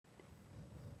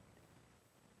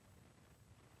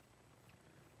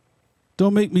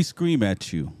Don't make me scream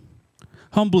at you.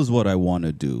 Humble is what I want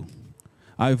to do.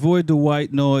 I avoid the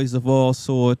white noise of all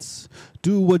sorts.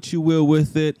 Do what you will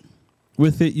with it.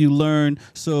 With it, you learn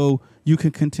so you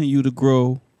can continue to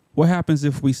grow. What happens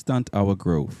if we stunt our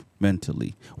growth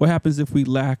mentally? What happens if we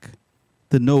lack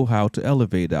the know-how to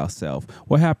elevate ourselves?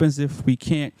 What happens if we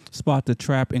can't spot the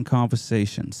trap in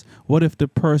conversations? What if the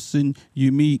person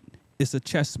you meet is a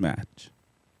chess match?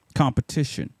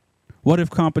 Competition. What if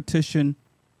competition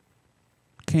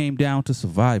came down to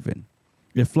surviving?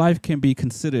 If life can be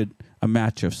considered a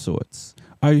match of sorts.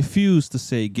 I refuse to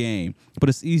say game, but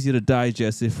it's easier to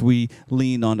digest if we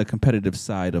lean on the competitive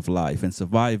side of life, and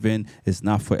surviving is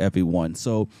not for everyone.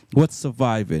 So what's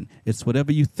surviving? It's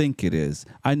whatever you think it is.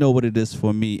 I know what it is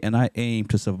for me, and I aim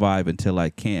to survive until I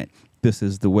can't. This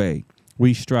is the way.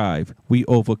 We strive, we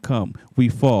overcome, we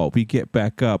fall, we get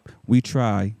back up, we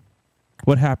try.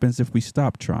 What happens if we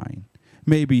stop trying?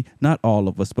 Maybe not all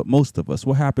of us, but most of us.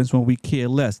 What happens when we care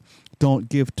less? Don't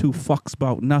give two fucks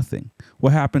about nothing.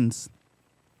 What happens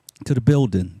to the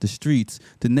building, the streets,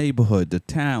 the neighborhood, the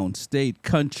town, state,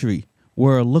 country,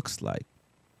 world looks like?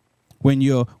 When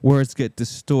your words get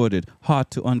distorted, hard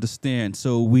to understand,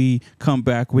 so we come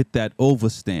back with that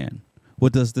overstand.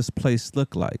 What does this place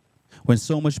look like? When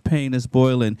so much pain is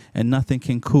boiling and nothing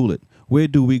can cool it, where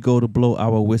do we go to blow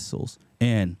our whistles?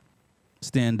 And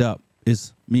stand up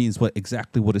means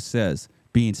exactly what it says,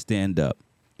 being stand up.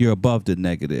 You're above the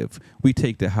negative. We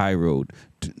take the high road.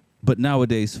 But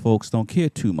nowadays, folks don't care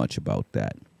too much about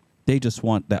that. They just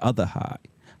want the other high.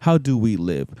 How do we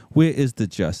live? Where is the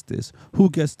justice? Who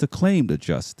gets to claim the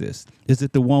justice? Is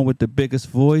it the one with the biggest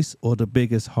voice or the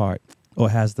biggest heart, or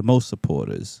has the most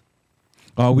supporters?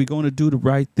 Are we going to do the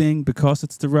right thing because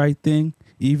it's the right thing,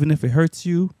 even if it hurts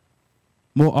you?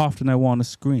 More often I want to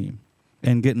scream,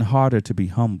 and getting harder to be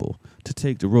humble, to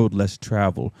take the road less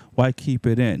traveled. Why keep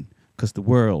it in? Because the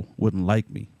world wouldn't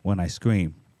like me when I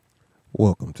scream.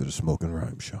 Welcome to the Smoking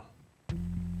Rhyme Show.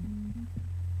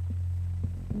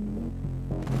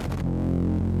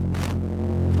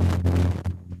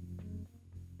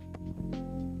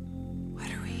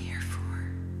 What are we here for?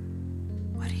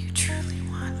 What do you truly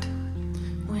want?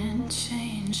 When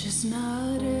change is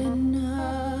not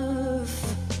enough,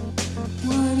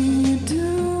 what do you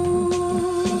do?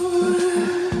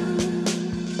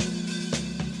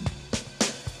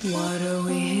 What are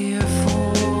we here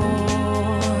for?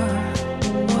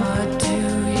 What do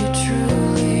you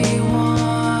truly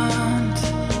want?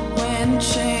 When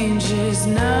change is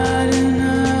not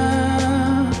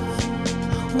enough,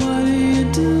 what do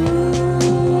you do?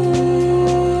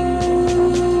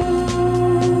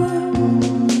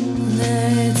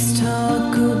 Let's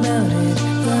talk about it,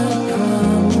 the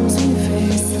problems we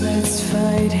face. Let's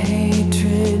fight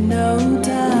hatred, no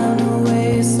time to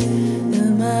waste. The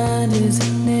mind is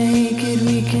naked,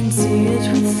 we can see it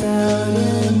without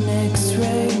an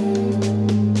x-ray.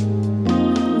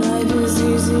 Life is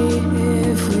easy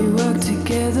if we work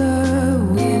together.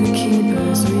 We're the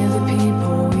keepers, we're the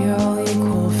people, we're all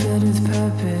equal, filled with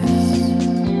purpose.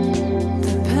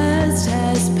 The past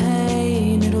has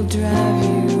pain, it'll drive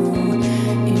you,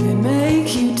 even make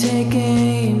you take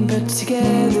aim. But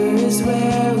together is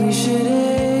where we should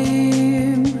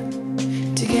aim.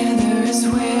 Together is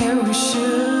where we should.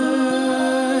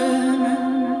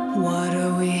 What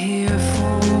are we here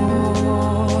for?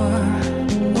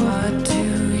 What do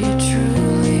you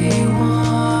truly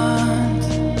want?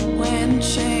 When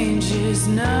change is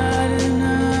not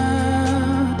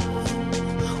enough,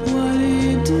 what do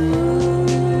you do?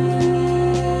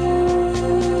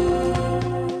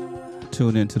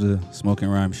 Tune into the Smoking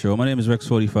Rhyme Show. My name is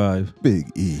Rex45.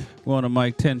 Big E. We're on the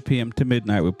mic 10 p.m. to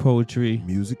midnight with poetry.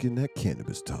 Music and that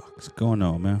cannabis talk. What's going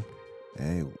on, man?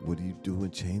 Hey, what do you do when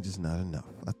change is not enough?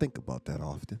 I think about that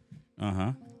often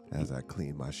Uh-huh. as I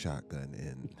clean my shotgun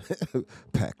and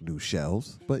pack new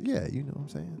shells. But yeah, you know what I'm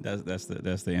saying?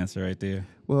 That's the answer right there.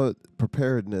 Well,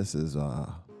 preparedness is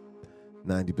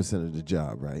 90% of the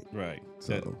job, right? Right.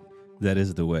 So That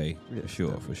is the way, Yeah, for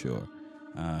sure, for sure.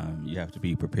 You have to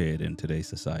be prepared in today's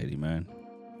society, man.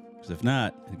 Because if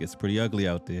not, it gets pretty ugly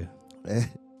out there.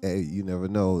 hey, you never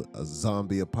know. A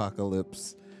zombie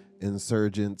apocalypse,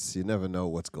 insurgents, you never know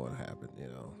what's going to happen, you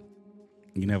know.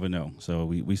 You never know. So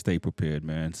we stay prepared,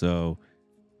 man. So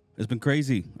it's been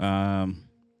crazy.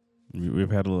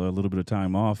 We've had a little bit of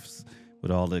time off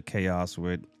with all the chaos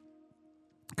with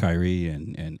Kyrie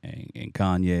and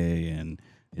Kanye. And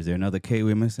is there another K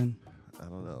we're missing? I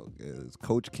don't know. Is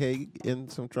Coach K in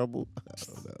some trouble? I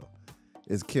don't know.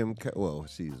 Is Kim K? Well,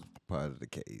 she's part of the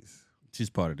K's. She's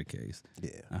part of the case.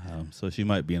 Yeah. So she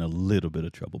might be in a little bit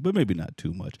of trouble, but maybe not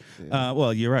too much.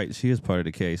 Well, you're right. She is part of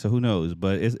the case, so who knows?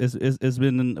 But it's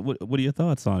been. What are your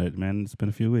thoughts on it, man? It's been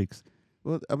a few weeks.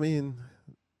 Well, I mean,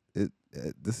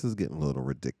 this is getting a little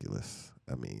ridiculous.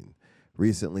 I mean,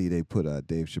 recently they put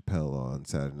Dave Chappelle on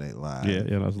Saturday Night Live. Yeah,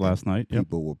 that was last night. Yep.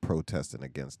 People were protesting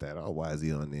against that. Oh, why is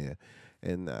he on there?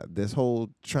 And this whole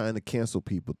trying to cancel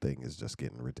people thing is just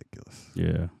getting ridiculous.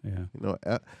 Yeah. You know,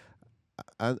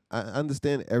 I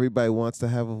understand everybody wants to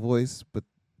have a voice, but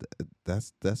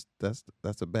that's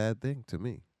a bad thing to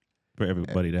me. For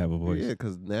everybody to have a voice. Yeah,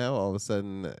 because now all of a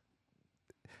sudden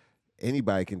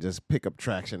anybody can just pick up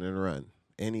traction and run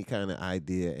any kind of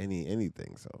idea,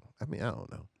 anything. So I mean, I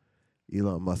don't know.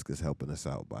 Elon Musk is helping us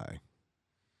out by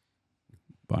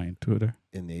Buying Twitter.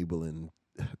 enabling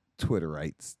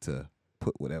Twitterites to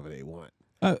put whatever they want.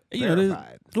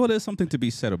 There's something to be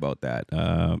said about that.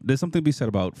 There's something to be said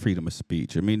about freedom of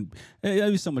speech. I mean,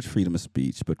 there's so much freedom of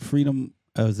speech, but freedom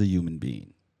as a human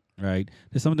being, right?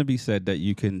 There's something to be said that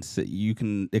you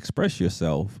can express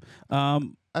yourself. I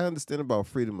understand about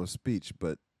freedom of speech,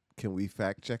 but can we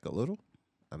fact check a little?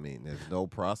 I mean, there's no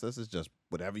process. It's just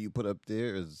whatever you put up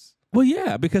there is. Well,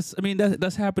 yeah, because I mean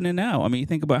that's happening now. I mean,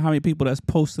 think about how many people that's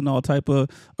posting all type of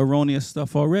erroneous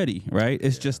stuff already, right?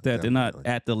 It's just that they're not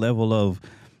at the level of,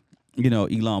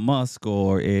 Elon Musk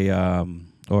or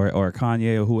or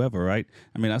Kanye or whoever, right?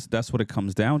 I mean, that's what it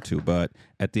comes down to. But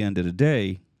at the end of the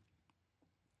day,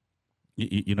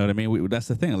 you know what I mean? That's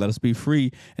the thing. Let us be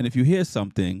free. And if you hear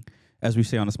something, as we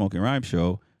say on the Smoking Rhyme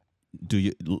Show,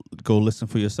 go listen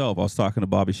for yourself. I was talking to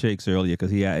Bobby Shakes earlier because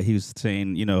he was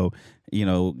saying,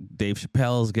 Dave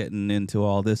Chappelle's getting into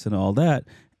all this and all that,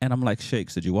 and I'm like,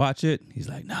 Shakes, did you watch it? He's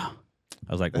like, no.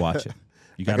 I was like, watch it.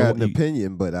 You I got an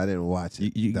opinion, but I didn't watch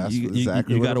it. That's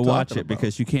exactly you what got to I'm watch talking it about.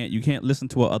 because you can't listen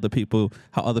to how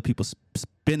other people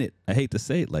spin it. I hate to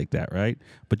say it like that, right?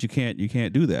 But you can't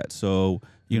do that. So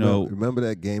remember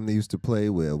that game they used to play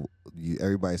where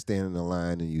everybody stand in the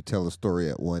line and you tell a story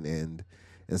at one end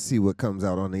and see what comes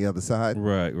out on the other side.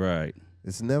 Right.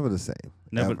 It's never the same.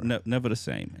 Never the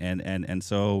same. And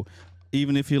so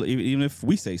even if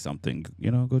we say something,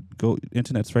 go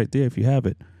internet's right there if you have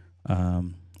it.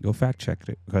 Go fact check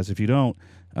it, because if you don't,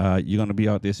 you're going to be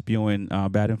out there spewing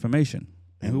bad information.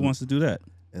 And who wants to do that?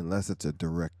 Unless it's a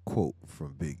direct quote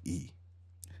from Big E.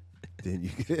 Then you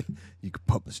can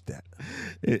publish that.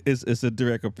 It's a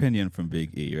direct opinion from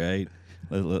Big E, right?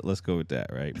 Let's go with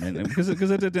that, right? And because at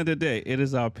the end of the day, it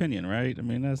is our opinion, right? I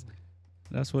mean,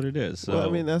 that's what it is. So well,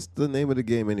 I mean, that's the name of the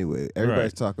game anyway.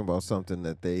 Everybody's talking about something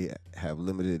that they have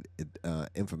limited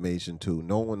information to.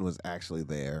 No one was actually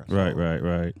there. So,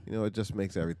 right. It just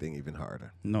makes everything even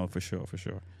harder. No, for sure.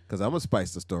 Because I'm going to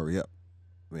spice the story up.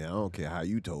 I mean, I don't care how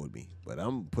you told me, but I'm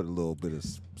going to put a little bit of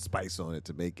spice on it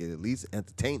to make it at least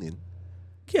entertaining.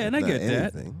 Yeah, and I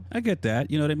get that.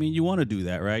 You know what I mean? You want to do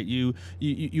that, right? You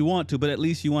want to, but at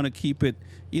least you want to keep it,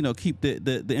 keep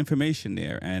the information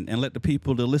there and let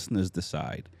the listeners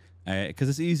decide. Because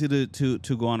it's easy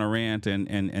to go on a rant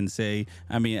and say,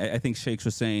 I mean, I think Shakes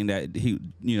was saying that he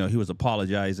was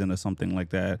apologizing or something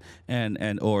like that,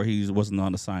 or he wasn't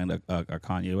on the side of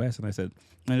Kanye West. And I said,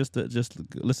 just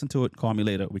listen to it, call me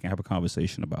later, we can have a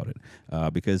conversation about it.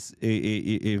 Because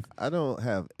if I don't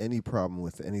have any problem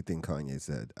with anything Kanye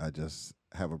said, I just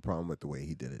have a problem with the way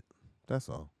he did it. That's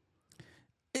all.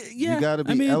 Yeah, you got to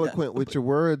be eloquent with your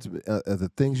words.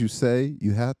 The things you say,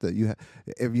 you have to.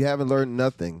 If you haven't learned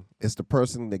nothing, it's the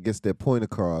person that gets their point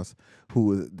across,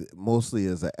 who mostly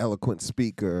is an eloquent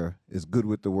speaker, is good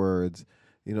with the words.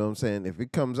 You know what I'm saying? If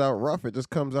it comes out rough, it just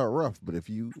comes out rough. But if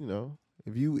you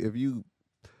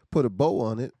put a bow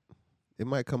on it, it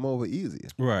might come over easier.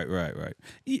 Right.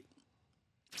 Yeah.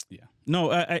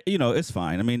 No, it's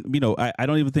fine. I mean, I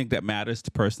don't even think that matters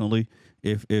personally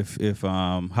if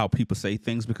how people say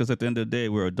things, because at the end of the day,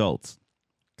 we're adults.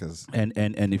 And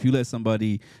if you let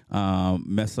somebody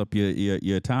mess up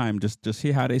your time, just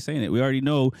hear how they're saying it. We already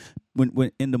know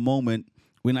when in the moment,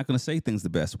 we're not going to say things the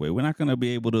best way. We're not going to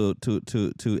be able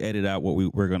to edit out what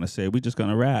we're going to say. We're just going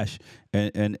to rash,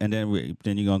 and then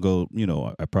you're going to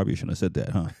go, I probably shouldn't have said that,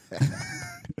 huh?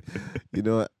 You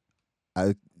know what?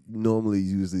 I normally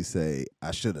usually say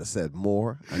I should have said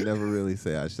more. I never really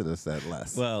say I should have said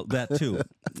less. Well, that too.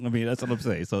 I mean, that's what I'm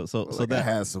saying. So that I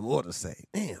had some more to say.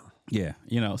 Damn. Yeah,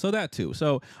 so that too.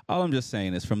 So all I'm just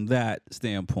saying is, from that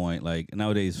standpoint, like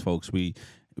nowadays, folks, we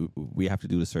have to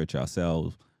do the search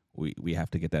ourselves. we have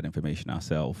to get that information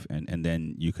ourselves, and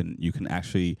then you can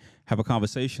actually have a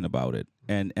conversation about it.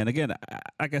 And again,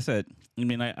 like I said, I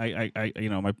mean, I you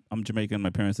know, I'm Jamaican. My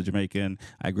parents are Jamaican.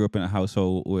 I grew up in a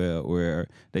household where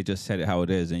they just said it how it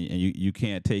is, and you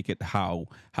can't take it how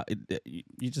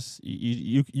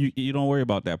you don't worry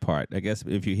about that part. I guess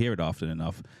if you hear it often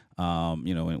enough,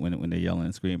 you know, when they're yelling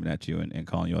and screaming at you and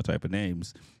calling you all type of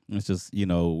names, it's just, you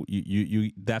know,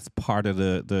 you that's part of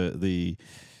the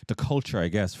culture, I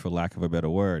guess, for lack of a better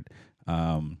word.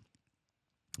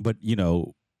 But you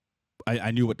know,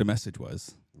 I knew what the message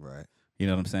was. Right. You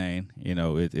know what I'm saying? You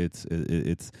know, it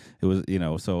was, you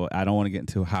know, so I don't want to get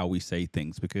into how we say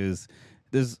things, because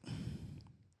there's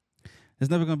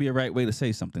never going to be a right way to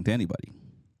say something to anybody.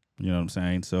 You know what I'm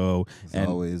saying? So there's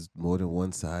always more than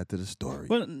one side to the story.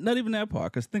 Well, not even that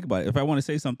part, because think about it. If I want to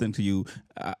say something to you,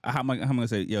 how am I going to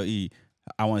say, yo, E,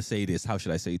 I want to say this. How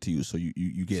should I say it to you so you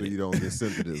get it? So you don't get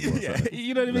sensitive. Yeah,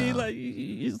 you know what I mean? Like,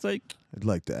 it's like, I'd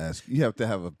like to ask. You have to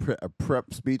have a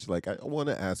prep speech. Like, I want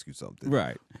to ask you something,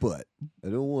 right? But I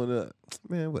don't want to.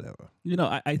 Man, whatever. You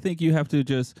know, I think you have to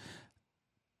just,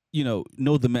 you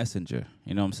know the messenger.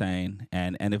 You know what I'm saying?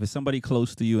 And if it's somebody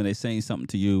close to you and they're saying something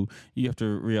to you, you have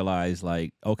to realize,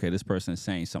 like, okay, this person is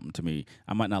saying something to me.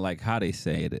 I might not like how they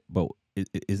say it, but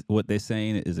is what they're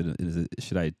saying, is it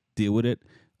should I deal with it,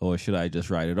 or should I just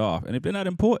write it off? And if they're not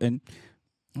important,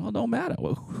 well, it don't matter.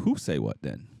 Well, who say what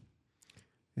then?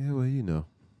 Yeah, well, you know,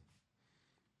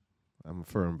 I'm a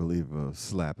firm believer of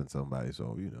slapping somebody,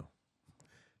 so, you know.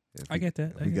 I get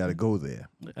that. We got to go there.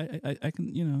 I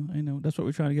can, you know, I know that's what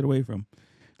we're trying to get away from.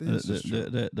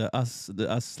 The us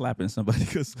slapping somebody,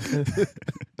 because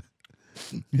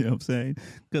you know what I'm saying?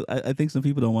 Because I think some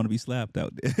people don't want to be slapped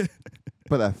out there.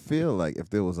 But I feel like if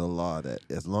there was a law that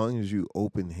as long as you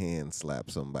open hand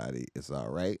slap somebody, it's all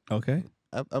right. Okay.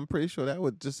 I'm pretty sure that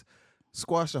would just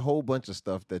squash a whole bunch of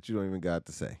stuff that you don't even got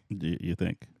to say. You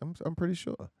think? I'm pretty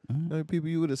sure. You know, people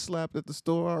you would have slapped at the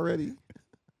store already.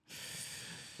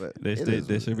 But there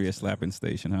should be a slapping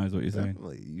station. Huh? Is what you're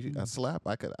definitely. saying? A slap,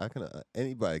 I can.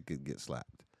 Anybody could get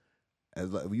slapped.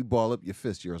 As like, if you ball up your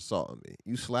fist, you're assaulting me.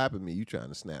 You slapping me, you trying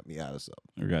to snap me out of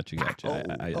something. Got you.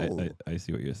 I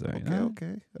see what you're saying.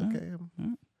 Okay.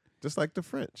 Just like the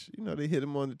French, you know, they hit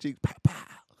him on the cheek. Pow, pow.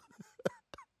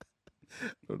 I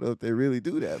don't know if they really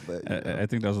do that, but I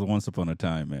think that was once upon a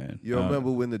time, man. You remember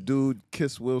when the dude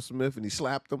kissed Will Smith and he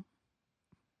slapped him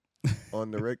on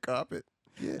the red carpet?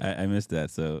 Yeah, I missed that.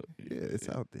 So yeah, it's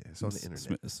out there. It's on the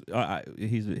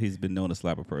internet. He's been known to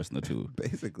slap a person or two,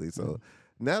 basically. So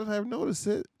now that I've noticed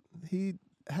it, he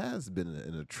has been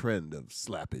in a trend of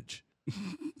slappage.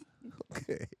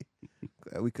 Okay,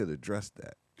 glad we could address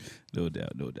that. No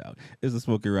doubt. It's the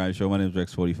Smokey Ryan Show. My name is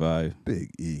Rex 45. Big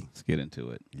E. Let's get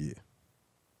into it. Yeah.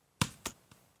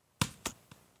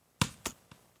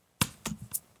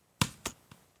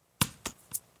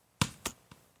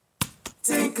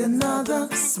 Take another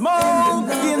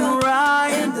smoking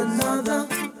ride, and another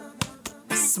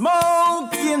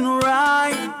smoking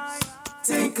ride.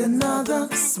 Take another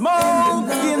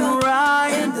smoking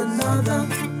ride, and another.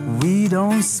 We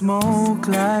don't smoke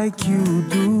like you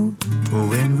do, but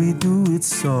when we do,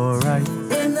 it's alright.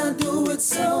 When I do,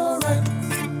 it's alright.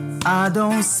 I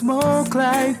don't smoke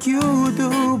like you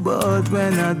do, but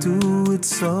when I do,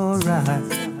 it's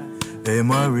alright. Hey,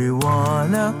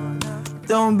 marijuana.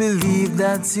 Don't believe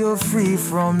that you're free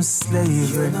from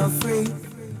slavery. You're not free.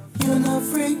 You're not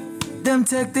free. Them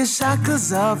take the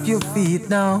shackles off your feet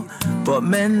now, but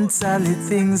mentally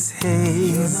things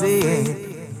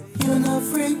hazy. You're not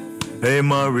free. Hey,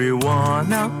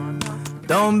 marijuana.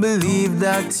 Don't believe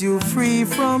that you're free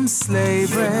from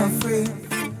slavery. You're not free.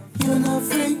 You're not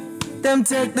free. Them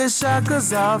take the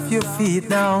shackles off your feet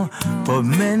now, but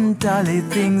mentally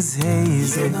things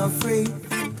hazy. You're not free.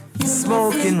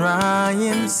 Smoking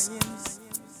rhymes.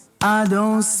 I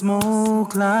don't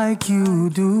smoke like you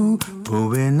do, but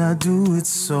when I do,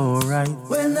 it's alright.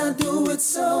 When I do,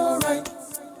 it's alright.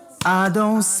 I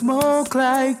don't smoke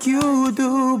like you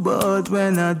do, but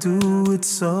when I do,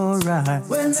 it's alright.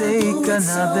 Take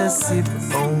another sip,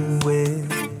 oh well.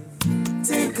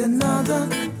 Take another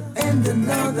and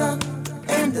another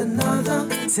and another.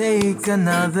 Take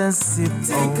another sip,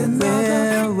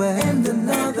 oh well, and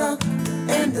another.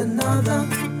 And another.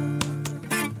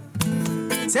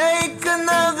 Take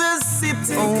another sip.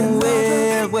 Oh,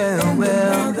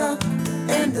 well.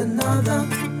 And another.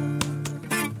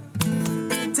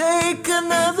 Take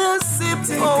another sip.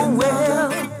 Oh,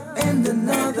 well. And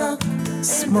another.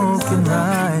 Smoking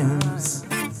rhymes.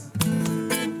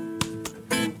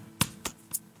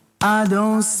 I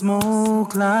don't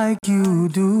smoke like you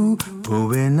do, but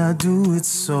when I do,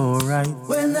 it's alright.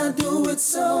 When I do,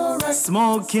 it's alright.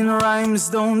 Smoking rhymes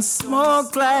don't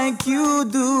smoke like you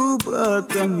do,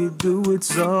 but when we do,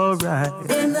 it's alright.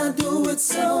 When I do,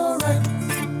 it's alright.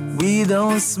 We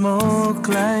don't smoke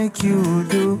like you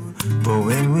do, but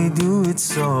when we do,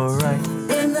 it's alright.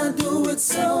 When I do,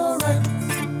 it's alright.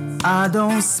 I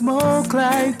don't smoke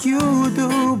like you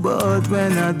do, but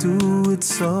when I do,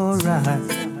 it's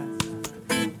alright.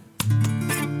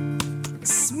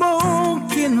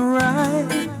 Smoking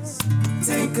rhymes,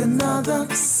 take another.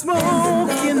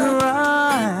 Smoking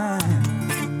rhymes,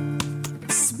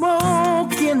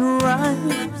 smoking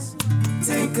rhymes,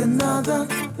 take another.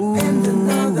 Ooh, and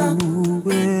another.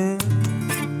 Yeah.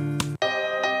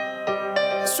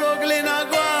 Struggling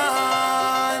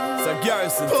again. It's a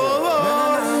garrison.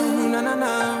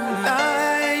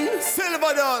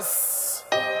 Silverdos,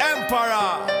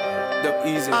 Emperor, the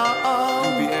easy,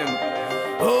 UBM.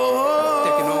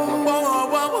 Taking over.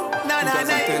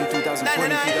 2010,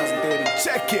 2020, 2030.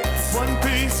 Check it. One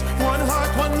peace, one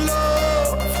heart, one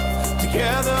love.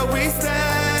 Together we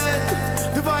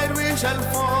stand. Divide we shall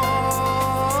fall.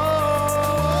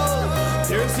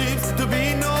 There seems to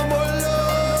be no more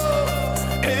love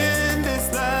in this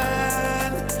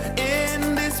land,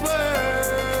 in this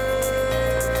world.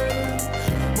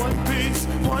 One peace,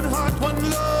 one heart, one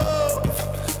love.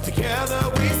 Together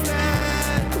we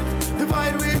stand.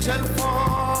 Divide we shall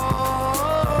fall.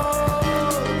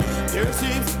 There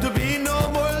seems to be no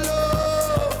more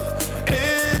love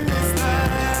in this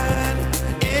land,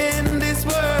 in this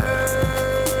world.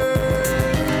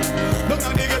 Look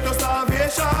how they get to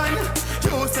starvation.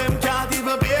 Use them can't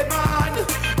even beat man.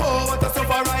 Oh, what a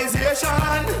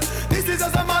sufferization. This is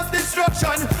just a mass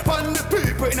destruction on the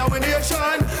people in our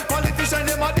nation.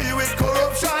 Politicians, them a deal with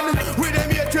corruption. With them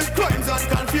hatred, crimes and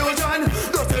confusion.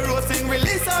 Those the roasting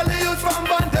release all the youth from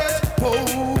bondage.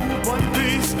 Oh, one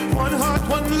peace, one heart,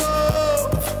 one love.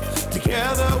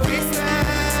 Together we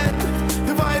stand,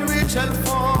 divide we shall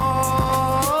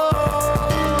fall.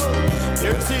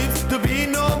 There seems to be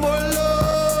no more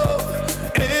love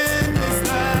in this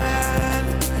land,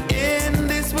 in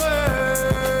this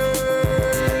world.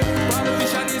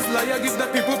 Politician is liar, give the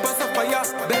people pass a fire.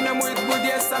 Then I'm with wood,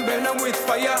 yes, and burn them with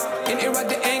fire. In Iraq,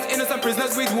 they hang innocent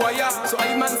prisoners with wire. So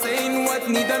I man saying what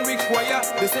need and require.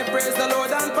 They say praise the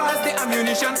Lord and pass the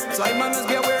ammunition. So I man must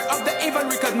be aware of the evil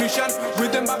recognition.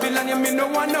 With them Babylon, you mean no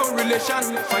one, no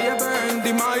relation. Fire burn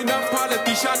the mind of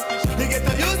politician. They get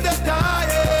to use the time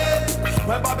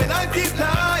while Babylon keep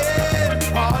lying.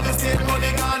 All the state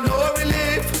running on no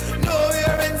relief,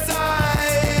 nowhere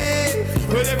inside.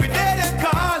 Well, every day they're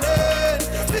calling,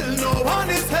 still no one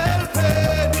is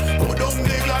helping. Go down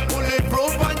the Glock,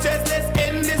 bulletproof and chestless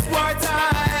in this wartime.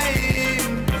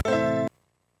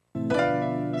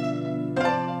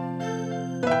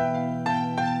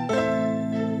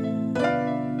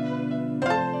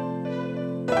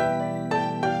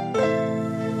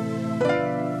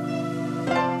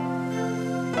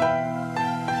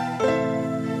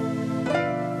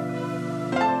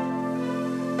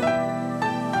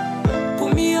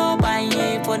 Put me up, I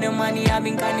ain't for the money, I've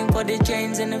been counting for the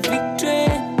chains and the victory.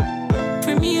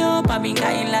 Free me up, I've been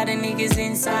counting a lot of niggas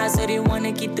inside, so they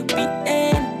wanna keep the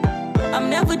beating. I'm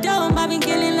never done, I've been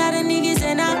killing a lot of niggas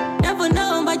and I never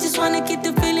know, but just wanna keep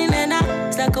the feeling and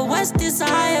it's like a West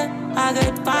desire. I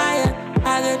got fire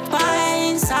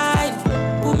inside.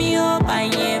 Put me up, I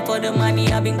ain't for the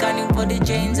money, I've been counting for the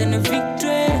chains and the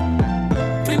victory.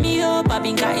 Free me up, I've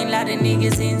been counting a lot of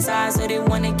niggas inside, so they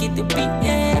wanna keep the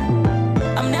beating.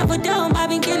 I'm never done, I've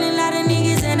been killing a lot of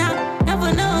niggas and I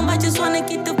never know, I just wanna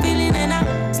keep the feeling and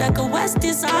it's like a West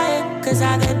desire. Cause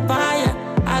I got fire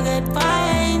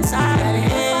inside.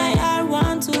 Hey, I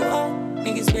want to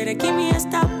niggas better give me a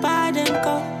stop by them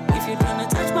go. If you tryna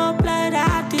touch my blood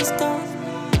out this door,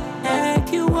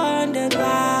 like you wondered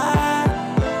why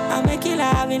I make it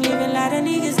live, I've been living a lot of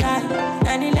niggas life.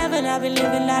 9/11, I've been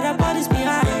living a lot of bodies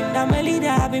behind. I'm a leader,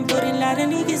 I've been putting a lot of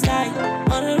niggas life.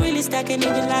 On the really stacking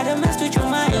niggas, lot of mess with your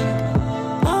mind.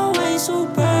 Always so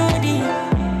birdie,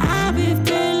 I be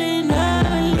feeling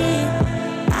early,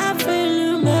 I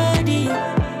feeling muddy.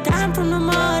 Time from the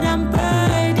mud, I'm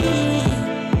birdie.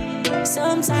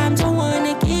 Sometimes I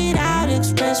wanna get out,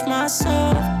 express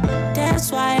myself.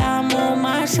 That's why I'm on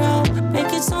my show,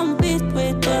 making some beat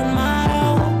within my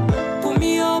own. Put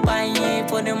me up, I ain't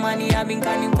for the money, I've been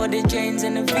counting for the chains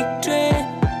and the victory.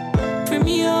 Free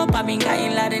me up, I've been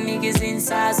counting a lot of niggas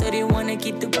inside, so they wanna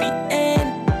keep the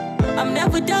beating. I'm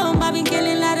never done, I've been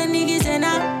killing a lot of niggas and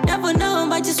I never know,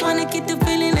 I just wanna keep the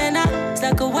feeling and it's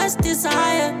like a West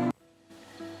desire.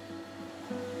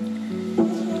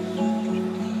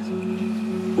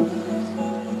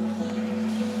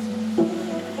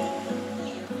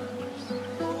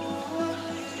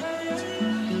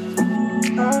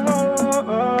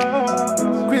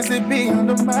 Mississippi on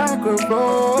the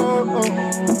microphone.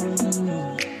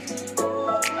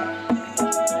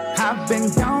 I've been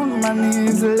down on my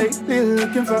knees lately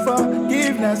looking for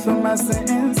forgiveness for my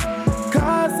sins.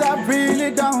 Cause I've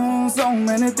really done so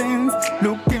many things,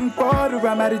 looking for the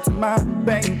remedy to my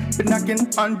pain. Been knocking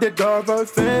on the door of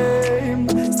fame,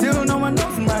 still no one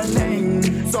knows my name.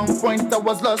 Some point I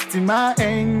was lost in my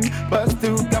aim, but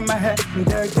still got my head in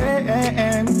the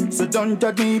game. So don't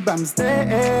judge me by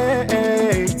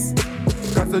mistakes,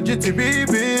 cause the GTB,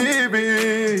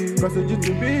 cause the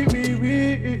GTB.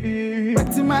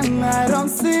 But the man I don't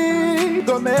see,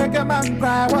 go make a man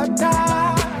cry, what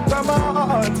die. From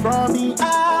on, from the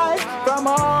eye, from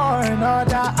on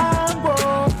another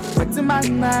angle. But the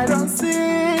man I don't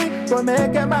see, go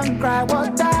make a man cry,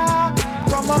 what die.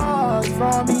 From on,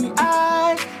 from the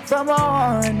eye, from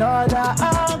on another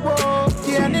angle.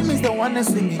 The enemies don't wanna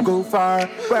see me go far,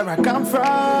 where I come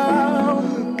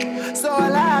from. So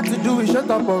all I have to do is shut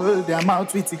up or hold their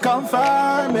mouth with the confirmation.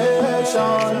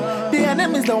 The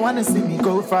enemies don't wanna see me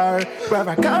go far, where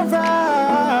I come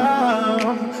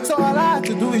from. So all I have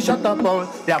to do is shut up or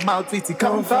hold their mouth with the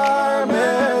confirmation.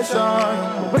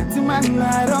 Wait till man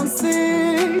I don't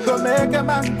see, go make a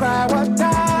man cry, what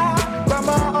die. From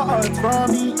all,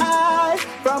 from the eye,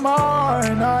 from all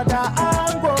another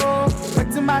angle.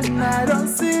 Wait till man I don't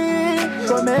see,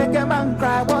 go make a man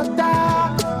cry, what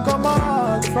die. Come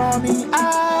on, from me,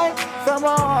 from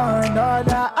on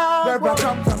another hour. Where I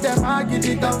come from, them I give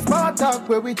it down. Small talk,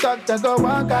 where we talk, then go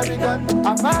on, carry gun.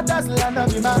 Our father's land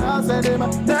of my house, and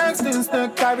them next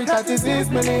instant carry 36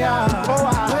 million. Oh,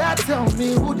 I tell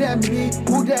me who them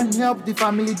help the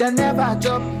family, they never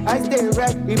job. I stay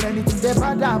right, if anything, they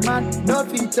bother, man, no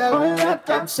feature. Oh, let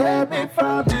them save me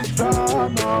from this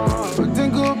drama. But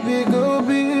then go big,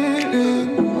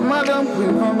 madam,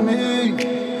 pray for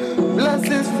me.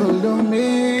 Blessings follow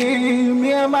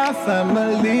me and my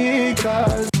family,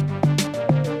 cause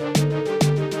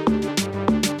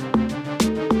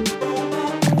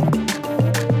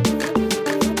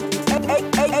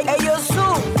Hey, yo,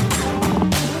 Sue.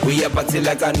 We a party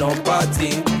like a no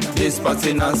party, this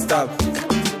party non-stop.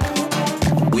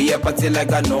 We a party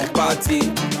like a no party,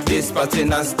 this party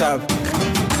non-stop.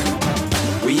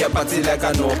 We a party like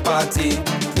a no party,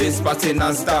 this party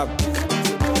non-stop.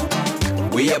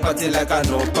 We a party like a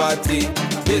no party,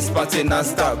 this party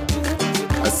non-stop.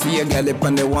 I see a gal up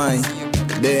on the wine,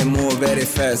 they move very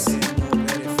fast.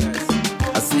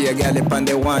 I see a gal up on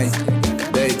the wine,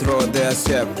 they throw their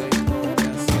step.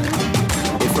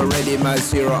 If I'm ready, my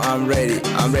zero, I'm ready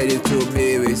to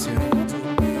be with you.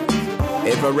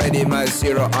 If I'm ready, my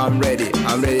zero, I'm ready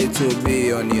to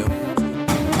be on you.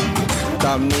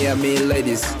 Come near me,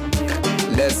 ladies,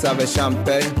 let's have a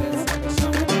champagne.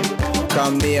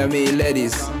 Come near me,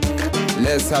 ladies,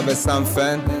 let's have some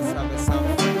fun.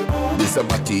 This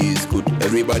party is good,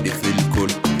 everybody feel cool.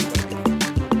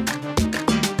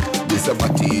 This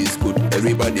party is good,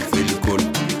 everybody feel cool.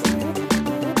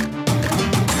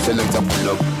 Select a pull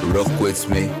up, rock with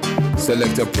me.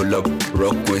 Select a pull up,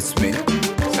 rock with me.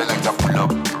 Select a pull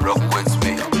up, rock with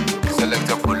me. Select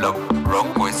a pull up,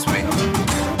 rock with me.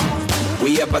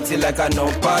 We a party like a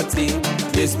no party,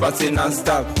 this party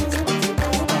non-stop.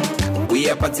 We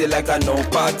a party like a no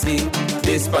party,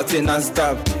 this party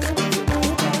non-stop.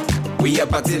 We a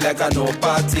party like a no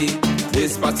party,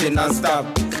 this party non-stop.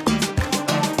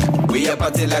 We a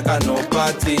party like a no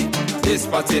party, this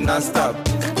party non-stop.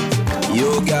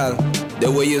 You girl,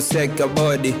 the way you shake your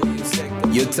body,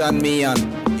 you turn me on.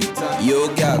 You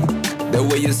girl, the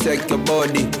way you shake your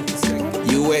body,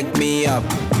 you wake me up.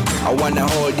 I wanna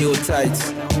hold you tight,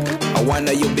 I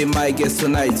wanna you be my guest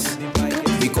tonight.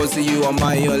 Because you are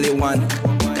my only one,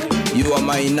 you are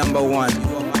my number one.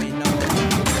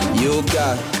 You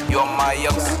girl, you're my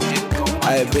oxygen.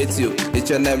 I breathe you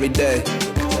each and every day.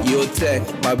 You take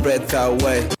my breath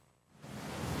away.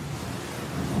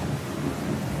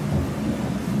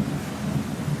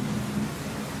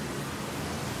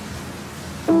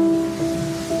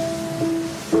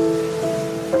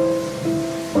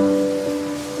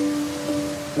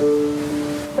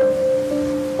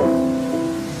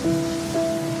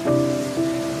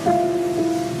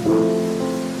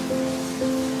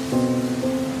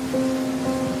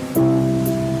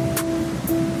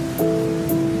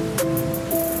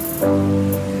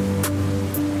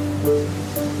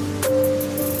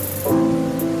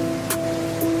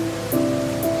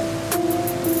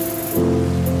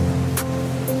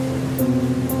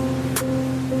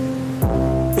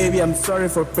 Baby, I'm sorry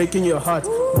for breaking your heart.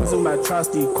 Losing my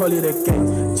trust, you call it a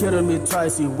game. Cheated me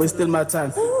twice, you wasted my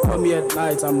time. Call me at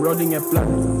night, I'm rolling a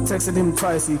blunt. Texted him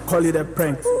twice, you call it a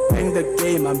prank. Playing the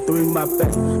game, I'm doing my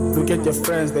best. Look at your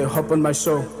friends, they hop on my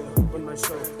show.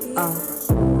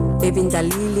 Baby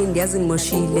ndalili ndiyazi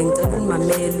ngimoshile ngicela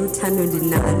umamela uthando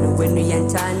ndinalo wena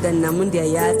uyanthanda nami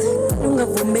ndiyayazi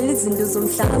ungavumeli izinto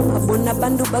zomhlaba bona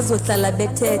abantu bazohlala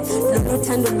bethethe lolu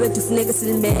thando lwethu funeka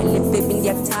silimele baby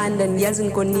ndiyakuthanda ndiyazi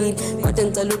ngikonile kodwa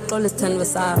ngicela uxole sithando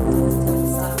sakho.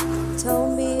 Tell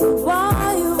me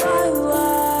why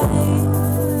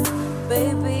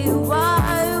baby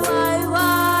why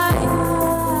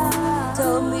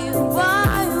tell me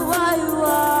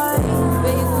why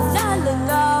baby darling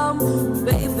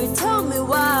baby tell me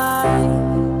why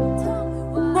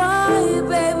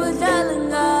baby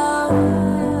darling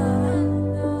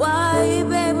why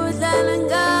baby darling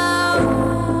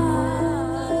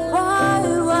why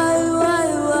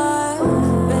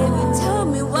baby tell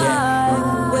me why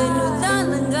when you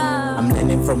darling I'm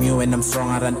learning from you and I'm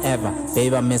stronger than ever.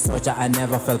 Babe, I'm a soldier, I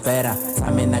never felt better.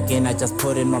 Time and again, I just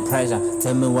put in more pressure.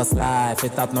 Tell me what's life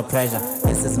without no pressure.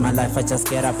 This is my life, I just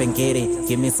get up and get it.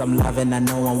 Give me some love and I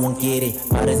know I won't get it.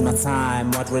 But it's my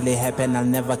time, what really happened, I'll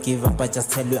never give up, I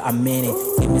just tell you I mean it.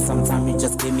 Give me some time, you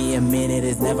just give me a minute.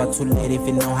 It's never too late if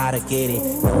you know how to get it.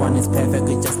 No one is perfect,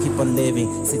 we just keep on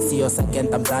living. 60 or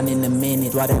second, I'm done in a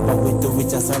minute. Whatever we do, we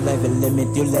just all have a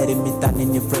limit. You letting me down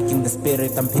and you're breaking the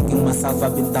spirit. I'm picking myself,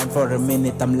 I've been down for a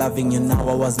minute. I'm loving you now,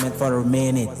 I was meant for a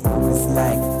minute. It's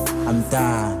like, I'm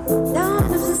done. Done of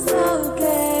this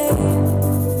okay.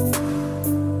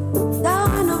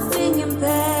 Done of being in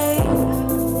pain.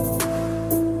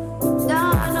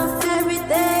 Done of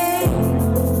everything.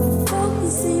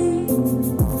 Focusing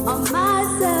on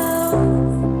myself.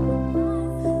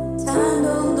 Time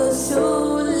on the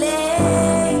shule.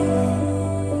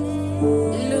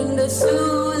 Lunda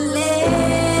shule.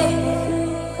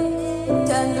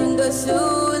 Time on the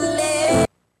shule.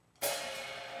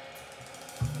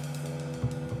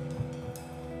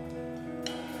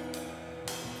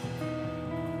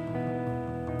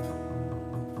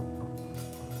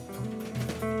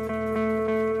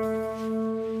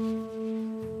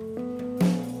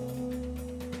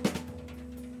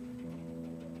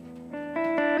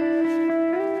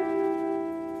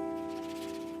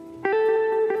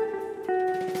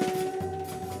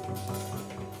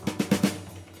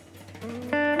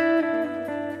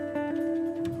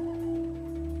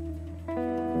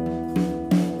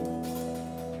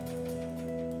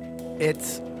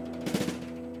 It's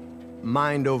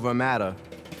mind over matter.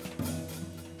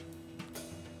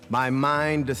 My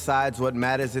mind decides what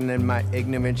matters and then my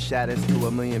ignorance shatters to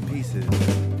a million pieces.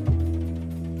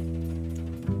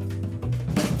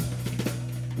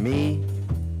 Me,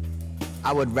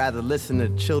 I would rather listen to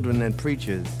children than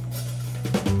preachers.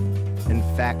 In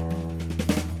fact,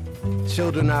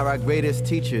 children are our greatest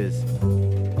teachers.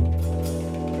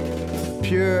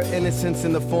 Pure innocence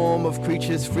in the form of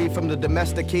creatures free from the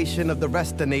domestication of the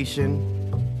rest of the nation.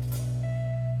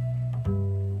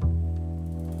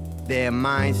 Their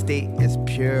mind state is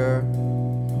pure,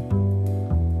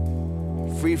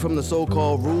 free from the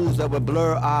so-called rules that would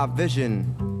blur our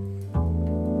vision.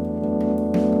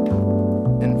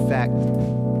 In fact,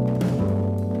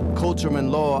 culture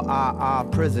and law are our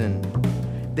prison.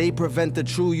 They prevent the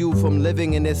true you from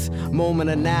living in this moment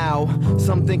of now.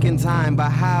 Some think in time,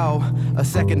 but how? A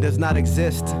second does not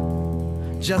exist.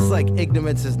 Just like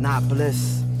ignorance is not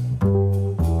bliss.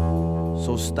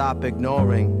 So stop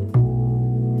ignoring,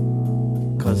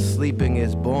 'cause sleeping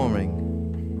is boring.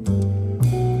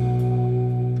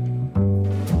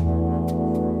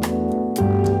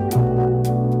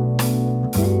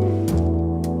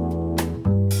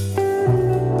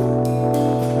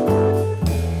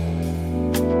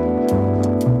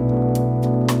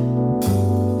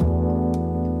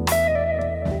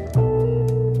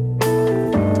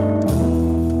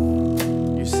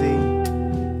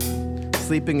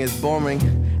 Sleeping is boring,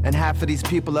 and half of these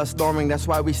people are storming, that's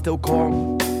why we still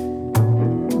call.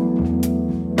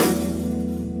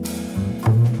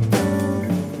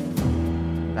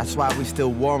 That's why we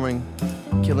still warring,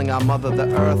 killing our mother, the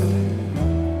earth.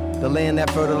 The land that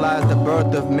fertilized the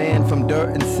birth of man from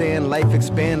dirt and sand. Life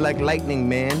expand like lightning,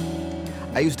 man.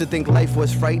 I used to think life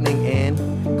was frightening and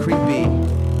creepy,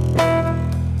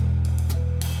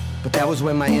 but that was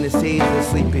when my inner sage was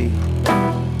sleepy.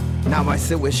 Now I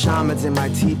sit with shamans in my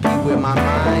teepee, where my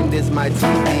mind is my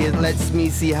TV. It lets me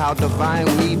see how divine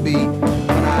we be.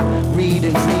 When I read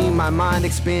and dream, my mind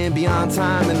expand beyond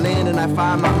time and land, and I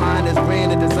find my mind is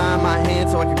grand and design my hand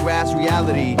so I can grasp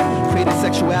reality. Created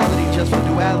sexuality just for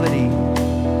duality.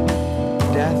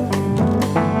 Death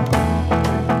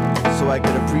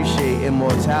appreciate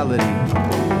immortality.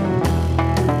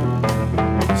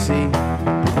 See,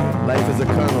 life is a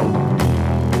kernel,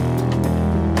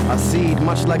 a seed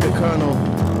much like a kernel.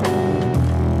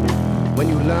 When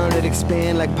you learn it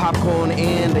expand like popcorn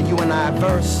and the you and I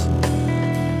verse.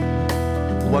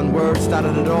 One word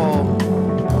started it all,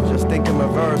 just think in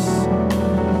reverse.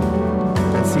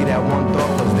 And see that one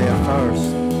thought was there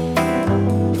first.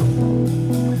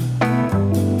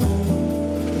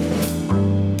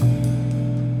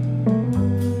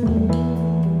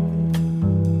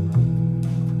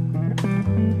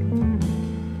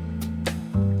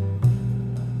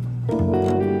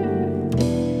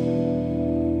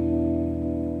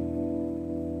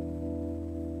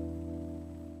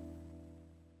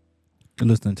 You're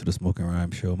listening to the Smoking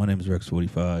Rhyme Show. My name is Rex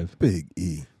 45. Big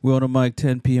E. We're on the mic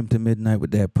 10 p.m. to midnight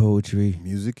with that poetry.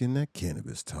 Music and that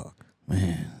cannabis talk.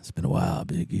 Man, it's been a while,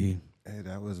 Big E. Hey,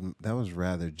 that was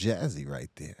rather jazzy right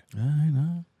there. I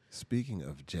know. Speaking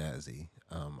of jazzy,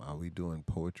 are we doing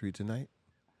poetry tonight?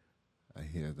 I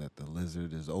hear that the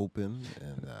Lizard is open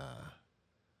and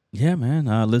yeah, man.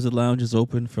 Lizard Lounge is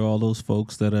open for all those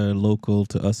folks that are local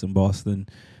to us in Boston.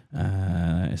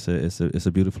 It's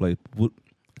a beautiful place.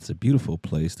 It's a beautiful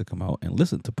place to come out and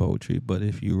listen to poetry. But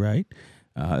if you write,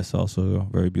 it's also a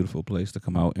very beautiful place to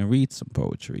come out and read some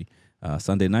poetry.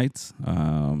 Sunday nights,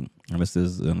 unless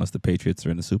the Patriots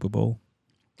are in the Super Bowl.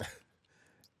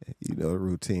 You know the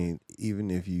routine.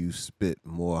 Even if you spit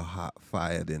more hot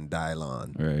fire than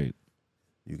Dylon, right?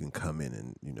 You can come in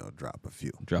and drop a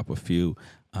few.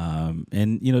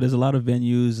 And there's a lot of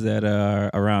venues that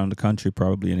are around the country,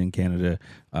 probably and in Canada,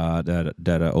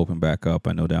 that are open back up.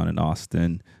 I know down in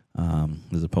Austin,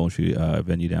 there's a poetry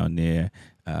venue down there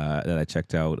that I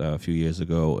checked out a few years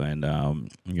ago, and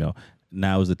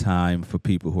now is the time for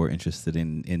people who are interested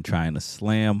in trying to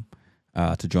slam.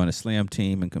 To join a slam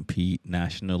team and compete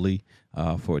nationally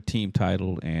for a team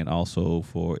title and also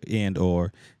for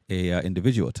or a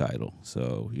individual title.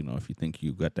 So, if you think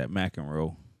you got that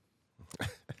McEnroe.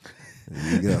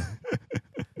 There you go.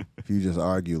 If you just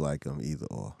argue like them, either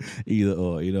or. Either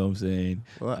or, you know what I'm saying?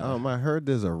 Well, I heard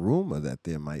there's a rumor that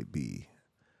there might be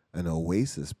an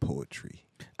Oasis poetry.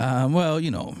 Well,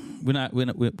 we're not going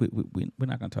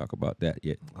to talk about that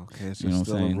yet. Okay, it's just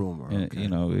still a rumor. Okay.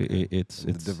 It's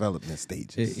the development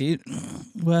stages. We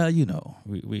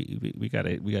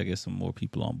gotta get some more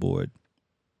people on board.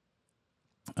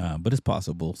 But it's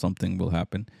possible something will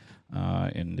happen,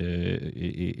 and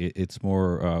it's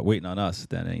more waiting on us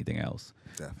than anything else.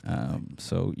 Definitely.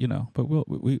 So but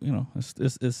we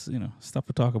it's stuff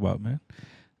to talk about, man.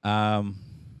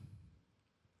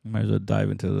 You might as well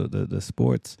dive into the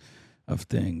sports of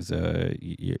things.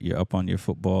 You're up on your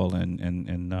football, and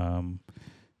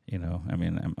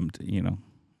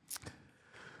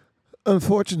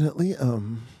Unfortunately,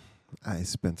 I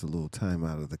spent a little time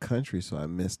out of the country, so I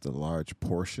missed a large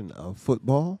portion of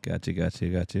football. Got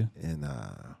you. And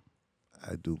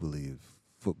I do believe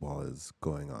football is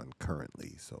going on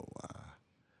currently, so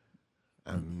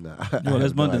I'm not. Well,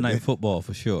 there's Monday Night Football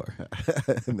for sure.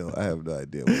 No, I have no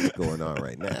idea what's going on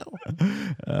right now.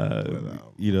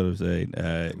 You know what I'm saying?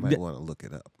 You might want to look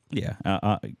it up. Yeah,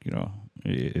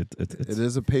 it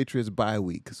is a Patriots bye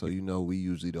week, so we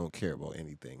usually don't care about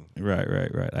anything.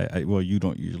 Right. Well, you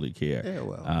don't usually care. Yeah,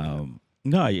 well.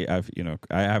 No, I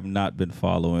have not been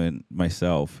following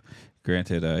myself.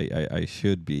 Granted, I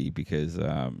should be because we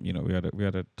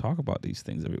had to talk about these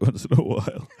things every once in a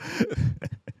while.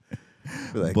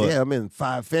 Like, I'm in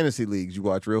 5 fantasy leagues. You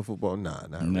watch real football? Nah,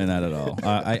 not really. Not at all.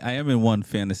 I am in one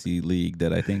fantasy league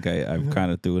that I think I've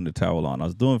kind of threw in the towel on. I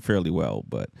was doing fairly well,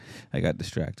 but I got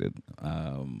distracted.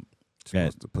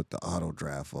 Supposed to put the auto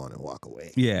draft on and walk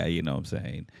away. Yeah, you know what I'm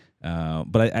saying.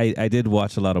 But I did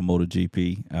watch a lot of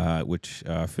MotoGP, which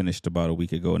finished about a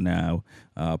week ago now.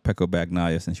 Pecco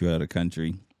Bagnaia, since you're out of the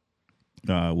country,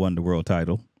 won the world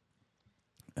title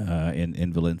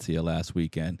in Valencia last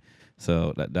weekend.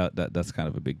 So that's kind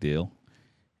of a big deal.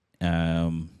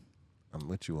 I'm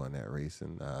with you on that race.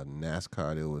 And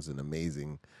NASCAR, there was an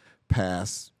amazing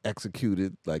pass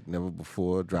executed like never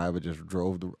before. Driver just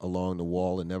drove along the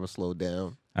wall and never slowed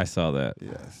down. I saw that.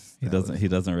 Yes. He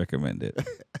doesn't recommend it.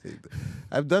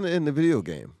 I've done it in the video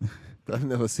game, but I've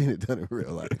never seen it done in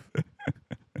real life.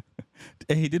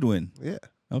 And he did win. Yeah.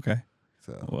 Okay.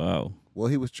 So wow. Well,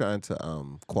 he was trying to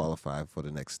qualify for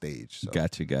the next stage. So.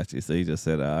 Got you. So he just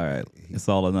said, all right, it's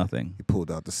all or nothing. He pulled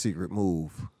out the secret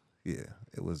move. Yeah,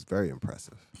 it was very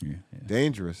impressive. Yeah.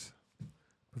 Dangerous,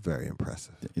 but very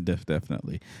impressive.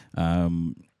 Definitely.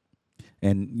 And,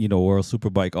 World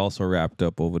Superbike also wrapped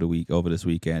up over this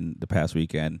past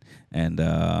weekend. And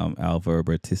Alvaro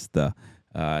Bautista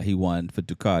He won for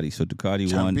Ducati. So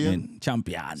Ducati won in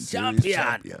champion.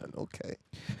 Okay.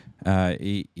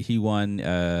 He won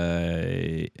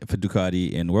for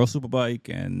Ducati in World Superbike,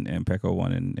 and Pecco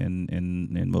won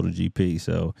in MotoGP.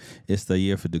 So it's the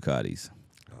year for Ducatis.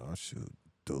 Oh shoot,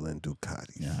 Dolan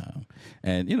Ducatis. Yeah,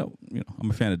 and you know, I'm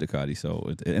a fan of Ducati.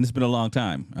 So and it's been a long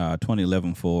time.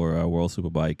 2011 for World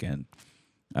Superbike, and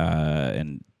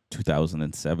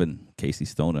 2007 Casey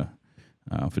Stoner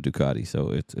for Ducati.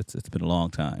 So it's been a long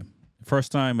time.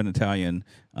 First time an Italian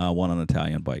won on an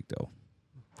Italian bike, though.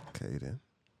 Okay then.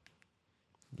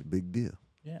 Big deal.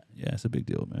 Yeah, it's a big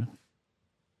deal, man.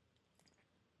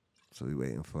 So we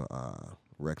waiting for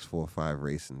Rex 45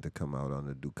 Racing to come out on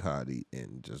the Ducati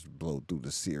and just blow through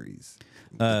the series.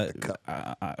 I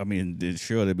mean,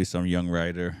 sure there'll be some young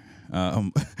rider.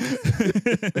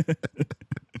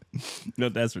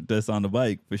 That's on the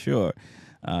bike for sure.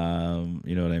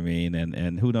 You know what I mean,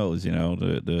 and who knows? You know,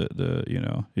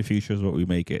 the future is what we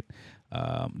make it.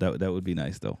 That would be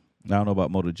nice though. I don't know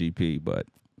about MotoGP, but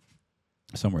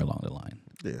somewhere along the line.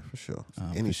 Yeah, for sure.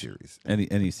 Any series.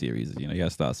 Any series. You know, you got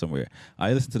to start somewhere.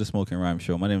 I listen to the Smoking Rhyme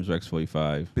Show. My name is Rex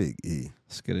 45. Big E.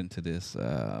 Let's get into this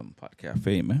Pod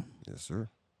Cafe, man. Yes, sir.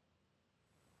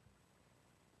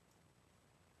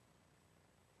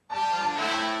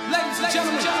 Ladies and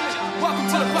gentlemen, welcome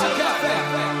to the Pod Cafe.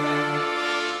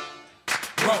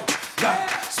 Roll, light,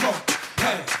 smoke,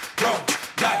 hey, roll,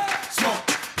 light, smoke,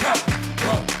 hey,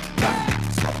 roll, light,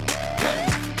 smoke, hey,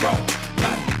 roll,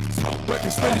 light, smoke. Working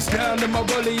Spanish down in my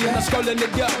rollie and I'm scrolling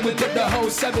it up. We put the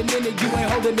whole 7 in it, you ain't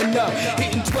holding it up.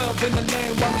 Hitting 12 in the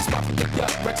lane while we sparking it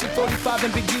up. Rex 45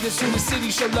 and Big E, as soon as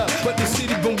city show up. But the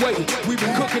city been waiting, we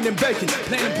been cooking and baking,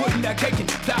 playing, putting that cake in,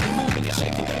 plotting, moving and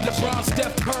shaking. LeBron,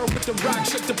 Steph Curry with the rock,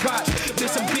 shake the pot.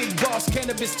 There's some big boss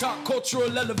cannabis talk,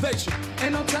 cultural elevation.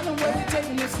 Ain't no telling where we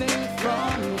taking this thing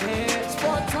from here. It's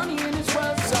 420 and it's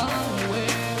well somewhere.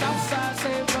 Outside,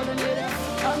 say rolling it up.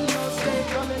 Up north, stay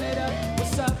rolling it up.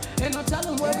 What's up? Ain't no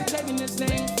telling where we taking this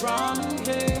thing from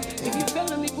here. If you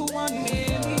feeling me for 1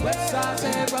 minute, west side,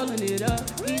 stay rolling it up.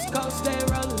 East coast, stay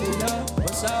rolling it up.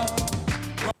 What's up?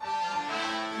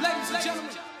 Ladies and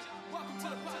gentlemen, welcome to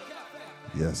the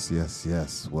podcast.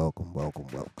 Yes. Welcome.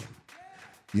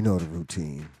 You know the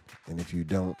routine. And if you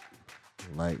don't,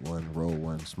 light one, roll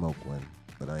one, smoke one.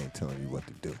 But I ain't telling you what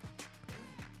to do.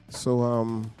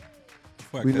 So,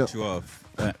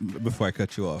 Before I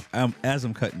cut you off, as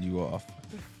I'm cutting you off,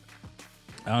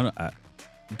 I don't know.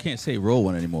 You can't say roll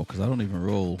one anymore because I don't even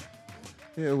roll.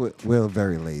 Yeah, we're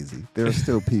very lazy. There are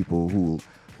still people who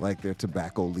like their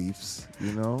tobacco leaves,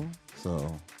 you know.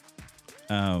 So,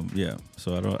 yeah.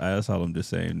 So I don't. That's all I'm just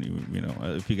saying. You know,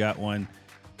 if you got one,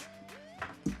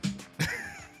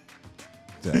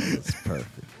 that was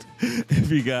perfect. If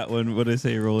you got one, what do they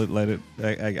say? Roll it, let it.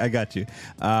 I got you.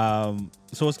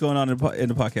 So what's going on in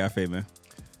the Pod Cafe, man?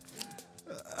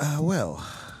 Well,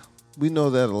 we know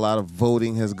that a lot of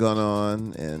voting has gone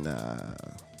on in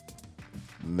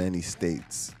many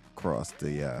states across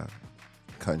the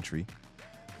country,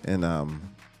 and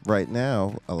right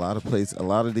now, a lot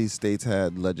of these states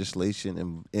had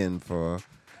legislation in for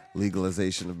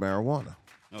legalization of marijuana.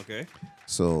 Okay.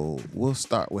 So we'll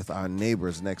start with our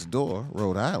neighbors next door,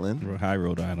 Rhode Island. Hi,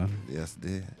 Rhode Island. Yes,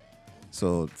 they.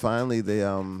 So finally, they're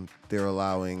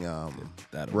allowing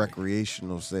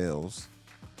recreational sales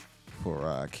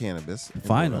for cannabis.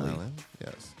 Finally, in Rhode Island.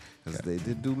 Yes, because they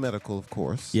did do medical, of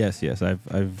course. Yes. I've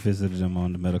visited them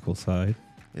on the medical side.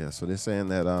 Yeah. So they're saying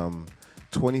that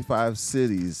 25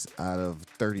 cities out of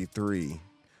 33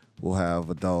 will have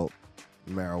adult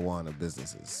marijuana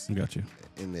businesses. Got you.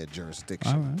 In their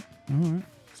jurisdiction. All right.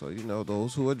 So, you know,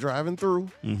 those who are driving through,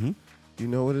 mm-hmm. You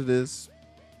know what it is.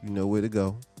 You know where to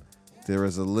go. There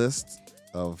is a list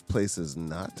of places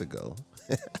not to go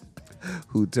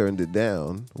who turned it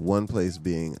down. One place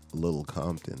being Little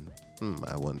Compton.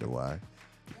 I wonder why.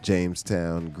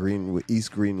 Jamestown,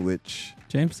 East Greenwich.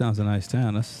 Jamestown's a nice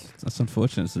town. That's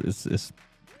unfortunate. It's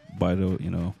by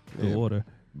the water.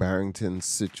 Barrington,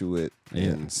 Situate,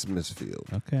 and Smithfield.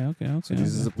 Okay. So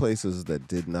these are the places that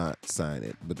did not sign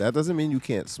it. But that doesn't mean you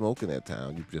can't smoke in that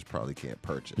town. You just probably can't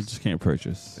purchase. You just can't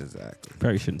purchase. Exactly.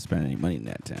 Probably shouldn't spend any money in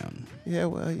that town. Yeah,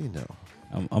 well, you know.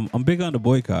 I'm big on the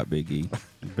boycott, Big E.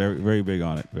 Very, very big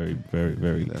on it. Very, very,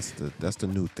 very. That's the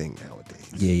new thing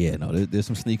nowadays. Yeah. No, there's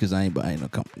some sneakers I ain't buying. No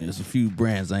company. There's a few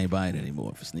brands I ain't buying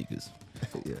anymore for sneakers.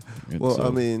 Yeah. Well, I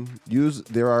mean,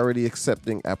 they're already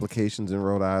accepting applications in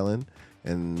Rhode Island.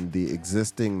 And the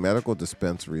existing medical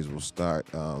dispensaries will start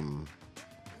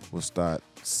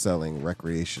selling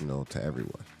recreational to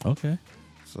everyone. Okay.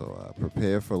 So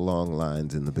prepare for long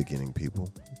lines in the beginning,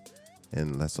 people.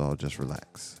 and let's all just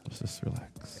relax. Let's just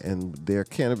relax. And their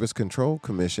Cannabis Control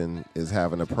Commission is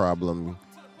having a problem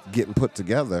getting put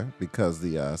together because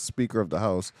the Speaker of the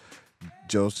House,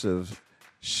 Joseph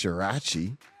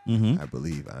Shirachi, I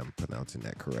believe I'm pronouncing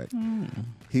that correct.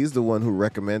 He's the one who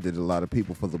recommended a lot of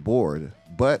people for the board,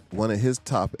 but one of his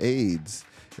top aides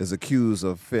is accused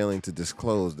of failing to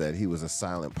disclose that he was a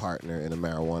silent partner in a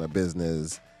marijuana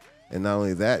business. And not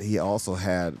only that, he also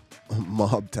had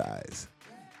mob ties.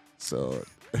 So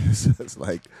it's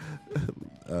like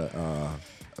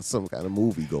some kind of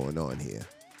movie going on here.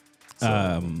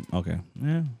 So, okay.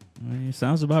 Yeah.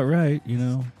 Sounds about right,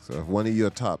 So if one of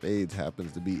your top aides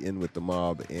happens to be in with the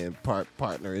mob and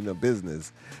partner in a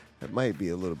business, it might be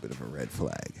a little bit of a red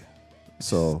flag.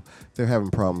 So they're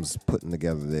having problems putting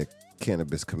together their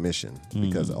cannabis commission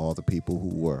because all the people who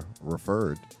were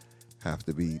referred have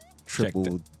to be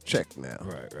triple checked now.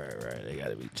 Right. They got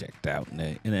to be checked out,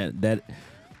 and that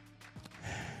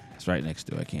it's right next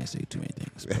to it. I can't say too many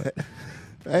things. But.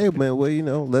 Hey, man,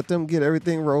 well, let them get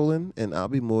everything rolling, and I'll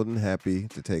be more than happy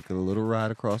to take a little ride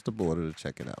across the border to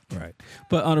check it out. Right.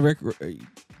 But on the record,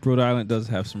 Rhode Island does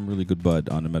have some really good bud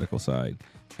on the medical side,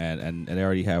 and they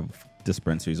already have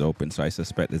dispensaries open, so I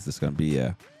suspect this is going to be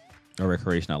a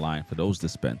recreational line for those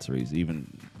dispensaries, even,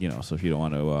 so if you don't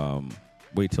want to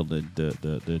wait till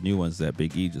the new ones that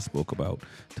Big E just spoke about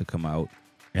to come out.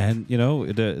 And,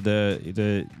 there's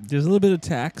a little bit of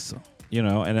tax,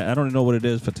 and I don't know what it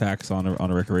is for tax on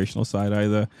a recreational side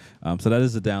either. So that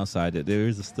is the downside. That there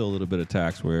is still a little bit of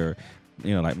tax where,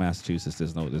 like Massachusetts,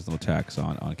 there's no tax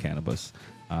on cannabis.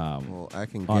 Well, I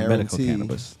can on medical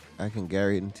cannabis. I can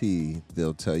guarantee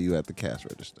they'll tell you at the cash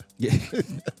register. Yeah.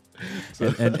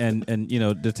 and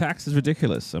the tax is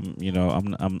ridiculous. I'm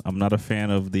not a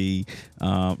fan of the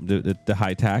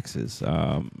high taxes.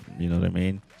 You know what I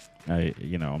mean? I'm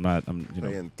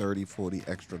paying $30-$40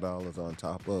 extra on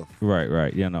top of. Right.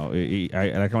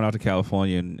 I come out to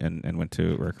California and went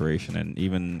to recreation, and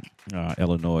even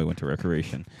Illinois went to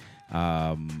recreation,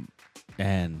 and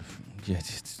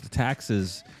the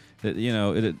taxes.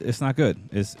 It's not good.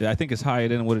 I think it's higher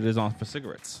than what it is for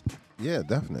cigarettes. Yeah,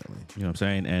 definitely. You know what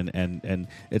I'm saying? And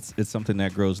it's something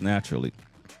that grows naturally.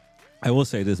 I will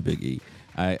say this, Big E.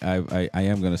 I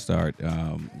am going to start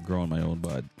growing my own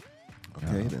bud.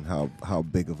 Okay, then how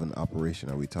big of an operation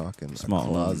are we talking? Small, a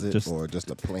closet or just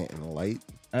a plant and a light?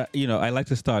 I like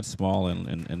to start small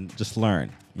and just learn.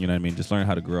 You know what I mean? Just learn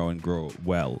how to grow and grow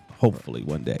well, hopefully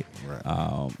one day.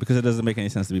 Right. Because it doesn't make any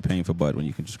sense to be paying for bud when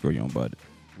you can just grow your own bud.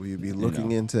 Will you be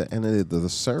looking into any of the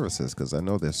services? Because I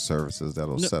know there's services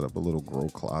that'll set up a little grow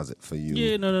closet for you.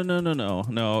 Yeah,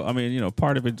 no. I mean,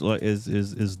 part of it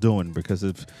is doing, because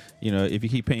if you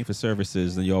keep paying for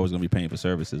services, then you're always going to be paying for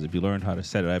services. If you learn how to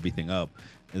set everything up,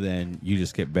 then you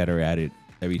just get better at it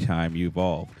every time you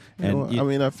evolve.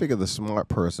 I figure the smart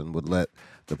person would let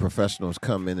the professionals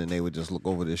come in and they would just look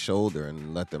over their shoulder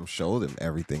and let them show them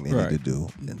everything they need to do.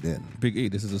 And then Big E,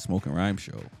 this is a smoke and rhyme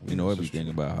show. We know everything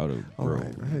about how to grow.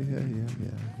 Right.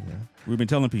 Yeah. We've been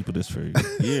telling people this for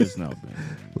years now,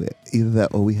 man. Either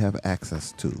that or we have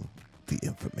access to the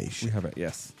information. We have it,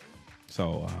 yes.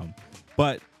 So,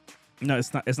 but no,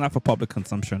 it's not for public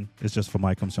consumption. It's just for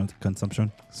my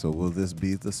consumption. So will this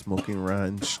be the smoking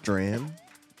rhyme strand?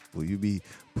 Will you be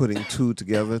putting two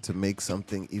together to make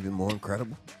something even more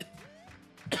incredible?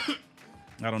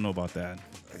 I don't know about that.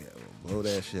 Yeah, we'll blow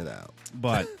that shit out.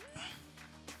 But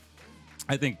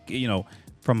I think,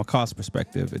 from a cost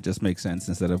perspective, it just makes sense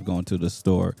instead of going to the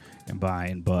store and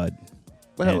buying bud.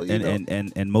 Well,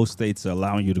 and most states are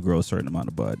allowing you to grow a certain amount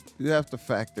of bud. You have to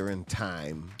factor in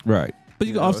time. Right. But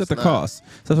you can offset the cost. So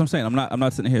that's what I'm saying. I'm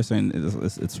not sitting here saying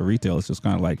it's for retail. It's just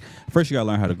kind of like, first you got to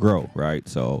learn how to grow, right?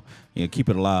 So keep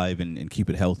it alive and keep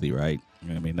it healthy, right? You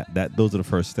know what I mean? That those are the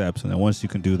first steps. And then once you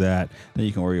can do that, then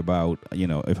you can worry about,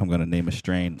 if I'm going to name a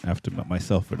strain after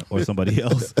myself or somebody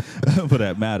else, for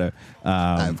that matter.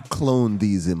 I've cloned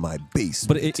these in my basement.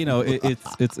 But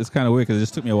it's kind of weird because it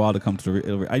just took me a while to come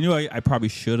to I knew I probably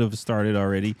should have started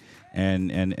already,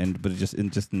 but it just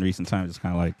in recent times it's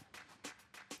kind of like,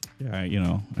 yeah,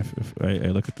 if I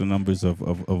look at the numbers of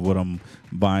what I'm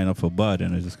buying up for bud,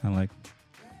 and it's just kind of like,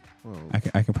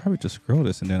 I can probably just grow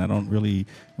this, and then I don't really.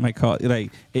 I might call it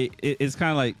like it's kind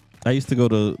of like I used to go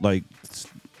to like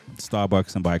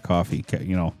Starbucks and buy coffee,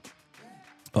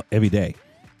 every day,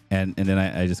 and then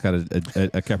I just got a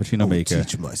cappuccino maker.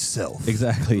 Teach myself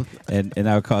Exactly, and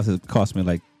that would cost me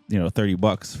like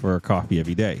 $30 for a coffee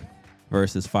every day,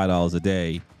 versus $5 a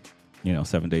day,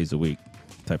 7 days a week.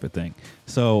 Type of thing.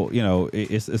 So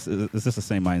it's just the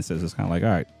same mindset. It's kind of like, all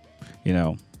right,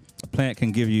 a plant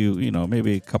can give you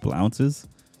maybe a couple ounces,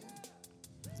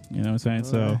 You know what I'm saying?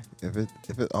 So if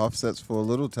it offsets for a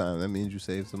little time, that means you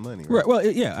save some money. Right. Well,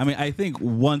 yeah. I mean, I think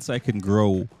once I can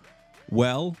grow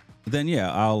well, then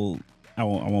yeah, I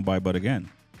won't buy bud again.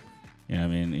 You know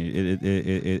what I mean?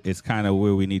 It's kind of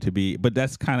where we need to be, but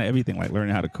that's kind of everything. Like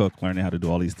learning how to cook, learning how to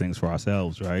do all these things for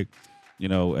ourselves, right? You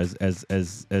know,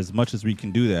 as much as we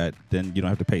can do that, then you don't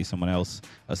have to pay someone else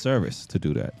a service to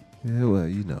do that. Yeah, well,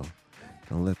 you know,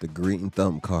 don't let the green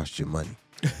thumb cost you money.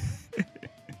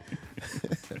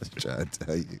 That's trying to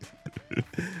tell you.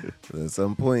 But at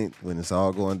some point, when it's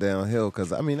all going downhill,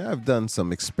 because I mean, I've done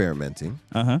some experimenting.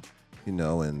 You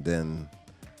know, and then.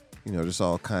 You know, just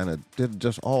all kind of did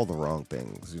just all the wrong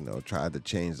things. You know, tried to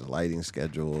change the lighting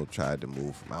schedule, tried to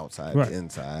move from outside to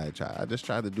inside. I just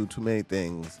tried to do too many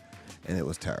things, and it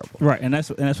was terrible. Right, and that's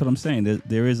what I'm saying.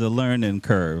 There is a learning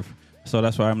curve, so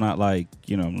that's why I'm not like,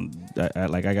 you know,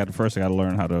 I got to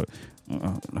learn how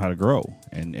to grow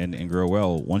and grow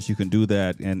well. Once you can do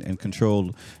that and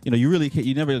control, you know,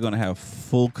 you're never going to have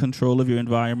full control of your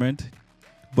environment.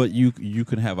 But you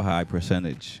can have a high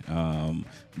percentage.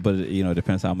 But, you know, it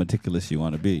depends how meticulous you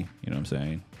want to be. You know what I'm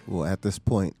saying? Well, at this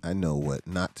point, I know what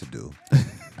not to do.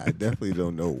 I definitely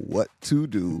don't know what to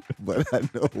do, but I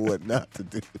know what not to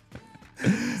do.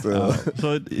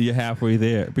 So you're halfway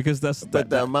there. Because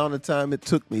the amount of time it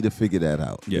took me to figure that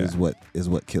out is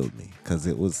what killed me. Because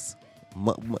it was,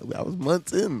 I was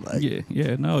months in. Like,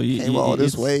 no. Came all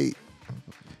this way.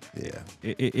 Yeah.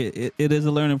 It is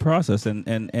a learning process.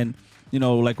 And you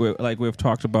know, like we've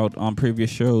talked about on previous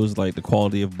shows, like the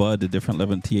quality of bud, the different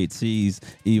level of THCs,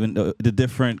 even the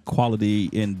different quality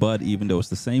in bud, even though it's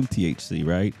the same THC,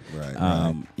 right?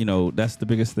 Right. You know, that's the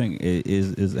biggest thing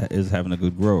is having a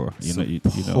good grower.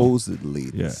 Supposedly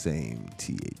the same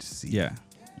THC. Yeah.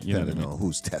 Depending on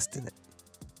who's testing it.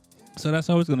 So that's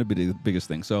always going to be the biggest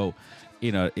thing. So,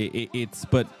 you know, it's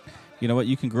but you know what,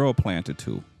 you can grow a plant or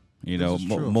two. You know,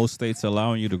 most states are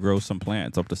allowing you to grow some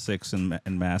plants, up to 6 in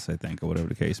mass, I think, or whatever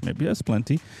the case may be. That's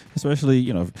plenty, especially,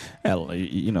 you know,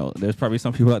 there's probably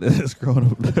some people out there that's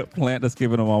growing a plant that's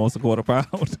giving them almost a quarter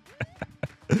pound,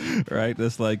 right?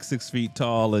 That's like 6 feet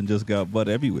tall and just got bud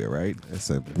everywhere, right? It's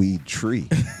a weed tree.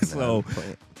 So,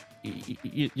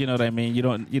 you know what I mean? You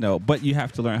don't, you know, but you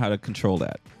have to learn how to control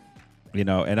that. You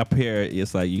know, and up here,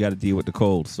 it's like you got to deal with the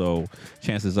cold. So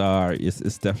chances are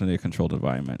it's definitely a controlled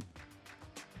environment.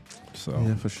 So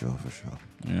yeah, for sure.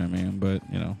 You know what I mean? But,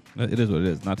 you know, it is what it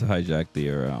is. Not to hijack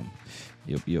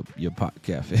your pot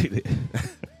cafe.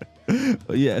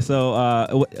 Yeah, so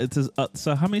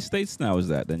how many states now is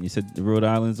that then? You said Rhode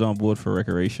Island's on board for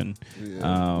recreation.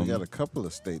 Yeah, we got a couple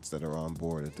of states that are on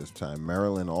board at this time.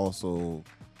 Maryland also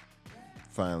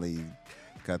finally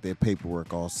got their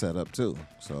paperwork all set up too.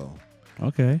 So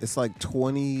okay, it's like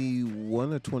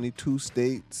 21 or 22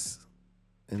 states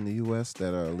in the U.S.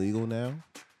 that are illegal now.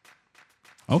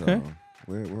 Okay, so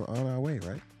we're on our way,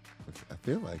 right? I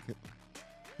feel like it.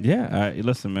 Yeah,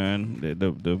 listen, man.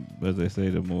 The as they say,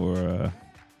 the more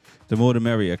the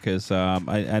merrier. Because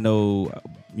I know,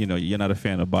 you know, you're not a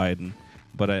fan of Biden,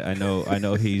 but I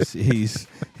know he's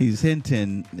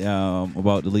hinting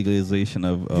about the legalization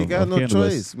of he got no cannabis.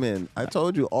 choice, man. I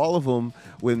told you, all of them,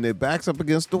 when their backs up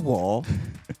against the wall,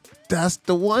 that's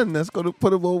the one that's going to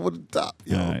put them over the top.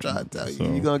 You know, I'm trying to tell you.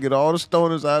 You're going to get all the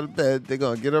stoners out of bed. They're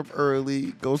going to get up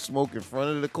early, go smoke in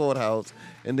front of the courthouse,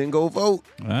 and then go vote.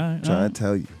 Trying to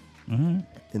tell you. And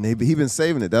he been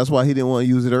saving it. That's why he didn't want to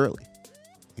use it early.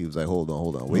 He was like, hold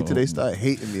on. Wait till they start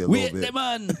hating me a little bit.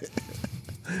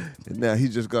 And now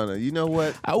he's just going to, you know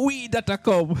what? We that I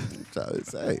come. I'm trying to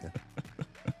say.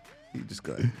 He just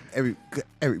got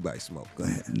everybody smoke. Go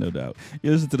ahead. No doubt.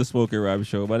 You listen to the Smoking Rob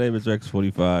Show. My name is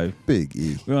Rex45. Big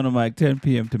E. We're on the mic 10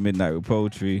 p.m. to midnight with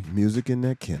poetry, music, and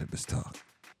that cannabis talk.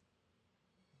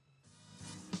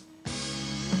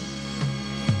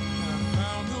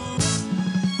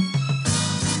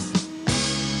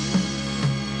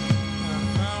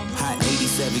 Hot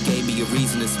 87 gave me a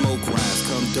reason to smoke rhymes.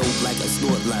 Come dope like I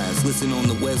snort lines. Listen on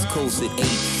the West Coast at 8.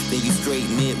 Then you straight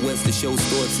Midwest. The show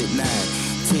starts at 9.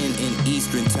 10 in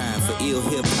Eastern time for ill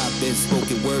hip-hop and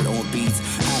spoken word on beats.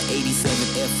 Hot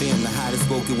 87 FM, the hottest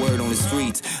spoken word on the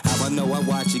streets. How I know I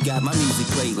watched it, got my music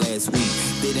played last week.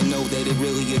 Didn't know that it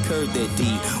really occurred that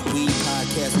deep. Weed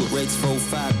podcast with Rex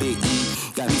 45 Big E.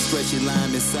 Got me stretching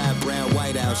lime inside brown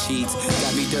whiteout sheets.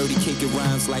 Got me dirty kicking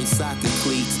rhymes like soccer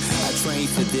cleats. I trained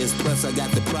for this, plus I got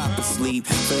the proper sleep.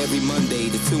 For every Monday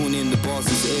to tune in the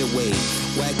boss's airways.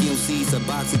 Whack MCs, a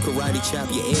box and karate chop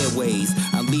your airways.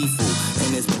 I'm lethal,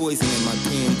 and there's poison in my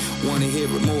pen. Wanna hear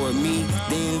more of me?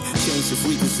 Then change the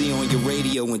frequency on your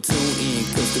radio and tune in.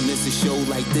 Cause to miss a show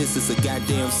like this is a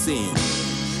goddamn sin.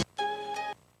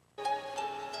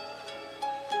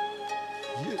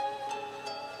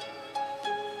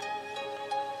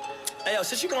 Hey, yo,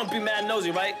 since you gonna be mad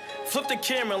nosy, right? Flip the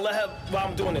camera and let her, while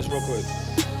I'm doing this real quick.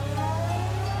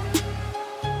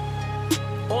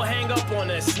 Or hang up on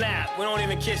her, snap. We don't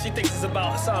even care. She thinks it's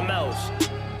about something else.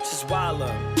 This is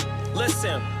wilder.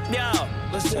 Listen, yo,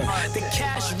 listen. The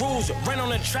cash rules, rent on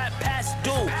the trap past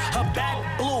due. Her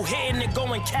back blue, hitting it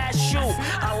going cashew.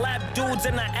 I lap dudes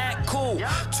and I act cool.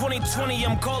 2020,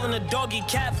 I'm calling a doggy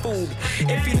cat food.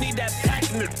 If you need that pack,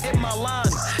 hit my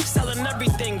line. Selling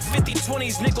everything, 50,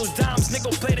 20s, nickels, dimes,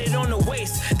 nickel plated on the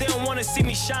waist. They don't wanna see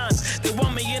me shine. They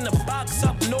want me in the box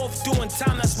up north doing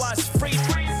time, that's why it's free.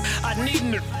 I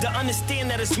need to understand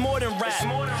that it's more than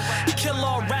rap. Kill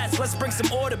all rats, let's bring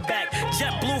some order back.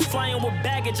 JetBlue flying with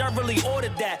baggage, I really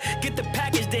ordered that. Get the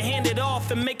package, they hand it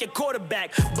off and make it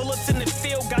quarterback. Bullets in the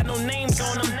field, got no names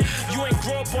on them. You ain't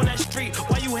grow up on that street,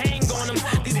 why you hang on them?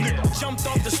 These niggas jumped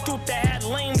off the stoop that had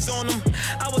lanes on them.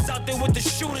 I was out there with the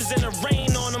shooters and the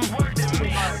rain on them.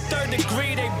 Third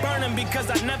degree, they burn them because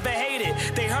I never hated.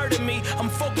 They heard of me, I'm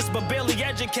focused but barely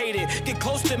educated. Get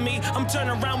close to me, I'm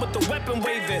turning around with the weapon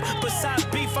waving. Besides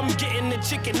beef, I'm getting the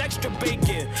chicken extra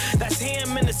bacon. That's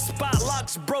ham in the spot,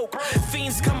 locks broke.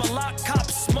 Fiends come a lot,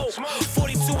 cops smoke.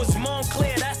 42 is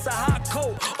Montclair, that's a hot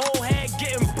coat. Old head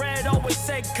getting bread, always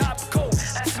said cop coat.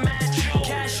 That's mad true.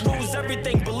 Cash rules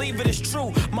everything, believe it is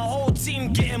true. My whole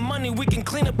team getting money, we can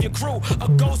clean up your crew. A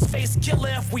ghost face killer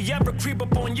if we ever creep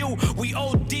up on you. We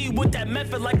OD with that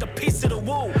method like a piece of the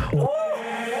woo.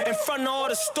 In front of all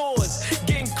the stores,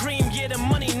 getting cream, yeah, the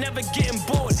money never getting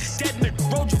bored. Dead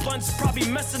roach blunts probably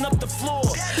messing up the floor.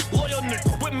 Loyal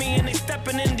with me and they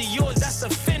stepping into yours, that's a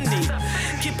Fendi.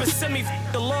 Keep it semi,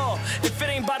 the law. If it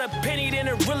ain't by the penny, then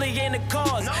it really ain't a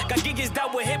cause. Got gigas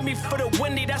that would hit me for the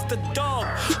windy, that's the dog.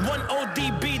 One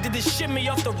ODB did the shimmy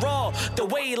off the raw, the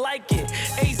way he like it.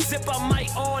 A-zip, I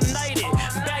might all-night it.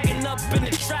 Bagging up in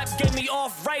the trap, gave me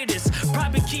arthritis.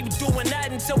 Probably keep doing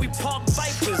that until we park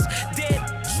Vipers. Dead,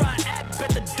 try act, bet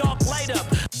the dark light up.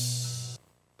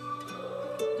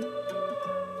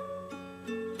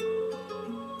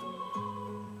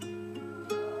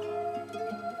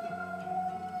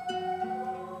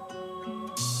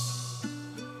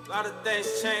 A lot of things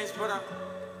change, but I'm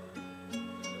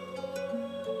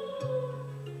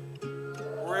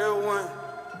real one.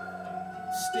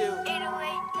 Still.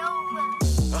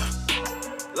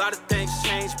 A lot of things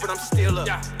change, but I'm still up.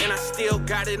 And I still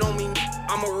got it on me.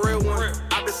 I'm a real one.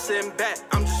 I've been sitting back,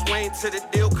 I'm just waiting till the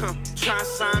deal come. Try and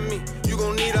sign me, you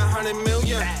gon' need 100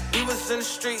 million. We was in the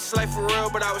streets like for real,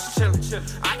 but I was chillin'.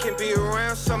 I can be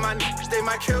around some my niggas, they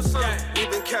might kill some. We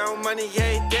been counting money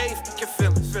every day, fuck your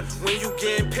feelings. When you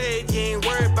getting paid, you ain't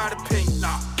worried about opinions.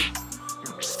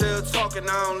 Still talking,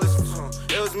 I don't listen to them.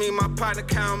 It was me and my partner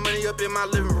counting money up in my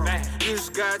living room. You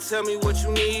just gotta tell me what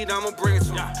you need, I'ma bring it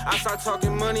to you. I start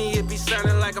talking money, it be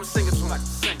sounding like I'm singing to them.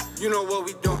 You know what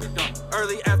we doing,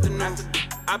 early afternoon.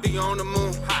 I be on the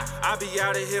moon, I be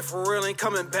out of here for real, ain't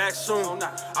coming back soon.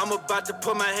 I'm about to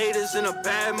put my haters in a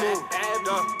bad mood.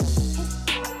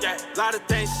 Yeah, a lot of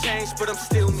things changed, but I'm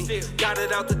still me. Got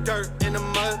it out the dirt, in the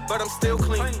mud, but I'm still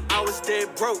clean. I was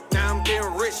dead broke, now I'm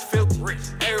getting rich, filthy.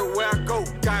 Everywhere I go,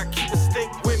 gotta keep a stick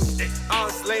with me. I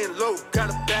was laying low, got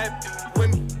a bad bitch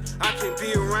with me. I can't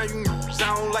be around you,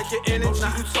 I don't like your energy.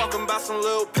 You talking about some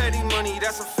little petty money,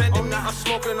 that's offending me. I'm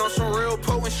smoking on some real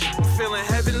potent shit, I'm feeling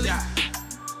heavenly.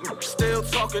 Still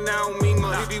talking, I don't mean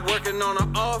much. We be working on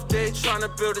an off day, trying to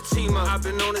build a team up. I've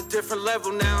been on a different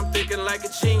level, now I'm thinking like a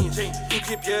genius. You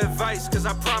keep your advice, cause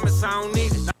I promise I don't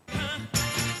need it.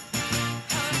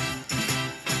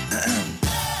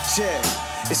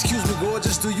 Yeah, excuse me,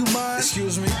 gorgeous, do you mind?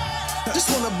 Excuse me. Just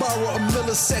wanna borrow a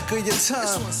millisecond of your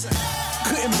time.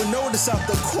 Couldn't but notice out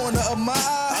the corner of my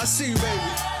eye. I see you, baby.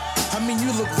 I mean,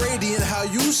 you look radiant, how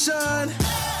you shine.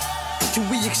 Can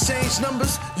we exchange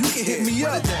numbers? You can hit me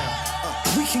up.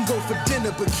 We can go for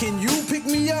dinner, but can you pick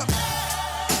me up?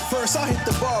 First, I'll hit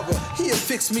the barber, he'll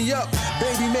fix me up.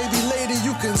 Baby, maybe later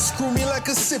you can screw me like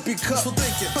a sippy cup.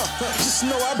 Just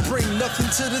know I bring nothing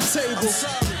to the table.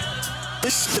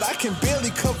 This shit, I can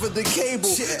barely cover the cable.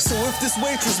 So if this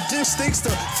waitress dish thinks to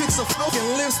fix her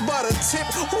fucking lips by the tip,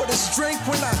 or this drink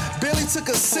when I barely took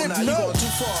a sip, no.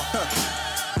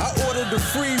 I ordered the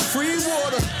free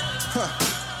water.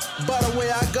 By the way,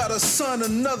 I got a son,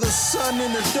 another son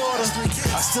and a daughter.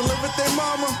 I still live with their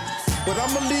mama, but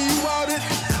I'ma leave you out it.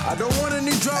 I don't want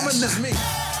any drama, that's me.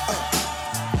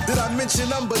 Did I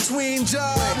mention I'm between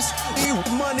jobs? Need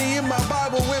money in my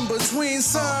Bible in between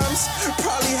psalms.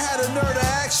 Probably had a nerve to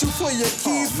ask you for your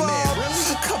key fob.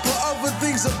 A couple other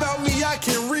things about me I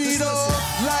can read off.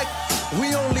 Like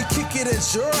We only kick it at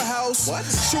your house. What?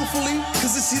 Truthfully,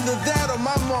 cause it's either that or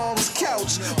my mom's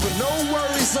couch. But no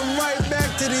worries, I'm right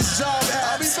back to this job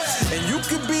apps. And you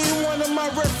could be one of my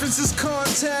references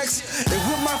contacts. And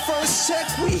with my first check,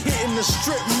 we hitting the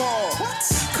strip mall. What?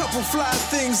 Couple fly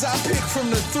things I pick from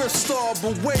the thrift store.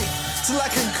 But wait, till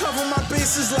I can cover my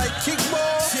bases like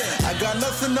kickball. Yeah. I got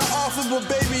nothing to offer, but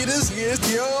baby, this is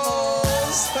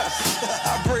yours.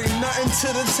 I bring nothing to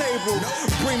the table.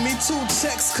 Bring me 2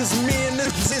 checks, cause me and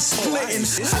this is splitting.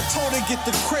 I told her get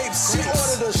the crepes, she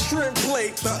ordered a shrimp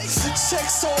plate. Check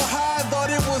so high, thought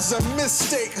it was a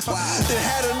mistake. Then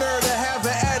had a nerve to have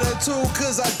an attitude,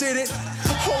 cause I did it.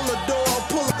 Hold the door,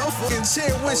 pull up a fucking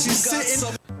chair when she's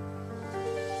sitting.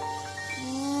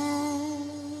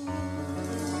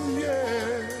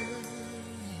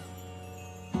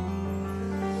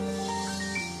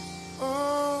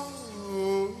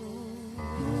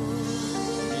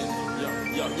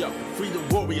 Freedom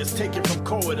warriors taken from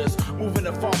corridors, moving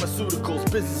to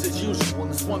pharmaceuticals, business as usual. In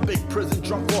this one big prison,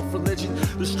 drunk off religion,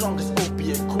 the strongest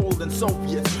opiate, cooler than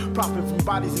Soviets. Profit from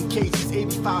bodies in cages,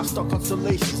 85 stuck on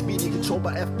salacious. Media controlled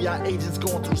by FBI agents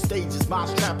going through stages.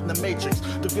 Minds trapped in the matrix,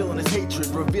 the villain is hatred,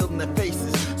 revealed in their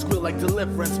faces. Squeal like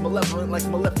deliverance, malevolent like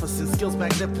Maleficent. Skills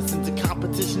magnificent, to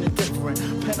competition indifferent.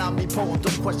 Pen omnipotent,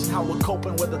 don't question how we're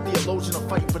coping. Whether theologian or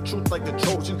fighting for truth like a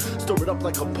Trojan. Stir it up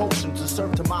like a potion to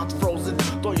serve to minds frozen.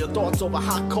 Throw your thoughts over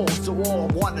hot coals, to all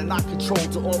one and not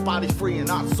controlled, to all bodies free and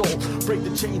not sold. Break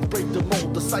the chains, break the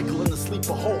mold, the cycle in the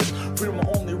sleeper hold. Freedom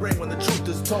will only ring when the truth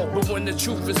is told. But when the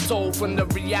truth is told from the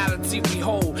reality we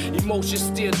hold, emotions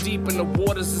still deep and the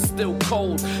waters are still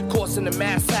cold. Causing the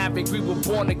mass havoc, we were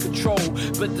born in control.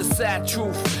 But the sad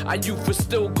truth, our youth will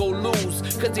still go lose,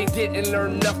 cause they didn't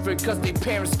learn nothing, cause their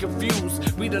parents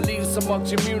confused. We the leaders among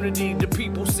community, the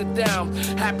people sit down.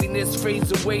 Happiness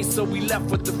fades away, so we left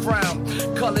with the frown.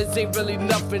 Colors ain't really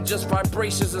nothing, just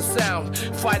vibrations and sound.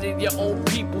 Fighting your own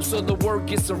people so the word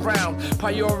gets around.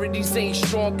 Priorities ain't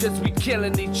strong cause we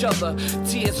killing each other.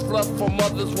 Tears flood from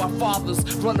mothers while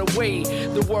fathers run away.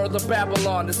 The world of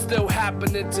Babylon is still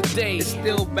happening today. It's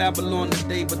still Babylon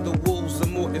today, but the wolves are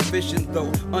more efficient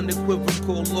though.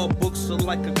 Unequivocal law books are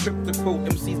like a crypto code.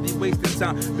 MCs be wasting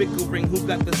time bickering who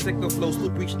got the sicker flow.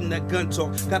 Still preaching that gun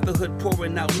talk, got the hood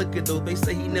pouring out liquor though. They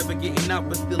say he never getting out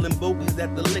but stealing bogeys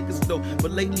at the liquor store.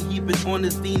 But lately he been on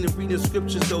his dean and reading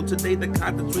scriptures though. Today the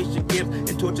concentration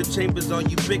camps and torture chambers are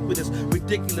ubiquitous.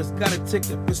 Ridiculous, got a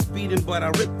ticket for speeding but I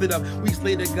ripped it up. Weeks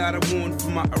later got a warrant for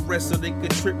my arrest so they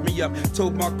could trip me up.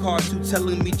 Told my car to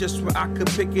telling me just where I could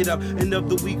pick it up. End of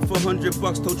the week for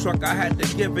 $100, tow truck I had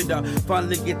to give it up.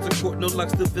 Finally get to court, no luck,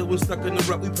 still feeling stuck in the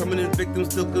rut. We permanent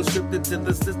victims, still conscripted to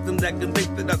the system that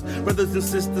convicted us. Brothers and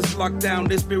sisters locked down,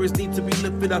 their spirits need to be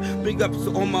lifted up. Big ups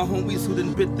to all my homies who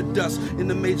done bit the dust in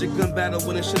the major gun battle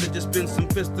when it should have just been some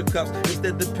fisticuffs.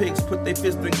 Instead the pigs put their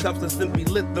fists in cuffs and simply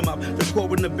lit them up. The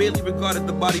coroner barely regarded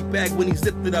the body bag when he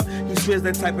zipped it up. He swears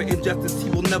that type of injustice he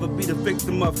will never be the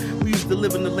victim of. We used to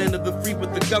live in the land of the free,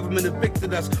 but the government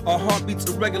evicted us. Our heartbeats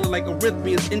irregular like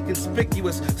arrhythmias,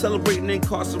 inconspicuous. Celebrating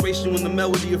incarceration when the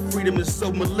melody of freedom is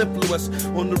so mellifluous.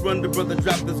 On the run, the brother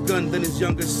dropped his gun, then his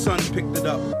youngest son picked it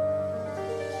up.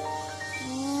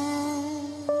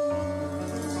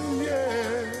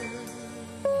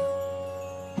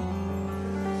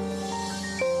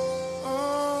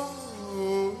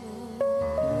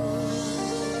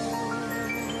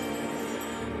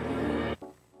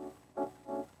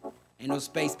 Ain't no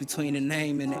space between the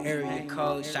name and the area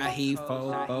code. Shaheed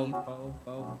Fo.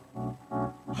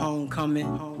 Homecoming.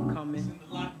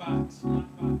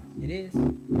 It is.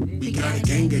 We got a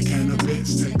gang of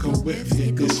cannabis, take a whiff,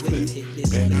 hit this split.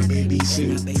 Then I baby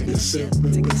sip, take a sip,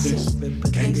 rip with this.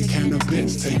 Gang of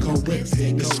cannabis, take a whiff,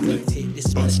 hit this split.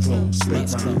 Bust flow,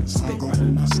 spit rhymes, I'll go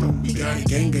on my stone. We got a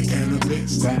gang of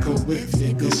cannabis, take a whiff,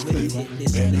 hit this split.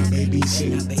 Then I baby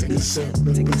sip, take a sip,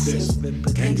 rip with this.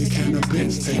 Gang of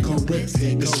cannabis, take a whiff,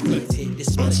 hit this split.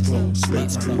 Bust flow,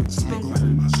 spit rhymes, I'll go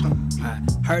on my stone.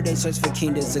 Heard they search for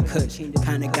kingdoms of Kush.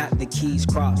 Kinda got the keys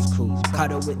crossed. Cool.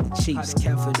 Caught her with the Chiefs.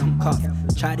 Careful, don't cough.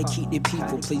 Try to keep the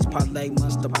people. Please parlay.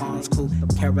 Must the bonds cool.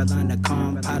 Carolina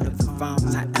calm. Pilot the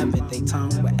farms. However they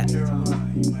tongue.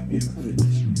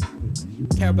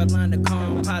 Carolina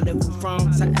calm. Pilot the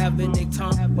farms. However they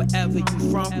tongue. Wherever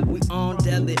you from. We on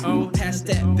Delhi on. Pass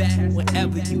that back.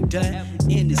 Whenever you done.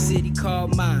 In the city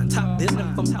called mine. Top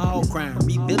building from all crime.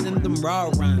 Rebuilding them raw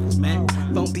rhymes, man.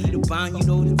 Don't be the bond. You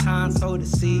know the time. So the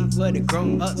seed where the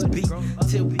grown-ups be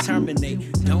till we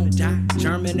terminate. Don't die,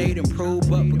 germinate, improve,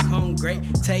 but become great.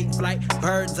 Take flight,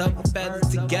 birds of a feather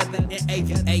together in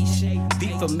aviation,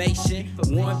 deformation,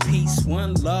 one piece,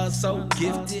 one love, so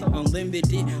gifted,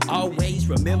 unlimited, always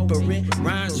remembering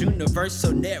rhymes,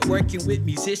 universal, networking with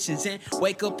musicians and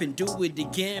wake up and do it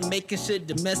again, making sure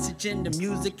the message and the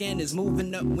music and is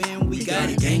moving up when we got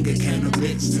it. Gang of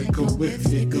cannabis, take a whiff,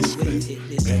 take a split.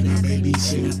 Better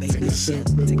babysit, take a sip,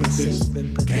 rip with this.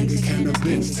 Gang of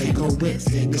cannabis, take a whiff,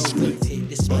 take a split.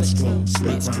 Bust flow,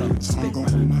 spit rhymes, hung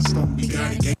on my stomach. We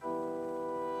got it.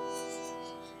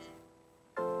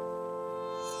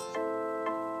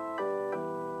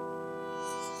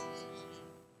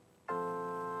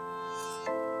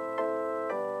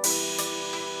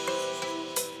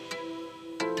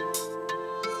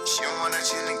 She wanna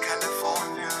chill in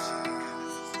California.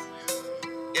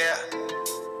 Yeah.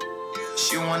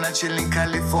 She wanna chill in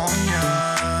California.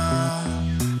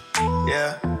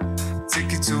 Yeah.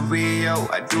 Take it to Rio,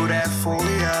 I do that for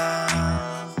ya.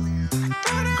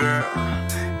 Girl,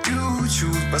 you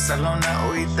choose Barcelona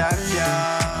or Italia.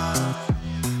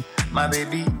 My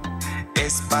baby,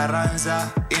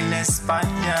 Esperanza in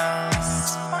España.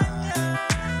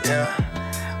 Yeah.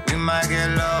 We might get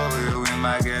low, we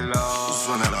might get low.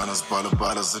 Running on us,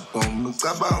 balas that don't look.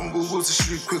 I bound Google to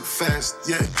street quick fast.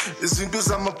 Yeah, it's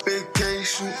because I'm a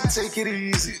vacation. Take it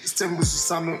easy. It's tempo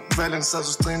summer, balance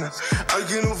as a trainer. I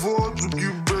can afford to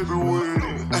give baby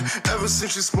waiting. Ever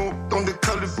since she smoked on the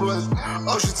calibrate,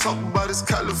 all she talk about is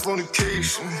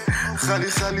Californication. Khali,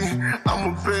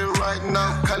 I'm a bed right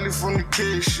now,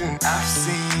 Californication. I've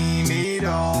seen it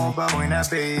all, but when I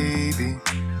baby,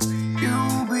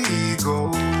 you be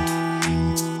gold.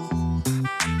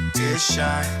 Yeah,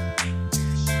 shine.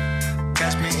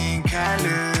 Catch me in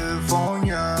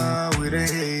California with a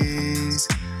haze,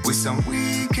 with some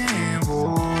weekend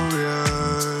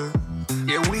warrior.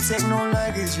 Yeah, we take no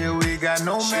luggage, yeah, we got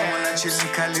no man. She wanna chill in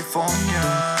California.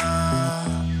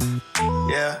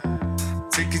 Yeah,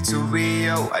 take it to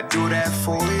Rio, I do that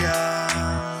for ya.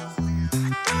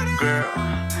 Girl,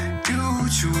 you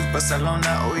choose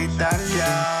Barcelona or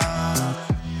Italia.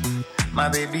 My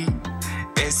baby,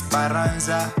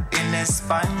 Esperanza in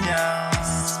España.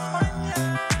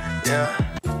 Yeah.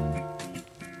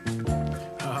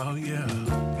 Oh yeah.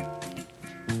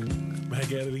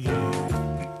 Back at it again.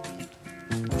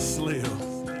 Slim.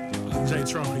 J.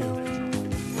 Trump here.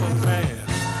 Man.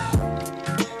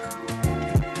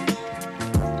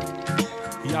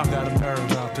 Y'all got a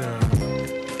nerve out there.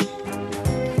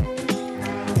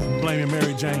 Blaming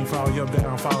Mary Jane for all your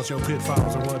downfalls, your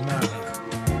pitfalls and whatnot.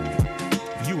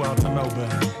 You ought to know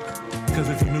better. Cause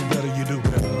if you knew better, you do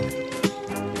better.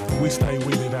 We stay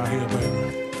with it out here,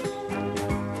 baby.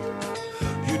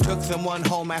 You took someone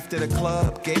home after the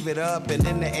club, gave it up, and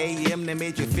in the AM they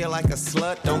made you feel like a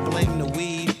slut. Don't blame the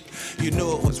weed. You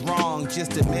knew it was wrong,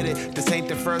 just admit it. This ain't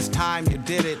the first time you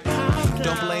did it.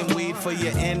 Don't blame weed for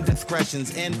your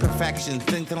indiscretions, imperfections,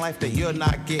 things in life that you're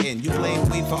not getting. You blame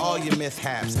weed for all your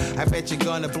mishaps. I bet you're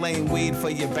gonna blame weed for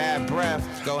your bad breath.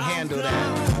 Go handle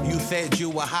that. You said you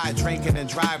were high, drinking and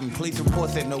driving. Police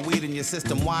report said no weed in your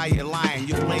system. Why you lying?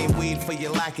 You blame weed for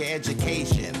your lack of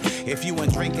education. If you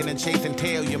went drinking and chasing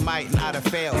tail, you might not have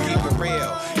failed. Keep it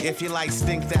real. If you like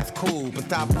stink, that's cool. But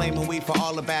stop blaming weed for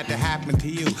all the bad that happened to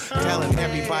you. Telling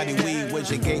everybody weed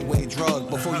was your gateway drug.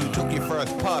 Before you took your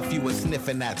first puff, you were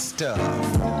sniffing that stuff.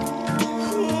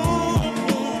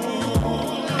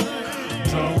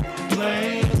 Don't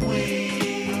blame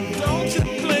weed. Don't you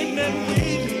blame that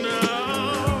weed now.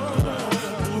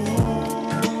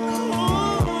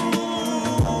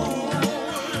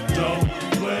 Don't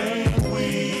blame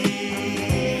weed.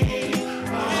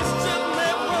 It's just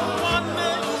marijuana,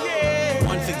 yeah.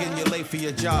 Once again, you're late for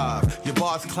your job. Your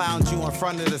boss clowns you in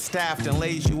front of the staff and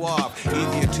lays you off.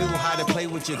 Either you're too high to play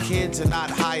with your kids or not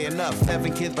high enough.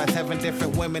 7 kids by 7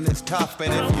 different women is tough. But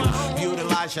if you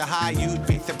utilize your high, you'd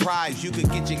be surprised. You could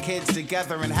get your kids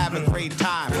together and have a great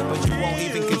time. But you won't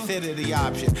even consider the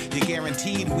option. You're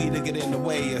guaranteed weed to get in the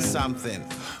way or something.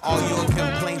 All your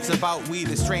complaints about weed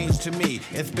is strange to me.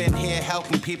 It's been here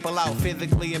helping people out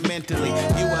physically and mentally.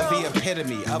 You are the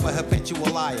epitome of a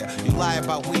habitual liar. You lie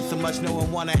about weed so much no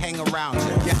one wanna hang around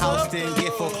you. Your house didn't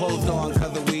get foreclosed on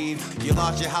cause of weed. You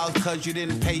lost your house cause you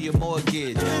didn't pay your mortgage.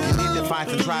 You need to find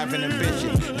some driving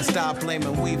ambition and stop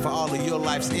blaming weed for all of your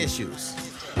life's issues.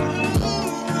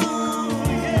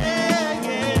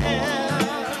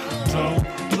 Don't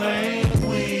blame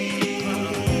weed.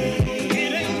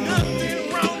 It ain't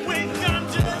nothing wrong with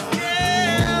ganja,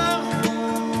 yeah.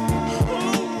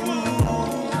 Ooh.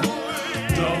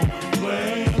 Don't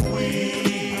blame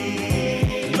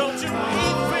weed. Don't you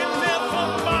even ever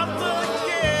bother,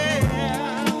 yeah.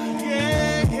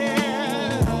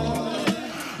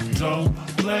 Don't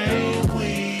blame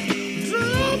weed.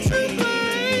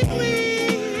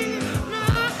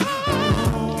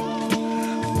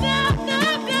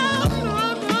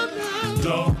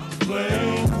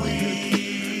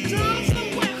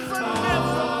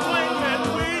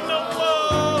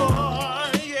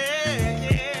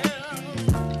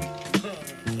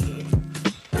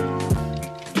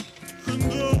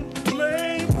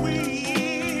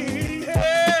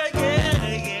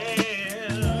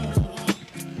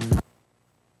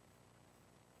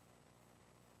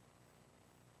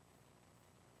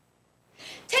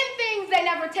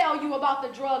 tell you about the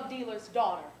drug dealer's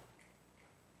daughter.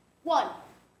 1,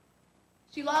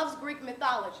 she loves Greek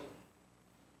mythology.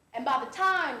 And by the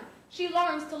time she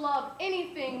learns to love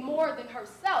anything more than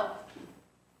herself,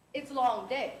 it's long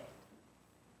dead.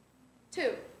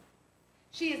 2,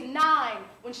 she is 9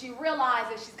 when she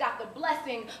realizes she's got the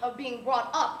blessing of being brought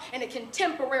up in a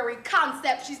contemporary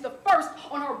concept. She's the first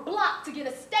on her block to get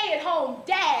a stay-at-home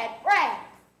dad, Brad.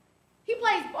 He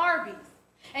plays Barbies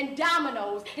and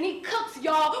dominoes, and he cooks,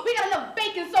 y'all. We got enough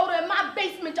baking soda in my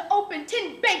basement to open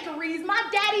 10 bakeries. My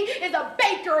daddy is a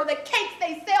baker. The cakes,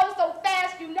 they sell so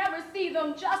fast you never see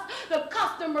them. Just the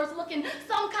customers looking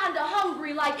some kind of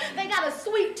hungry, like they got a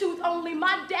sweet tooth only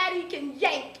my daddy can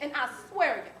yank. And I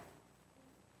swear y'all,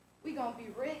 we gonna be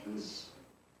rich.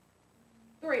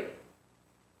 3,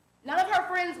 none of her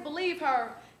friends believe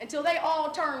her until they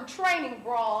all turn training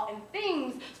bra and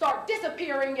things start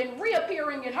disappearing and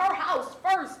reappearing in her house.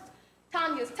 First,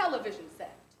 Tanya's television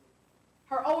set,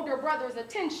 her older brother's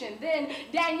attention, then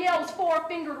Danielle's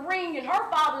 4-fingered ring and her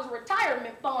father's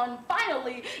retirement fund,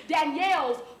 finally,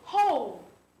 Danielle's whole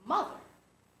mother.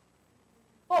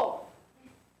 4,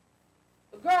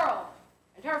 the girl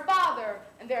and her father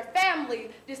and their family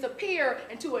disappear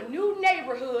into a new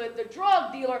neighborhood. The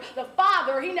drug dealer, the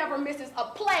father, he never misses a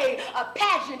play, a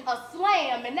pageant, a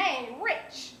slam, and they ain't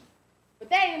rich. But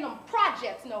they ain't in them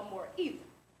projects no more either.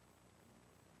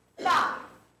 5,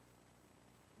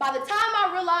 by the time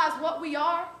I realize what we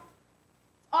are,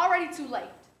 it's already too late.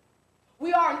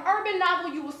 We are an urban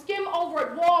novel you will skim over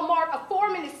at Walmart, a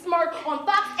 4-minute smirk on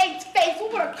Fox 8's face.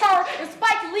 What would occur if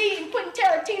Spike Lee and Quentin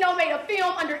Tarantino made a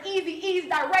film under Eazy-E's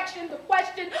direction? The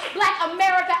question Black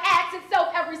America asks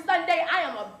itself every Sunday. I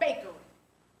am a bakery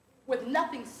with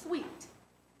nothing sweet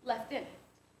left in it.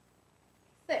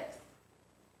 6,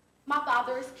 my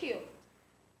father is killed.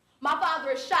 My father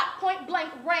is shot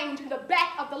point-blank range in the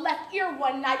back of the left ear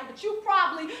one night, but you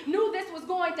probably knew this was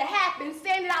going to happen.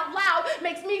 Saying it out loud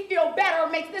makes me feel better,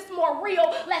 makes this more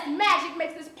real. Less magic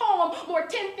makes this poem more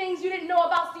 10 things you didn't know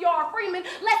about Ciara Freeman.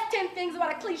 Less 10 things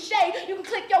about a cliche you can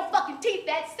click your fucking teeth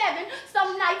at. 7,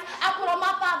 some nights I put on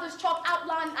my father's chalk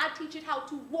outline and I teach it how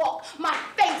to walk. My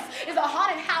face is a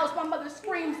haunted house my mother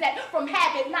screams at from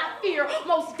habit, not fear.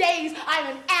 Most days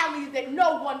I'm an alley that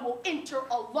no one will enter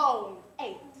alone.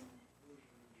 8,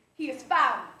 he is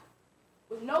found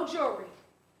with no jewelry,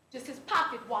 just his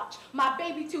pocket watch. My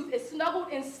baby tooth is snuggled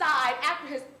inside. After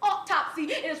his autopsy,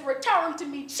 it is returned to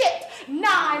me chipped. 9,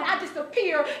 I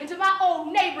disappear into my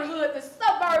old neighborhood, the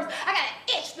suburbs. I got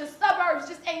an itch the suburbs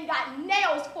just ain't got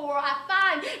nails for. I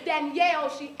find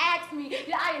Danielle. She asks me,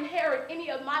 did I inherit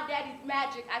any of my daddy's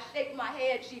magic? I shake my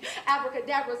head. She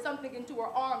abracadabra something into her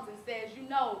arms and says, you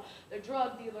know, the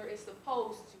drug dealer is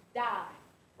supposed to die,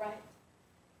 right?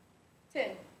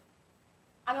 10,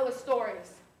 I know the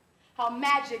stories. How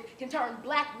magic can turn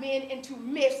black men into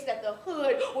myths, that the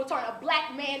hood will turn a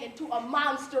black man into a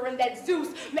monster, and that Zeus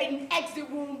made an exit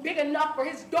wound big enough for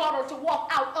his daughter to walk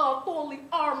out of fully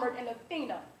armored, and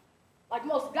Athena, like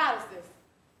most goddesses,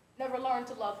 never learned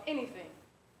to love anything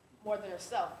more than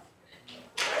herself.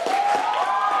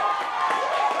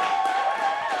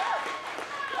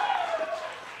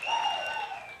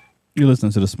 You're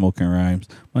listening to the Smoking Rhymes.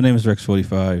 My name is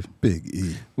Rex45. Big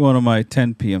E. We're on my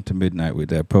 10 p.m. to midnight with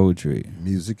that poetry.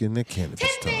 Music and the cannabis 10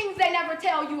 talk. things they never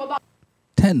tell you about.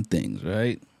 10 things,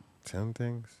 right? 10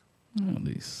 things? At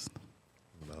least.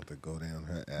 About to go down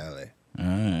her alley. All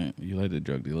right. You like the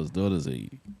drug dealer's daughters, eh?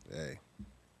 Hey,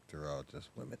 they're all just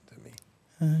women to me.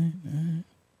 All right.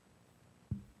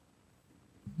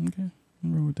 Okay.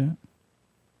 I'm wrong with that.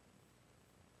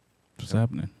 What's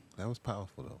happening? That was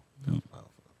powerful, though. That was powerful.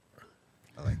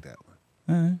 I like that one.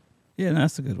 All right. Yeah,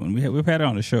 that's a good one. We've had her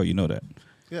on the show. You know that.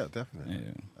 Yeah, definitely.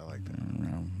 Yeah. I like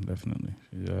that. Definitely.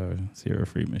 Ciara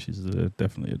Freeman, she's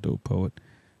definitely a dope poet.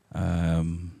 I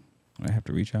have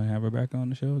to reach out and have her back on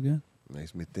the show again.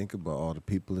 Makes me think about all the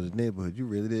people in the neighborhood. You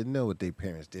really didn't know what their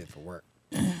parents did for work.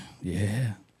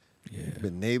 Yeah.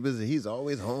 Been neighbors, and he's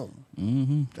always home.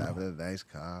 Mm-hmm. Driving a nice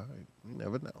car. You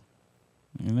never know.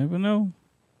 You never know.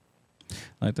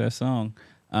 Like that song.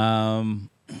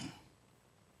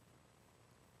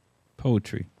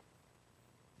 Poetry.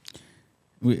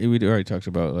 We already talked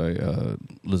about like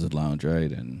Lizard Lounge,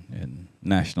 right? And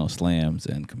national slams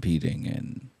and competing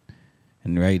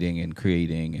and writing and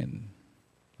creating and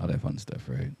all that fun stuff,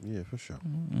 right? Yeah, for sure.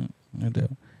 I do.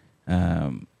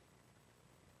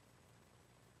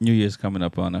 New Year's coming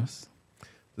up on us.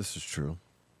 This is true.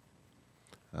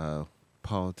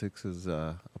 Politics is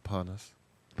upon us.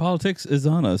 Politics is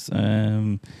on us.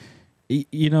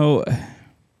 You know,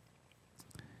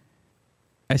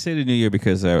 I say the new year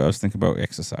because I was thinking about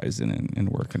exercising and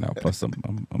working out. Plus,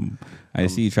 I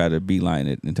see you try to beeline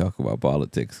it and talk about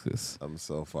politics. Cause I'm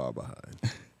so far behind.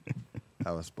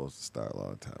 I was supposed to start a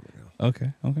long time ago.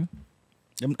 Okay.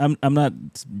 I'm not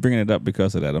bringing it up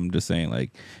because of that. I'm just saying,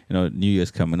 like, New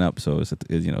Year's coming up, so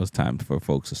it's time for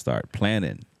folks to start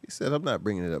planning. He said, "I'm not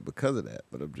bringing it up because of that,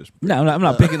 but I'm just." No, I'm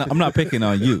not picking. I'm not picking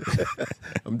on you.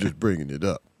 I'm just bringing it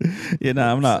up. Yeah,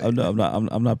 no,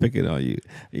 I'm not picking on you.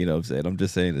 You know what I'm saying? I'm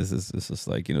just saying this is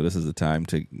like, this is the time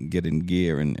to get in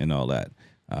gear and all that.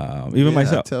 Even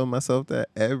myself. I tell myself that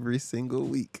every single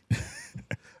week.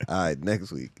 All right,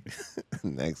 next week.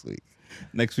 Next week.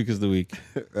 Next week is the week.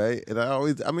 Right? And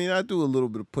I do a little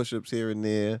bit of push-ups here and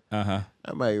there. Uh-huh.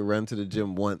 I might run to the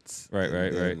gym once.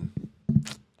 Right.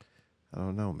 I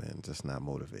don't know, man. Just not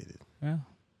motivated. Yeah.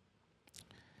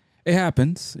 It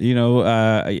happens.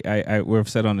 We've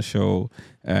said on the show,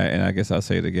 and I guess I'll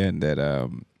say it again, that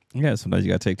sometimes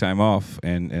you gotta take time off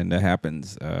and that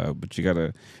happens. But you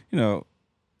gotta,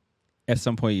 at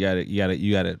some point you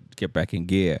gotta get back in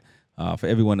gear. For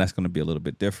everyone, that's going to be a little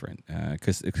bit different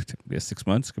because it could be 6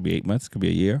 months, it could be 8 months, it could be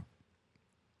a year.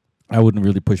 I wouldn't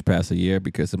really push past a year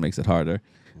because it makes it harder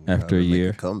after a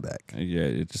year. Comeback. Yeah,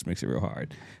 it just makes it real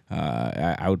hard.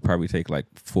 I would probably take like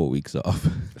 4 weeks off.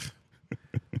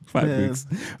 5 weeks,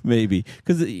 maybe.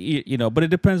 Because, but it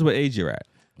depends what age you're at,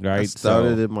 right? I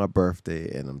started at my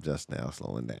birthday, and I'm just now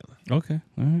slowing down. Okay,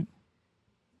 all right.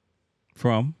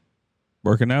 From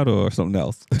working out or something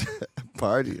else?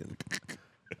 Partying.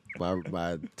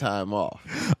 My time off.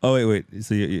 Oh wait.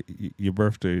 So your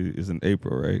birthday is in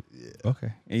April, right? Yeah.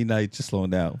 Okay. And you're just slowing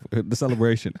down the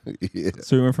celebration. Yeah.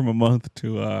 So we went from a month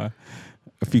to a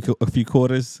few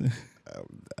quarters.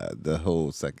 The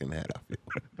whole second half.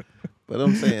 But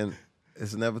I'm saying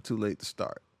it's never too late to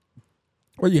start.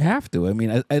 Well, you have to. I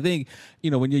mean, I think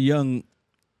when you're young,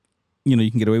 you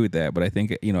can get away with that. But I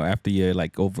think after you're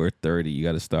like over 30, you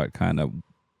got to start kind of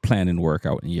planning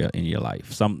workout in your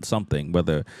life, something,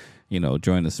 whether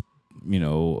join a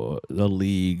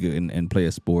league and play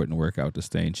a sport and work out to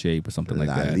stay in shape or something like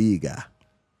that. La Liga.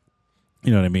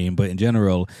 You know what I mean? But in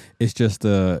general, it's just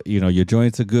your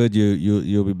joints are good,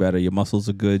 you'll be better, your muscles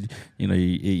are good. When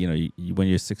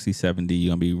you're 60, 70,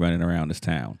 you're gonna be running around this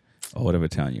town or whatever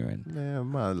town you're in. Man,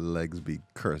 my legs be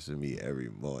cursing me every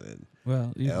morning.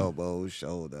 Well, elbow,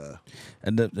 shoulder,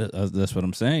 and that's what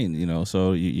I'm saying.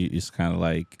 So it's kind of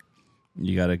like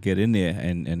you got to get in there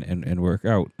and work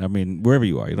out. I mean, wherever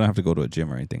you are, you don't have to go to a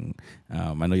gym or anything.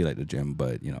 I know you like the gym,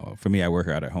 but for me, I work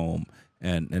out at home,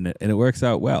 and it works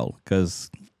out well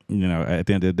because at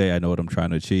the end of the day, I know what I'm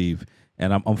trying to achieve,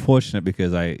 and I'm fortunate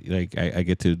because I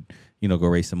get to go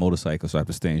race a motorcycle, so I have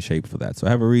to stay in shape for that. So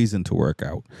I have a reason to work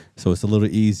out. So it's a little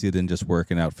easier than just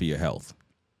working out for your health.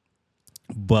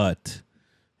 But,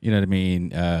 you know what I mean?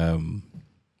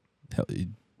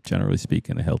 Generally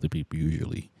speaking, the healthy people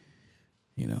usually,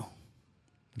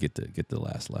 get the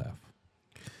last laugh.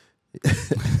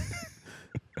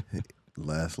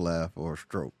 Last laugh or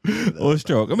stroke. Or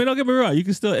stroke. I mean, don't get me wrong.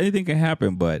 Anything can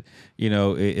happen, but,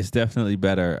 it's definitely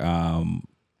better,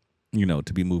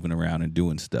 to be moving around and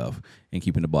doing stuff and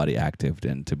keeping the body active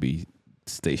than to be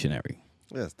stationary.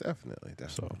 Yes, definitely.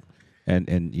 So. And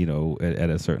at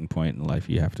a certain point in life,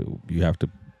 you have to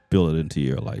build it into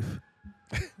your life.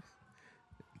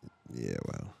 Yeah,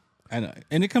 well, I know,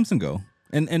 and it comes and go,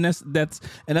 and that's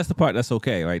the part that's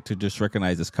okay, right? To just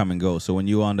recognize it's come and go. So when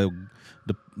you're on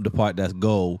the part that's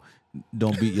go,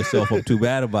 don't beat yourself up too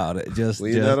bad about it.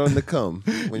 When you're not on the come,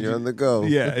 when you're on the go.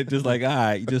 Yeah, it's just like, all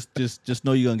right, just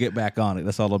know you're gonna get back on it.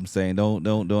 That's all I'm saying.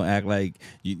 Don't act like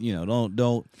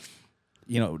don't.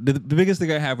 The biggest thing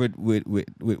I have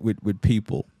with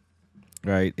people,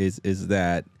 right, is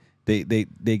that they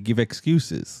give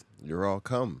excuses. You're all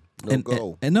come, no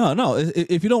go. And no.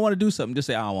 If you don't want to do something, just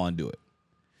say I don't want to do it.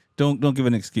 Don't give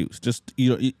an excuse. Just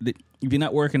if you're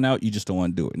not working out, you just don't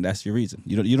want to do it, and that's your reason.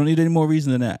 You don't need any more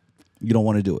reason than that. You don't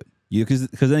want to do it.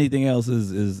 Because anything else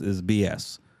is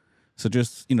BS. So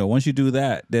just, once you do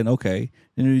that, then okay.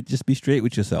 Then you just be straight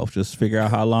with yourself. Just figure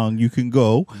out how long you can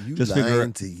go. Just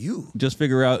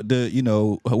figure out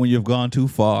when you've gone too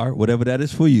far, whatever that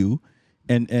is for you.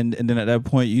 And then at that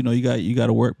point, you got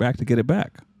to work back to get it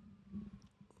back.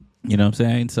 You know what I'm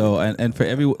saying? So and for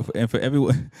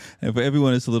everyone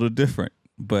it's a little different.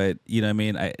 But you know what I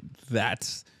mean?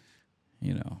 That's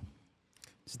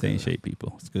stay in shape,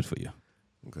 people. It's good for you.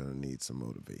 I'm gonna need some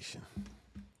motivation.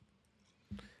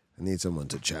 I need someone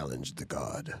to challenge the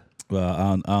God.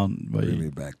 Well, bring me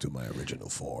back to my original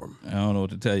form. I don't know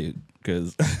what to tell you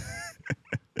because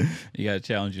you got to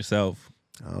challenge yourself.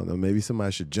 I don't know. Maybe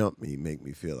somebody should jump me, make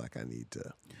me feel like I need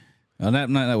to. Well, that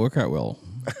might not work out well.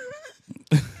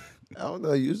 I don't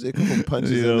know. Usually a couple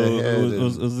punches in the head. It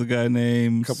was a guy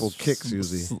named... A couple kicks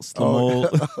usually.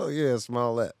 Smollett. Yeah,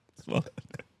 Smollett.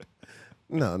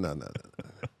 No.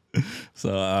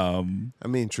 So, I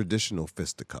mean, traditional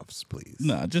fisticuffs, please.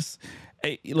 No, just...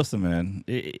 Hey, listen, man.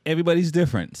 Everybody's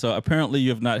different. So apparently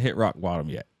you have not hit rock bottom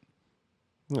yet.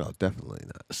 No, definitely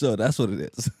not. So that's what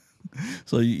it is.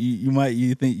 So I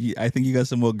think you got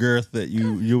some more girth that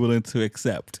you're willing to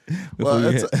accept. Well,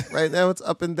 right now it's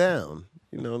up and down.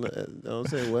 You know what I'm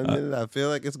saying? One minute I feel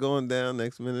like it's going down.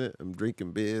 Next minute I'm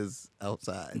drinking beers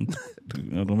outside.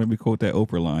 Don't make me quote that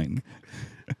Oprah line.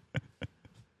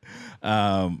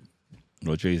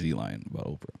 Or Jay-Z line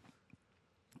about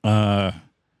Oprah.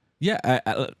 Yeah,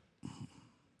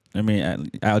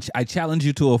 I challenge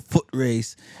you to a foot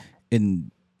race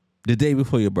in the day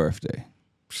before your birthday.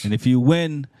 And if you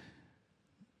win,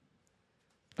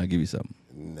 I'll give you something.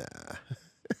 Nah.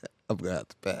 I'm going to have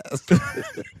to pass.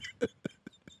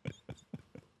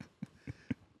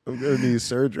 I'm going to need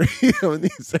surgery. I'm going to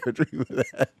need surgery for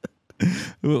that.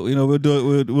 Well, we'll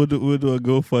do a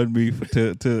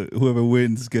GoFundMe to whoever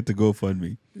wins get the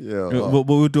GoFundMe. Yeah, but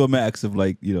we'll do a max of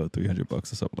 $300 or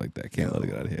something like that. Can't let it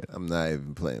get out of here. I'm not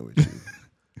even playing with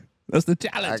you. That's the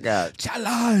challenge.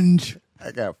 Challenge.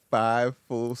 I got 5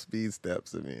 full speed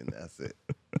steps in me, and that's it.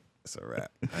 It's a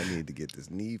wrap. I need to get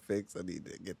this knee fixed. I need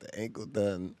to get the ankle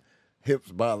done.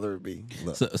 Hips bother me.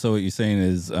 So what you're saying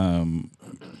is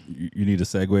you need a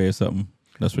Segway or something?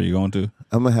 That's where you're going to?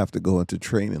 I'm going to have to go into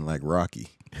training like Rocky.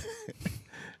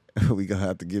 We going to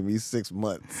have to give me 6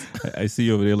 months. I see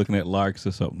you over there looking at larks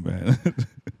or something, man.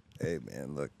 Hey,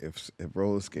 man, look, if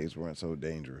roller skates weren't so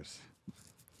dangerous,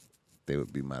 they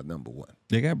would be my number one.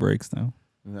 They got brakes now.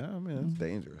 No, man, it's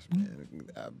dangerous, man.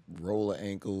 I roll an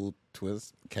ankle,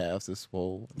 twist, calves is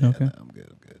swole. Yeah, Okay. I'm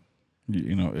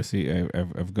good. See,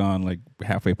 I've gone like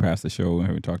halfway past the show. We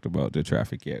haven't talked about the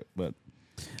traffic yet. But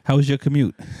how was your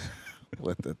commute?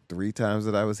 What, the 3 times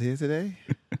that I was here today?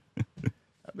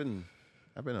 I've been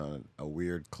on a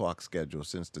weird clock schedule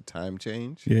since the time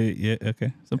change. Yeah,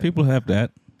 okay. Some people have that.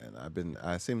 And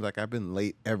I seem like I've been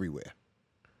late everywhere.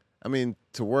 I mean,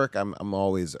 to work, I'm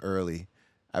always early.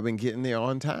 I've been getting there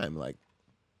on time,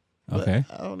 Okay.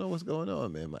 I don't know what's going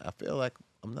on, man. I feel like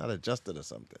I'm not adjusted or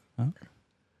something. Huh?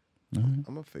 I'm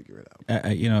gonna figure it out.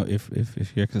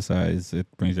 If you exercise, it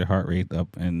brings your heart rate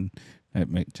up, and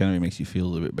it generally makes you feel a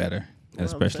little bit better,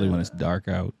 especially when it's dark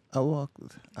out. I walked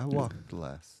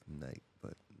last night,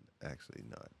 but actually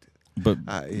not. But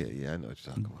I know what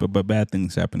you're talking about. But bad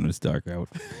things happen when it's dark out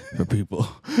for people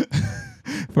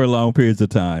for long periods of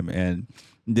time, and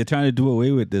they're trying to do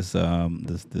away with this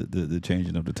the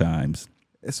changing of the times.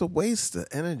 It's a waste of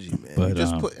energy, man. But, you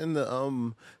just put in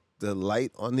the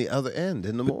light on the other end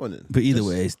in the morning. But either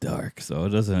way, it's dark, so it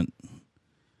doesn't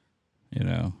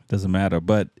matter.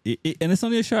 But and it's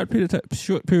only a short period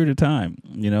of time.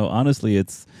 Honestly,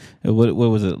 it's what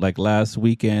was it like last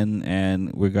weekend,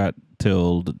 and we got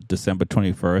till December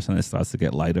 21st, and it starts to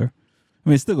get lighter. I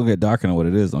mean, it's still gonna get darker than what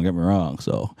it is. Don't get me wrong.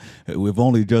 So we've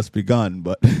only just begun,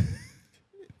 but.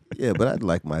 Yeah, but I'd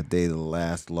like my day to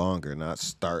last longer, not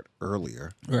start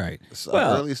earlier. Right. So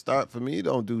early start for me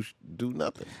don't do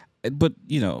nothing. But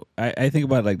I think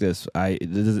about it like this: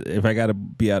 if I got to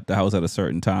be out the house at a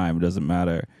certain time, it doesn't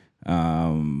matter,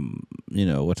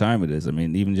 what time it is. I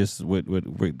mean, even just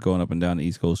with going up and down the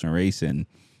East Coast and racing,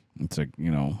 it's like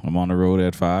I'm on the road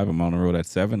at 5, I'm on the road at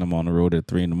 7, I'm on the road at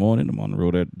 3 in the morning, I'm on the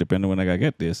road at depending when I gotta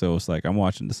get there. So it's like I'm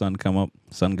watching the sun come up,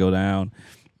 sun go down.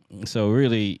 So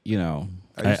really,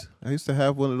 I used to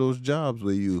have one of those jobs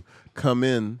where you come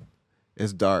in,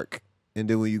 it's dark, and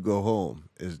then when you go home,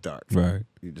 it's dark. Right.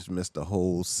 You just miss the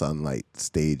whole sunlight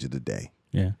stage of the day.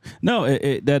 Yeah. No,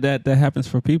 that happens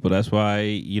for people. That's why,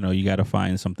 you got to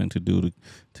find something to do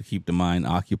to keep the mind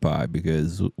occupied,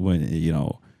 because when,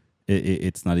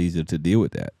 it's not easy to deal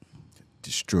with that.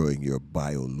 Destroying your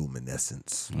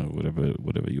bioluminescence.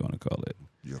 Whatever you want to call it.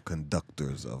 Your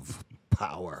conductors of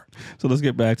power. So let's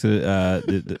get back to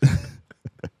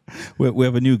we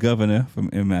have a new governor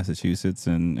in Massachusetts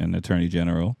and an attorney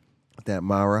general. That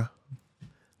Mara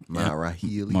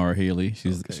Healey. Mara Healey.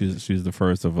 She's the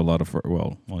first of a lot of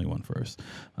only one first.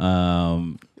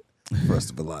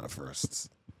 First of a lot of firsts.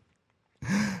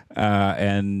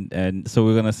 And so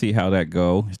we're gonna see how that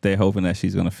go. They're hoping that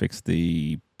she's gonna fix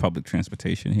the public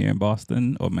transportation here in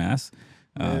Boston or Mass.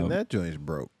 Man, that joint's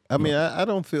broke. I mean, I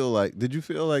don't feel like. Did you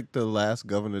feel like the last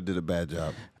governor did a bad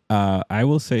job? I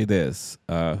will say this: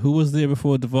 who was there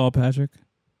before Deval Patrick?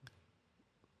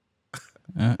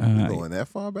 You going that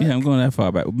far back? Yeah, I'm going that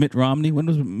far back. Mitt Romney. When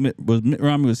was Mitt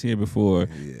Romney was here before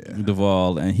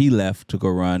Duvall, and he left to go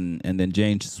run, and then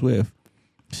Jane Swift,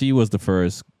 she was the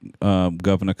first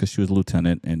governor because she was a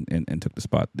lieutenant and took the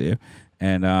spot there,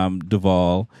 and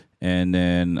Duvall, and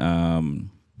then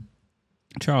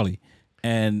Charlie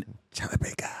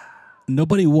Baker.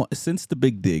 Nobody since the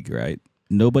Big Dig, right?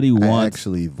 Nobody wants. I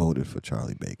actually voted for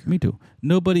Charlie Baker. Me too.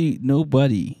 Nobody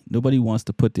wants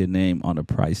to put their name on a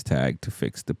price tag to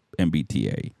fix the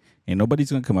MBTA, and nobody's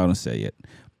gonna come out and say it.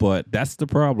 But that's the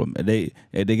problem. They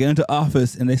get into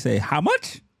office and they say how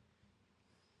much,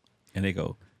 and they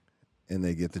go, and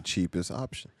they get the cheapest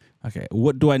option. Okay,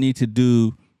 what do I need to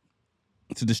do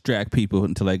to distract people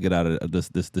until I get out of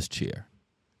this chair,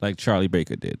 like Charlie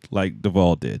Baker did, like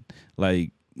Duvall did,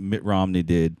 like Mitt Romney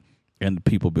did, and the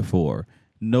people before.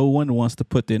 No one wants to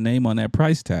put their name on that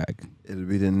price tag. It'll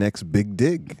be the next big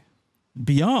dig.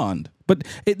 Beyond. But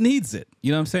it needs it.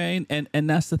 You know what I'm saying? And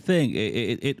that's the thing.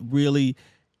 It really,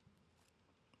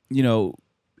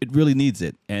 it really needs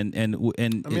it. And I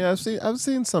mean, I've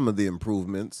seen some of the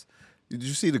improvements. Did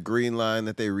you see the green line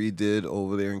that they redid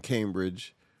over there in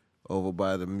Cambridge, over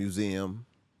by the museum,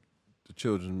 the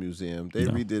Children's Museum? They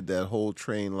redid that whole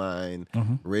train line,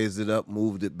 raised it up,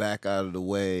 moved it back out of the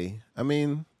way. I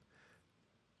mean,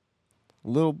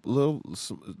 little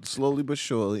slowly but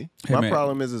surely. Hey, My man.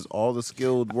 problem is all the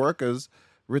skilled workers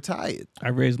retired. I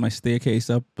raised my staircase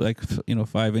up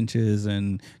 5 inches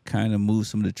and kind of moved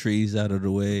some of the trees out of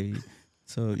the way.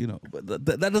 So, but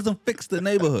that doesn't fix the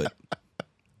neighborhood.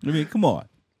 I mean, come on.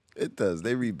 It does.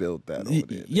 They rebuilt that over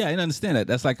there. Yeah, I understand that.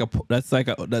 That's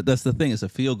the thing. It's a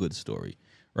feel good story,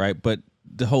 right? But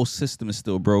the whole system is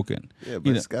still broken. Yeah,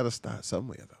 but it's got to start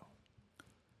somewhere, though.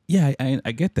 Yeah,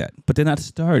 I get that, but they're not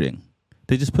starting.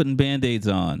 They're just putting Band-Aids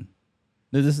on.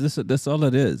 That's all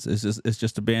it is. It's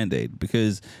just a Band-Aid,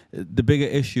 because the bigger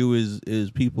issue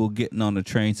is people getting on the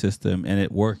train system and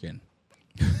it working.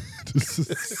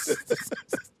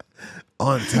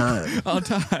 On time. On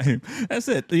time. That's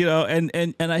it.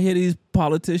 And I hear these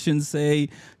politicians say,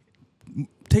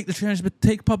 take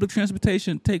public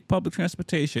transportation. Take public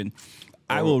transportation.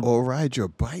 Or ride your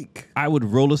bike. I would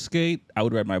roller skate. I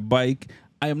would ride my bike.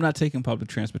 I am not taking public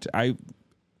transportation.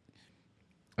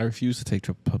 I refuse to take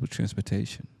public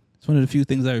transportation. It's one of the few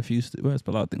things I refuse to do. Well, it's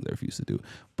a lot of things I refuse to do.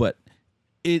 But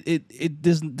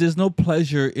there's no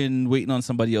pleasure in waiting on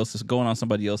going on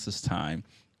somebody else's time,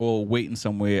 or waiting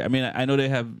somewhere. I mean, I know they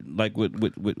have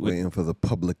with waiting for the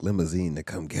public limousine to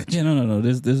come get you. Yeah, no.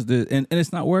 There's and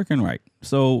it's not working right.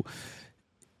 So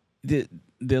there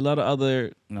are a lot of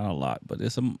other, not a lot, but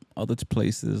there's some other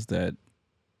places that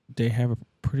they have a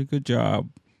pretty good job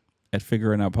at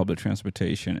figuring out public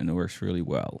transportation, and it works really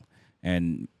well.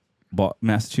 And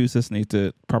Massachusetts needs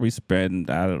to probably spend,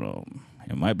 I don't know,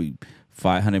 it might be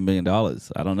 $500 million.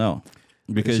 I don't know.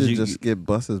 Because you just get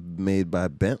buses made by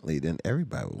Bentley, then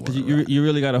everybody would want to you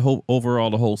really got to overhaul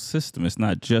the whole system. It's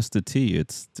not just the T.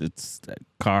 It's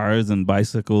cars and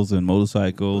bicycles and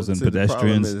motorcycles and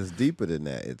pedestrians. The problem is deeper than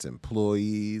that. It's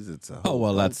employees. It's a whole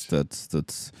bunch.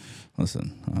 That's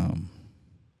listen.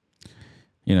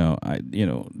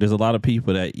 There's a lot of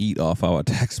people that eat off our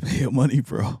taxpayer money,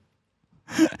 bro.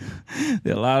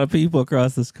 There are a lot of people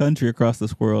across this country, across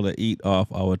this world, that eat off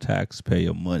our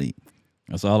taxpayer money.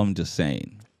 That's all I'm just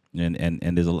saying.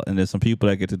 And there's some people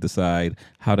that get to decide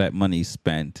how that money's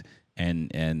spent.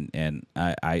 And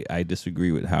I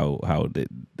disagree with how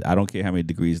I don't care how many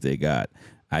degrees they got.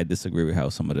 I disagree with how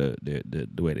some of the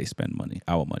way they spend money,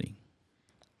 our money.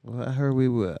 Well, I heard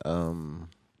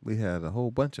we had a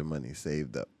whole bunch of money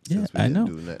saved up. Yeah, since we didn't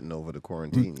do nothing over the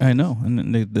quarantine. I know,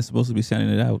 and they're supposed to be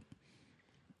sending it out.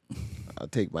 I'll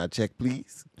take my check,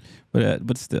 please.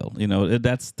 But still,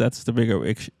 that's the bigger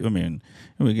issue. I mean,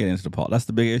 when we get into that's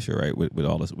the big issue, right? With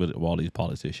all these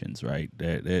politicians, right?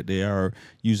 They are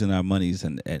using our monies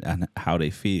and how they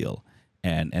feel,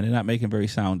 and they're not making very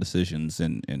sound decisions,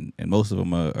 and most of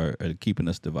them are keeping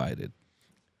us divided.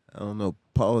 I don't know,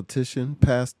 politician,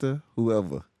 pastor,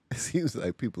 whoever. It seems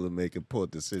like people are making poor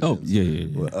decisions. Oh, yeah.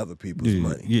 With other people's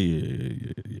money.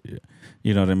 Yeah.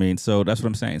 You know what I mean? So that's what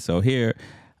I'm saying. So here,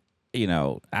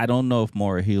 I don't know if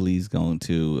Maura Healey's going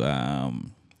to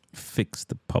fix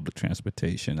the public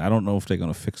transportation. I don't know if they're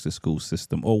going to fix the school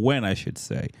system, or when, I should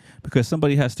say, because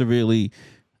somebody has to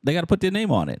they got to put their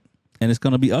name on it, and it's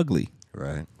going to be ugly.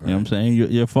 Right. You know what I'm saying?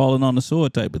 You're falling on the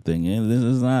sword type of thing. And this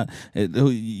is not,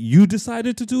 you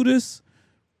decided to do this,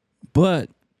 but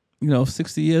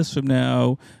 60 years from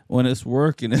now, when it's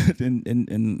working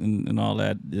and all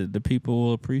that, the people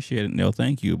will appreciate it and they'll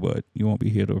thank you, but you won't be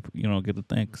here to, get the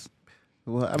thanks.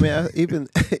 Well, I mean,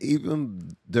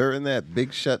 even during that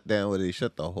big shutdown where they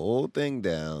shut the whole thing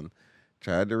down,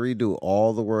 tried to redo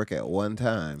all the work at one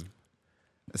time,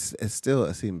 it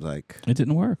seems like it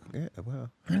didn't work. Yeah, well,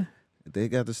 they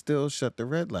got to still shut the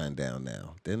red line down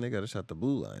now. Then they got to shut the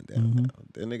blue line down now.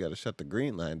 Then they got to shut the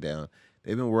green line down.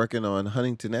 They've been working on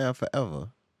Huntington Ave forever.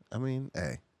 I mean,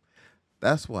 hey,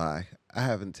 that's why I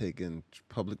haven't taken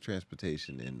public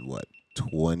transportation in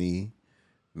 20,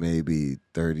 maybe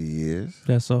 30 years.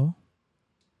 That's all.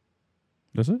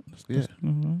 That's it. Yeah.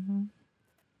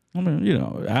 I mean, you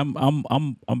know,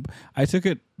 I took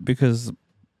it because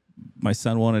my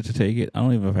son wanted to take it. I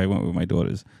don't even know if I went with my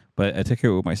daughters, but I took it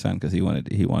with my son because he wanted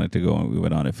to go, and we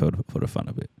went on it for the fun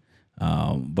of it.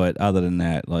 But other than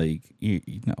that, like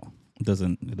you know, it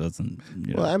doesn't. You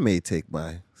know. Well, I may take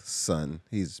my son.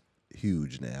 He's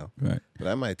huge now, right? But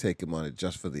I might take him on it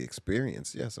just for the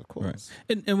experience. Yes, of course.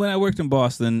 Right. And when I worked in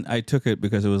Boston, I took it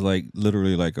because it was like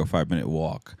literally like a 5-minute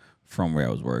walk from where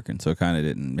I was working, so it kind of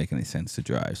didn't make any sense to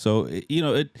drive. So you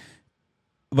know it.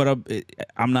 But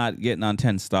I'm not getting on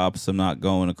 10 stops. I'm not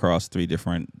going across 3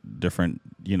 different,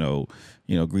 you know,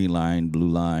 green line, blue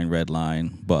line, red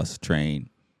line, bus, train,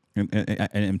 and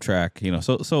Amtrak. You know,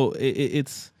 so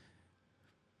it's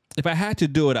if I had to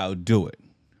do it, I would do it,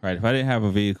 right? If I didn't have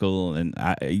a vehicle, and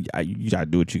you gotta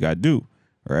do what you gotta do,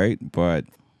 right? But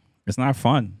it's not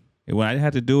fun. When I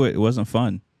had to do it, it wasn't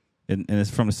fun, and it's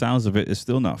from the sounds of it, it's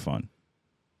still not fun.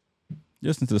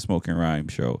 Listen to the Smoking Rhyme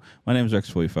Show. My name is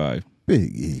Rex45.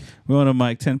 Big E. We're on a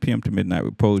mic 10 p.m. to midnight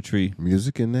with poetry.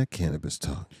 Music and that cannabis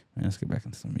talk. Man, let's get back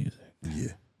into some music.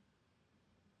 Yeah.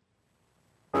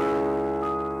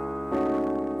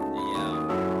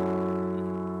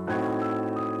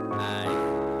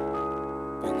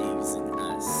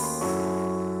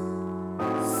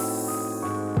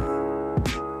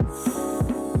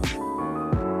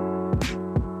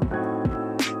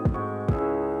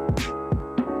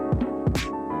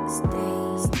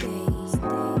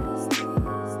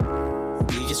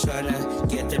 Tryna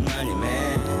get the money,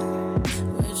 man.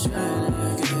 We're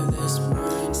tryna get this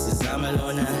money. Since I'm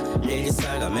alone now, Lady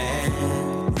Saga, man.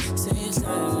 We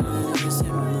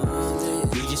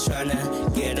just tryna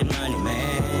get the money,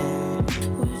 man.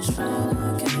 We're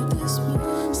tryna get this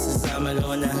money. Since I'm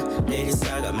alone now, Lady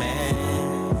Saga, man.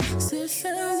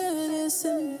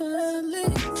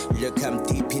 Look, I'm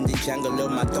deep in the jungle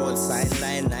of my thoughts. I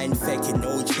ain't faking,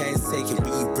 no chance taking.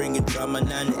 Be bringing drama,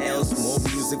 none else. More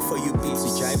music for you beats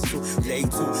we drive to, play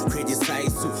to,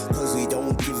 criticize to. Cause we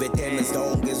don't give a damn as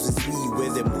long as it's we where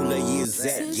the moolah is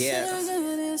at, yeah.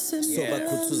 So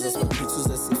bakutuza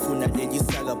sifuna then you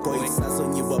saga boy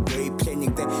sazonyiwa boy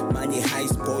planning the money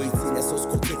heist boy tina so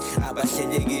skote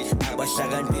abashelege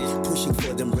abashagande pushing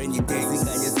for them rainy days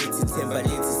ingane zethi themba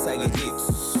lethi sage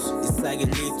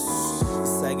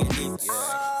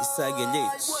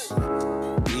lit.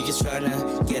 We just tryna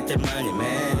get the money,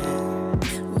 man.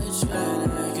 We're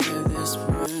tryna get this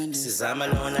money. Since I'm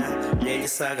alone now, Lady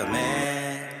Saga,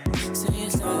 man. We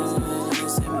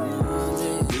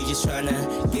just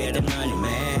tryna get the money,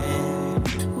 man.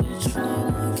 We're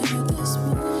tryna get this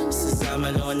money. Since I'm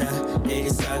alone now, Lady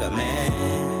Saga, man.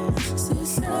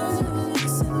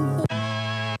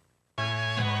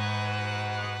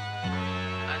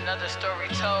 Another story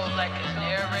told like a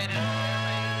narrator.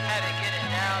 Had to get it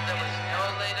now, there was no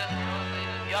later.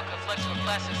 Y'all can flex with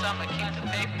classics, I'ma keep the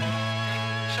paper.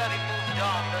 Shorty moved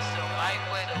on, but still mic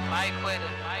waiter.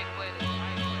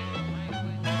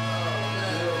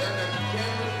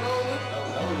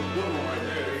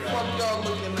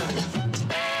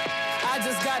 I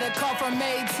just got a call from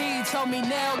AT, told me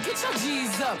now get your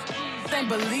G's up. Ain't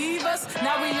believe us,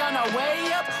 now we on our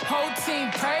way up. Whole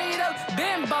team prayed up,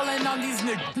 been ballin' on these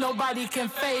niggas, nobody can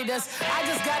fade us. I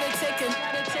just gotta take a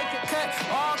cut.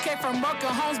 All came from broken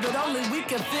homes, but only we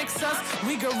can fix us.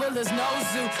 We gorillas, no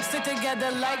zoo, stick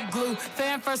together like glue.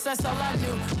 Fan first, that's all I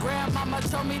knew. Grandmama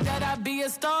told me that I'd be a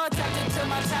star, tapped into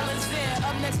my talents then.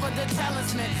 Up next for the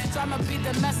talisman, tryna be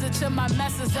the message to my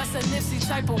message. That's a Nipsey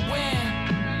type of win.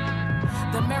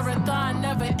 The marathon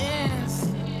never ends.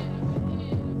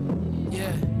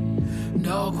 Yeah.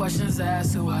 No questions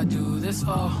asked who I do this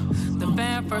for. The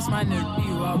fan first, my nigga,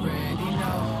 you already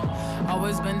know.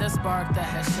 Always been the spark that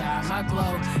has shined my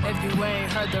glow. If you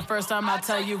ain't heard the first time, I'll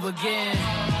tell you again.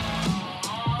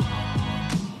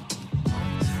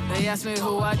 They ask me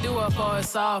who I do it for,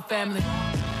 it's all family.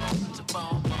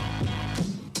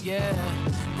 Yeah.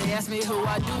 They ask me who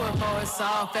I do it for, it's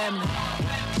all family.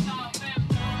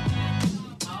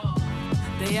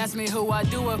 They ask me who I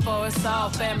do it for, it's all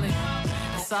family.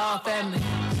 It's all family.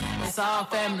 It's all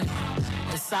family.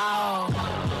 It's all.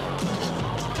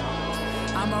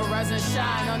 I'ma rise and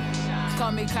shine on.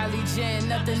 call me Kylie Jen.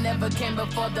 Nothing ever came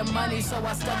before the money, so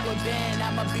I stuck with Ben.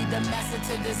 I'ma be the master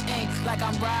to this ink, like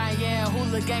I'm Ryan.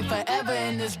 Hula gang forever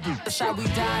in this shot we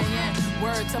dying.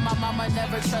 Word to my mama,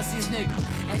 never trust these niggas.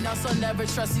 And also never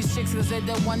trust these chicks, cause they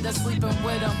the one that's sleeping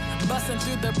with them. Busting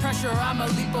through the pressure, I'ma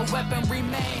leap a weapon.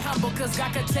 Remain humble, cause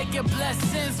God could take your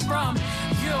blessings from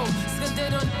you.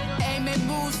 Skadiddle, aiming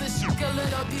moves and shit a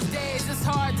little these days. It's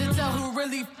hard to tell who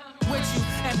really with you.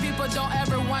 And people don't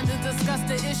ever want to discuss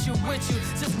the issue with you.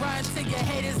 Just run to your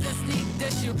haters and sneak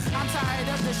diss you. I'm tired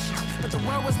of this shit, but the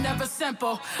world was never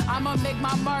simple. I'ma make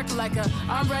my mark like a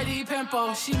I'm ready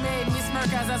pimple. She made me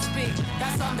smirk as I speak,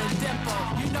 that's on the dimple.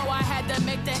 You know I had to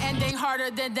make the ending harder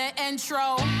than the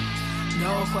intro.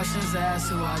 No questions asked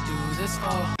who I do this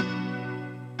for.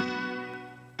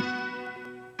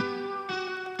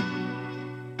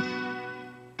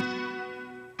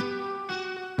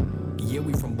 Yeah,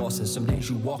 we from Boston. Some days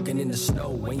you walking in the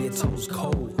snow when your toes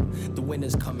cold. The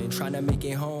winter's coming, trying to make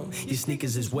it home. Your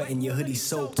sneakers is wet and your hoodie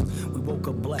soaked. We woke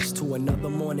up blessed to another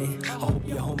morning. I hope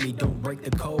your homie don't break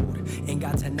the code. Ain't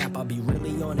got to nap, I'll be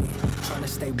really on it. Trying to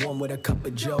stay warm with a cup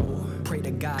of joe. Pray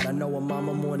to God, I know a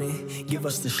mama morning. Give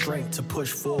us the strength to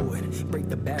push forward. Break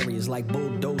the barriers like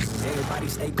bulldozers. Everybody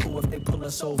stay cool if they pull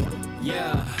us over.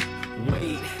 Yeah,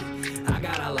 wait, I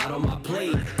got a lot on my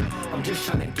plate. I'm just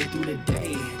trying to get through the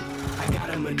day. I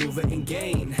gotta maneuver and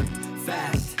gain.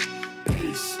 Fast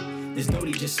pace. This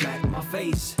Dodie just smacked my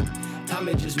face. Time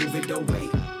to just move it, don't wait.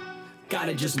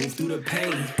 Gotta just move through the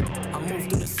pain. I move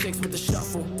through the six with a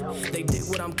shuffle. They dig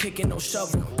what I'm kicking, no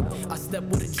shovel. I step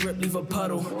with a drip, leave a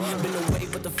puddle. Been away,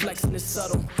 but the flexing is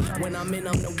subtle. When I'm in,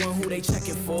 I'm the one who they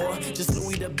checking for. Just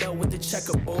Louis the belt with the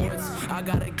checkerboards. I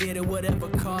gotta get it, whatever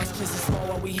cost. Just as small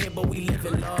while we here, but we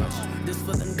living large. This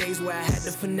for them days where I had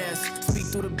to finesse. Speak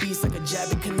through the beats like a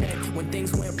jab and connect. When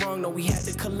things went wrong, no, we had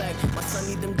to collect. My son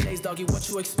need them J's, doggy, what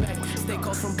you expect? Stay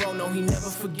close from bro, no, he never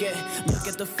forget. Look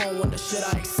at the phone, wonder should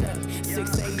I accept?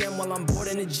 6 a.m. while I'm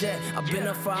boarding the jet. I've been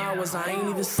up for hours, I ain't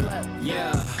even slept.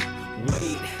 Yeah,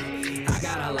 wait, I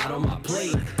got a lot on my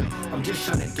plate. I'm just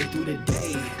trying to get through the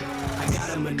day. I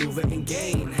gotta maneuver and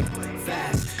gain.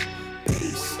 Fast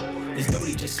pace. This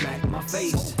Dodie just smacked my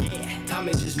face. Time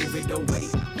to just move it, don't wait.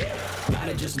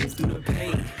 Gotta just move through the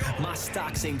pain. My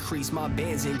stocks increase, my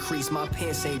bands increase, my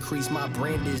pants increase, my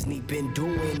brand is neat. Been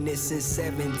doing this since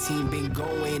 17, been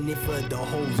going in for the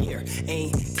whole year.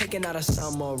 Ain't taking out a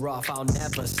summer off, I'll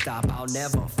never stop, I'll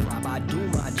never flop. I do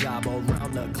my job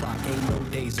around the clock, ain't no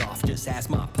days off, just ask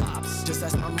my pops. Just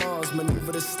ask my moms,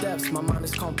 maneuver the steps. My mind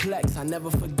is complex, I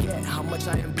never forget how much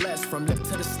I am blessed. From lip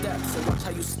to the steps, so watch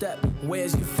how you step.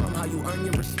 Where's you from, how you earn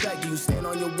your respect? Do you stand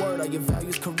on your word, are your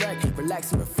values correct?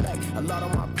 Relax and reflect, a lot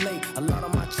on my plate, a lot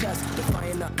on my chest.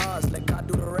 Defying the odds, let God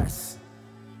do the rest.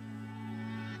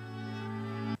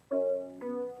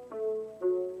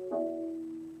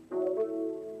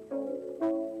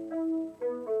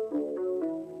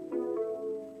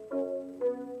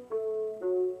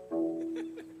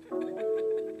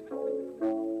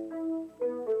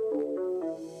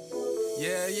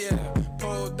 Yeah,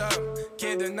 pulled up,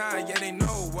 can't deny, yeah, they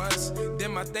know us. Did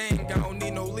my thing, I don't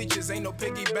need no leeches, ain't no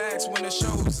piggybacks when the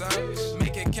show's up.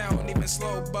 Make it count, even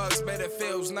slow bucks, bet it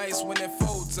feels nice when it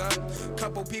folds up.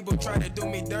 Couple people try to do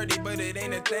me dirty, but it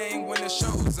ain't a thing when the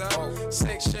show's up.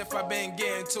 Sick shift, I been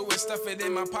getting to it, stuff it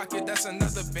in my pocket, that's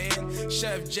another band.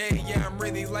 Chef J, yeah, I'm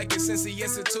really like it since the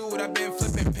institute, I've been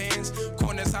flipping pins.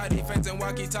 Corners, high defense, and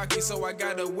walkie-talkie, so I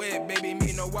got a whip, baby,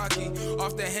 me no walkie.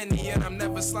 Off the Henny, and I'm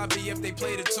never sloppy, if they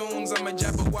play the tunes, I'm a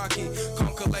Jabberwocky.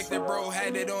 Come collected, bro,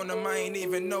 had it on them, I ain't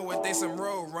even know it, they some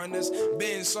road runners.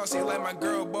 Been saucy like my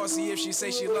girl bossy, if she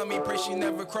say she love me, pray she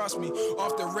never cross me.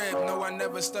 Off the rip, no, I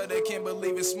never stutter, can't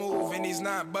believe it's smooth, and he's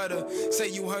not butter. Say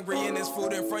you hungry and there's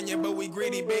food in front of you, but we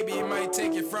greedy, baby, it might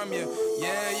take it from you.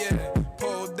 Yeah,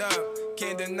 pulled up,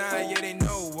 can't deny, yeah, they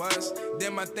know us.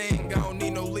 Did my thing, I don't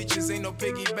need no leeches, ain't no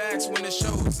piggybacks when the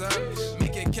show's up.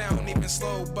 Make it count, even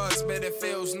slow bucks, bet it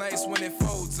feels nice when it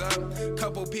folds up.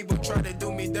 Couple people try to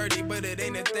do me dirty, but it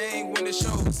ain't a thing when the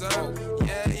show's up.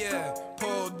 Yeah,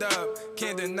 pulled up,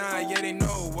 can't deny, yeah, they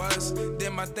know us.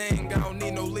 Did my thing, I don't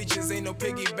need no leeches, ain't no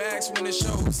piggybacks when the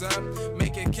show's up.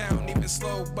 Make it count, even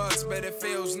slow bucks, bet it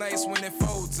feels nice when it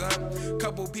folds up.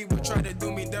 Couple people try to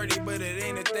do me dirty, but it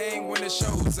ain't a thing when the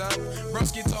show's up.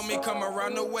 Broski told me come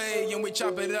around the way and we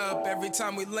chop it up every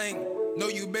time we link. Know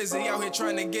you busy out here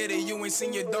trying to get it. You ain't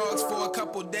seen your dogs for a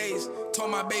couple days. Told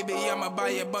my baby I'ma buy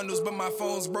your bundles, but my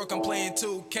phone's broke. I'm playing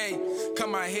 2K.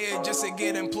 Come out here just to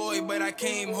get employed, but I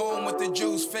came home with the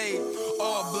juice fade.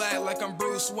 All black like I'm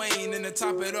Bruce Wayne, and to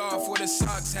top it off with a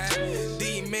socks hat.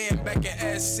 D-Man back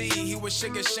in SC, he was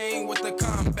Sugar Shane with the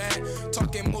combat.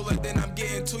 Talking moolah, then I'm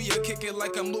getting to you. Kick it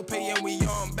like I'm Lupe and we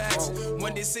on backs.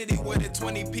 Wendy City with a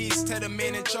 20-piece. Tell the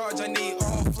man in charge I need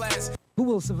all flats. Who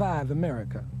will survive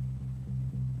America?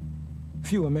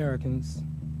 Few Americans,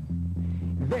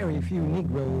 very few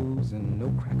Negroes, and no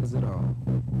crackers at all.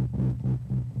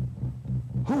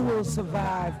 Who will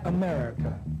survive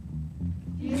America?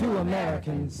 Few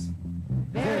Americans,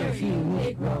 very few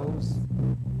Negroes,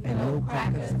 and no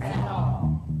crackers at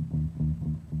all.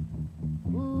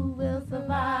 Who will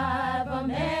survive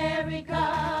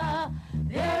America?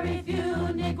 Very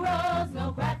few Negroes,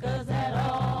 no crackers at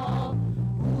all.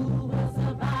 Who will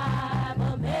survive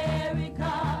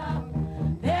America?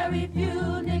 Very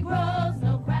few Negroes,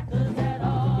 no crackers at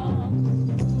all.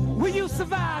 Will you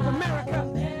survive America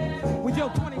with your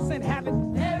 20-cent habit?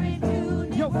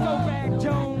 Your Flowbag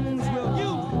Jones, will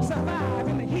you survive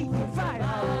in the heat and fire?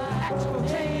 Actual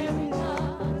change?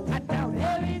 I doubt it.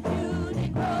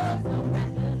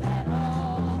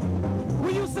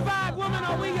 Will you survive, woman,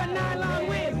 or will your nylon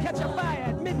wig catch a fire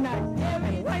at midnight?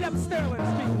 And right up Sterling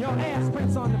Street, your ass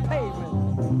prints on the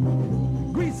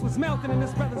pavement. Grease was melting in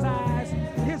this brother's eyes.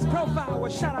 His profile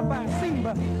was shot up by a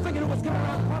Simba, thinking it was coming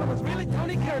around the corner was really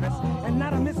Tony Curtis, and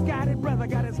not a misguided brother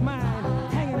got his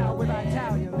mind hanging out with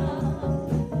Italians.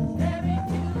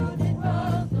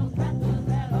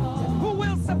 Who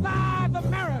will survive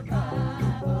America?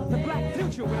 The black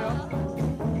future will.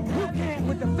 You can't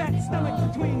with the fat stomach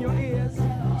between your ears,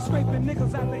 scraping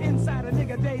nickels out the inside of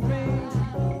nigga daydreams.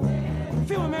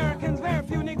 Few Americans, very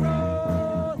few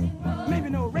Negroes, maybe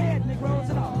no red Negroes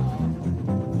at all.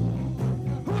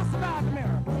 Who will survive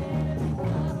America?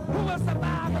 Who will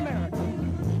survive America?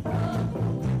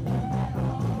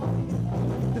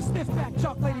 The stiff-backed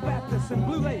chalk lady Baptist in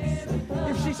blue lace.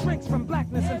 If she shrinks from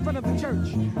blackness in front of the church,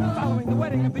 following the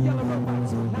wedding of the yellow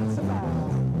robots, will not survive.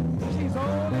 She's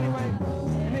old anyway,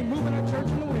 and they moving her church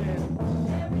in the wind.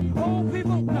 Old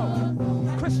people, no.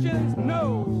 Christians,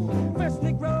 no. First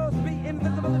Negroes be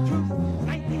invisible to truth.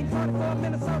 1944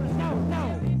 Minnesota, no.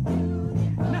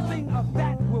 Nothing of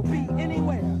that will be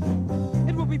anywhere.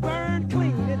 It will be burned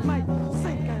clean. It might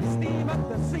sink and steam up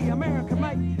the sea. America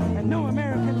might, and no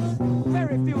Americans,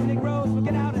 very few Negroes will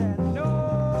get out and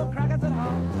no crackers at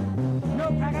all.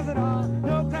 No crackers at all.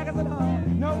 No crackers at all.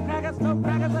 No crackers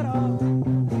at all.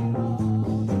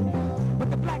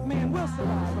 But the black man will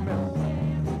survive America.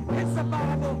 His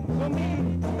survival will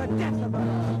mean the death of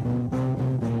us.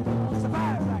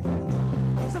 Survive, black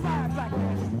man. Survive, black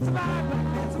man. Survive, black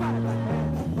man. Survive, black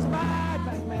man. Survive,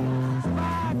 black man.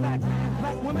 Survive, black man.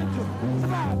 Black woman too.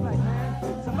 Survive, black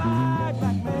man. Survive,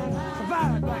 black man.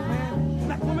 Survive, black man.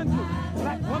 Black woman too.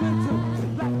 Black woman too.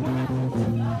 Black woman too.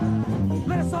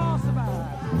 Let us all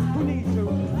survive. Who need to?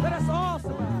 Let us all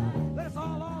survive. Let us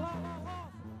all.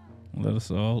 Let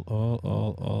us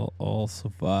all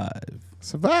survive.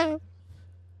 Survive.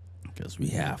 Because we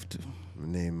have to.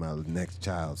 Name my next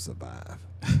child Survive.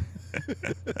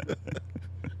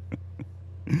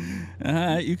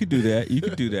 You could do that. You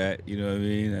could do that. You know what I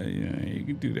mean? You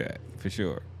can do that for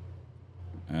sure.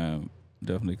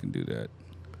 Definitely can do that.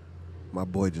 My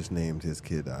boy just named his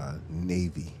kid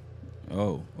Navy.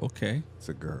 Oh, okay. It's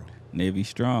a girl. Navy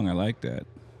strong. I like that.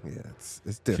 Yeah, it's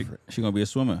different. She gonna be a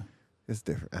swimmer. It's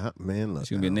different. Man, look.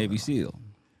 She's gonna be a Navy SEAL.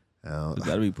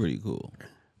 That'd be pretty cool.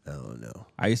 I don't know.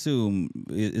 I assume,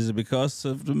 is it because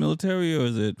of the military or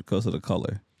is it because of the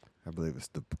color? I believe it's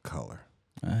the color.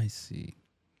 I see.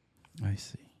 I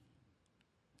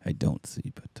don't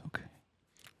see, but okay.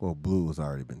 Well, blue has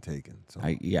already been taken. So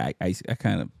I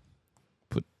kind of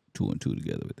put two and two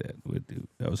together with that.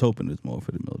 I was hoping it was more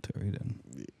for the military than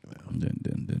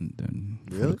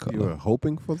really? For the color. You were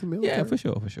hoping for the military? Yeah, for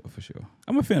sure.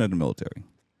 I'm a fan of the military.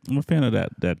 I'm a fan of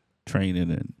that training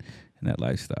and that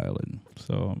lifestyle, and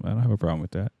so I don't have a problem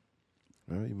with that.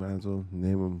 Well, you might as well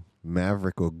name him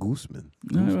Maverick or Gooseman.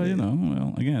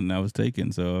 Well, again, that was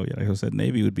taken. So, like I said,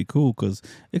 Navy would be cool because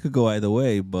it could go either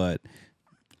way. But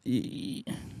okay,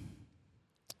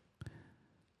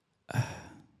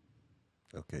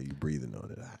 you breathing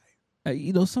on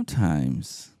it.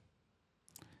 Sometimes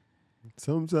I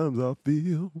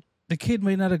feel the kid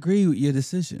may not agree with your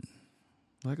decision,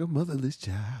 like a motherless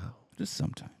child. Just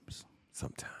sometimes.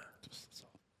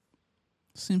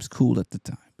 Seems cool at the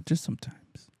time, but just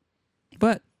sometimes.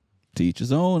 But to each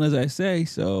his own, as I say.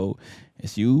 So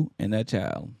it's you and that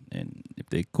child, and if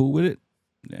they cool with it,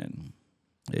 then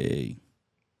Hey,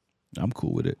 I'm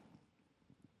cool with it.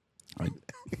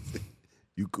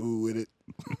 You cool with it?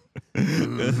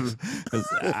 Because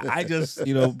I just,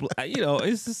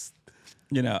 it's just,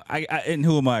 I and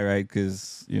who am I, right?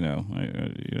 Because it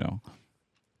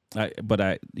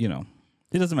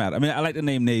doesn't matter. I mean, I like the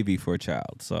name Navy for a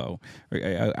child, so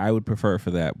I would prefer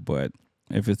for that. But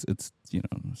if it's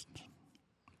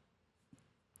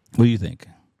what do you think?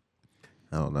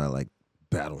 I don't know. I like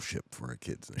Battleship for a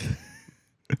kid's name.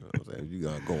 You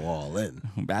gotta go all in.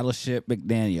 Battleship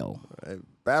McDaniel. Right.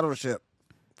 Battleship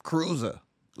Cruiser.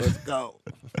 Let's go.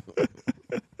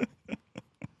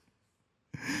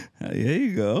 There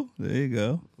you go.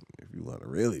 If you want to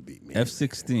really beat me,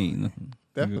 F-16.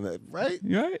 Definitely, right?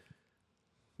 You right?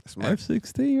 That's my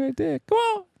F-16 right there. Come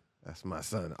on. That's my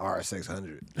son,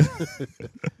 R600.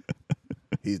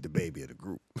 He's the baby of the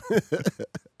group.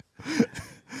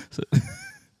 So,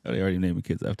 they already naming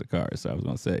kids after cars, so I was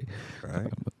going to say.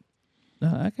 Right.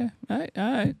 Okay. All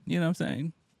right. You know what I'm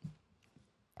saying?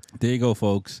 There you go,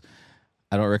 folks.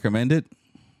 I don't recommend it,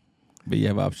 but you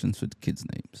have options for the kids'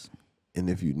 names. And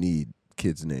if you need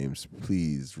kids' names,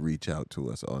 please reach out to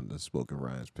us on the Spoken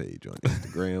Rhymes page on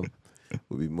Instagram.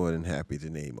 We'll be more than happy to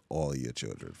name all your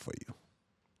children for you.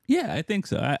 Yeah, I think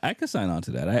so. I could sign on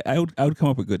to that. I would come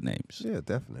up with good names. Yeah,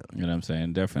 definitely. You know what I'm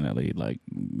saying? Definitely,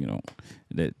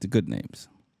 the good names.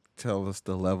 Tell us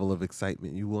the level of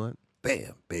excitement you want.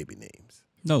 Bam, baby names.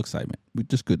 No excitement. We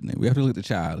just good name. We have to look at the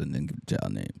child and then give the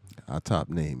child a name. Our top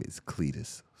name is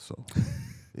Cletus, so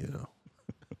a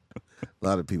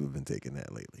lot of people have been taking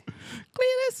that lately.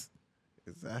 Cletus.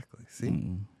 Exactly.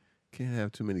 See, can't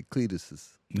have too many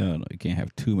Cletuses. No, you can't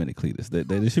have too many Cletus.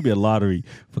 There should be a lottery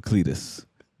for Cletus.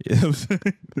 You know what I'm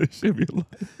saying? There should be a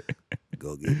lottery.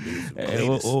 Go get me some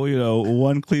Cletus. Or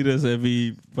one Cletus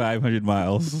every 500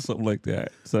 miles or something like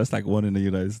that. So that's like one in the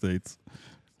United States.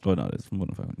 Oh no, that's more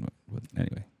than 500 miles. But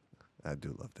anyway, I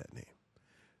do love that name.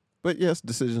 But yes,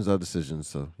 decisions are decisions,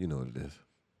 so you know what it is.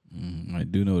 I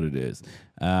do know what it is.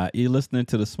 You're listening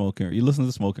to Smoking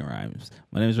Rhymes.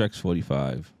 My name is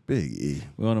Rex45. Big E.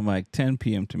 We're on the mic 10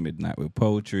 p.m. to midnight with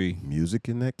poetry, music,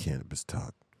 and that cannabis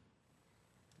talk.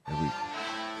 Ladies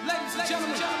and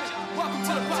gentlemen, welcome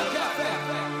to the podcast.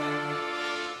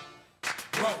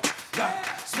 Roll, light,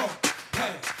 smoke,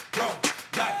 hey. Roll,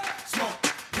 light, smoke,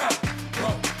 hey.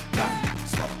 Roll, light,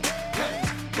 smoke, hey.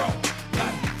 Roll,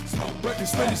 light, smoke. Working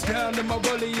Spanish down in my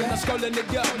rollie and I'm scrolling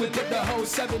it up. We put the whole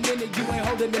 7 in it, you ain't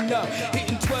holding it up.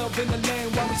 Hitting 12 in the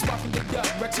lane while we sparking it up.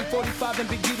 Rexy 45 and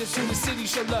Big Eaters soon the city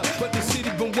show up. But the city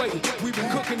been waiting. We been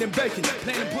cooking and baking,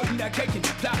 planning, putting that cake in,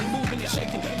 plotting, moving and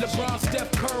shaking. LeBron,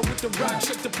 Steph Curry with the rock,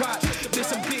 shake the pot. There's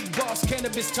some big boss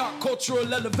cannabis talk,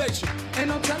 cultural elevation. Ain't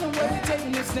no telling where we're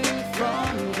taking this thing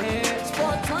from here. It's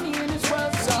 420 in this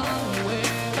world somewhere.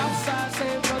 Outside,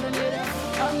 say rolling it up.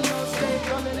 Up north, stay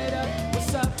rolling it up.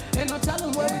 What's up? Ain't no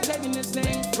telling where we're taking this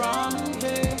thing from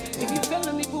here. If you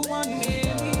feeling me, who want me?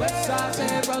 West side,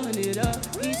 stay rolling it up.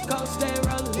 East Coast, stay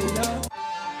rolling it up.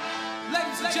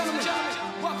 Ladies and gentlemen,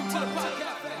 welcome to the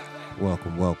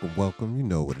podcast. Welcome. You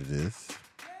know what it is.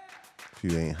 If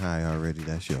you ain't high already,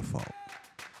 that's your fault.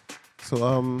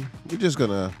 So we're just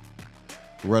gonna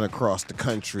run across the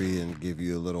country and give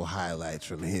you a little highlights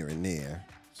from here and there.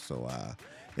 So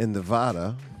in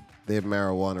Nevada, their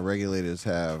marijuana regulators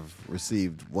have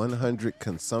received 100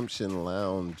 consumption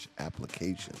lounge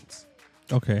applications.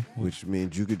 Okay. Which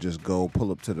means you could just go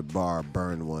pull up to the bar,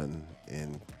 burn one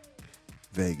in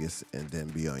Vegas, and then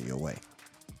be on your way.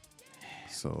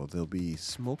 So there'll be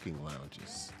smoking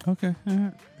lounges. Okay.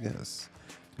 Yes.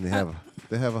 And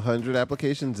they have 100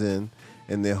 applications in,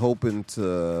 and they're hoping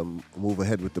to move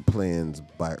ahead with the plans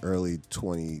by early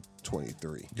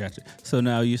 2023. Gotcha. So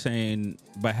now you're saying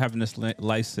by having this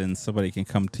license, somebody can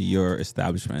come to your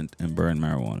establishment and burn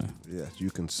marijuana? Yes,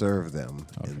 you can serve them,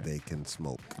 and they can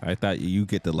smoke. I thought you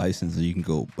get the license and you can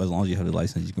go, as long as you have the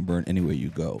license, you can burn anywhere you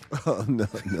go. Oh, no.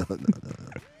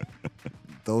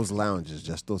 Those lounges,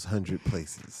 just those 100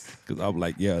 places. Because I'm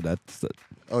like, yeah, that's...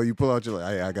 Oh, you pull out your...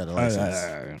 I got a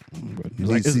license. You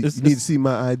Like, need to see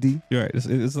my ID? You're right.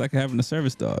 It's like having a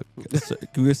service dog.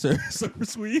 Can we serve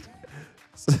service weed?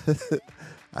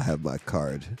 I have my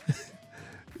card.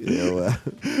 Well,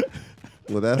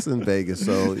 that's in Vegas.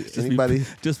 So anybody...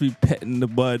 Just be petting the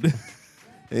bud.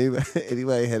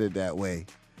 Anybody headed that way,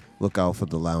 look out for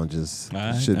the lounges.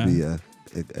 It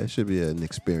should be an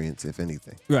experience, if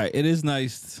anything. Right. It is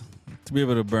nice to be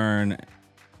able to burn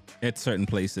at certain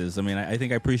places. I mean, I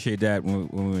think I appreciate that when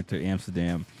we went to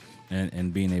Amsterdam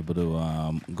and being able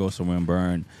to go somewhere and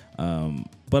burn.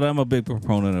 But I'm a big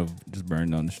proponent of just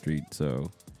burning on the street.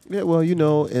 So Yeah, well,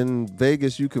 in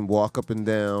Vegas, you can walk up and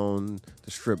down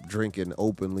the strip drinking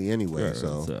openly anyway.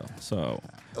 Sure, so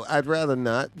I'd rather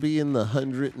not be in the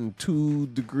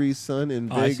 102-degree sun in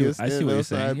Vegas I see and what you're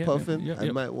outside saying. puffing. Yeah,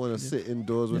 I might want to sit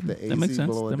indoors with the that makes AC sense.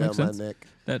 blowing That down makes my sense. neck.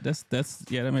 That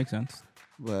makes sense.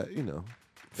 But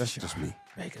that's just me.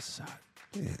 Vegas is hot.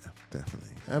 Yeah, definitely.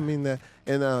 I mean that,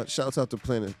 and shouts out to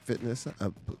Planet Fitness.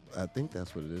 I think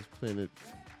that's what it is.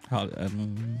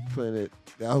 Planet,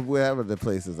 wherever the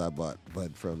places I bought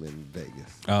bud from in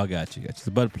Vegas. Oh, got you. It's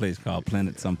a bud place called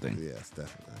Planet something. Yes,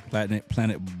 definitely.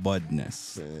 Planet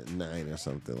Budness. Planet 9 or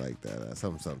something like that.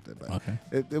 Something. But okay.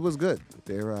 It was good.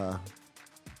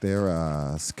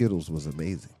 Their Skittles was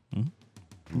amazing. I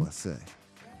must say.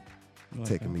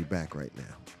 Taking me back right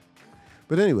now.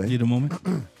 But anyway. Need a moment?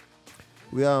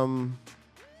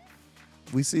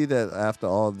 We see that after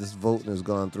all this voting has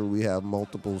gone through, we have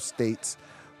multiple states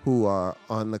who are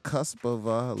on the cusp of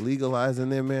legalizing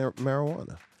their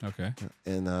marijuana. Okay.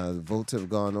 And votes have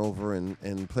gone over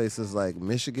in places like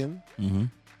Michigan. Mm-hmm.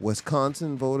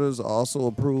 Wisconsin voters also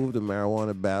approved a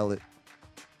marijuana ballot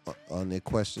on their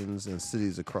questions in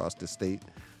cities across the state.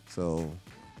 So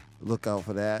look out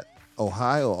for that.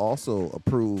 Ohio also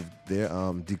approved their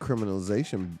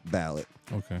decriminalization ballot.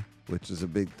 Okay. Which is a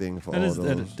big thing for That all is,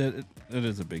 those. That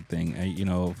is a big thing.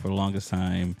 For the longest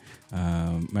time,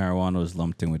 marijuana was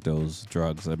lumped in with those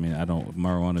drugs. I mean,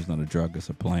 marijuana is not a drug, it's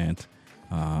a plant.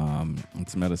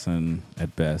 It's medicine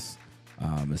at best.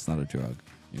 It's not a drug.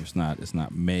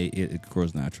 It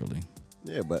grows naturally.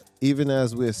 Yeah, but even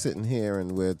as we're sitting here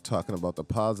and we're talking about the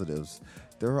positives,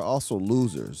 there are also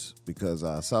losers because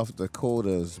South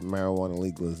Dakota's marijuana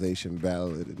legalization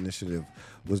ballot initiative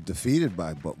was defeated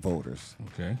by voters.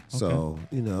 Okay. So,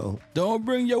 Don't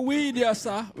bring your weed here,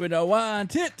 sir. We don't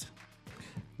want it.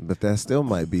 But that still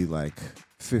might be like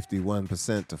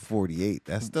 51% to 48%.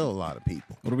 That's still a lot of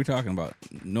people. What are we talking about?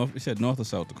 You said North or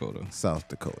South Dakota? South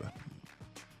Dakota.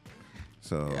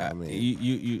 So, yeah, I mean...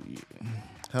 You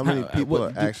how many people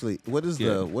are actually? What is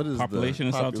the population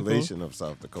of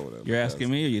South Dakota? You're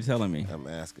asking me, or you're telling me? I'm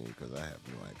asking because I have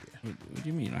no idea. What do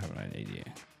you mean you don't have an idea?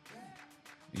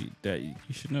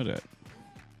 You should know that.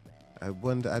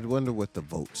 I'd wonder what the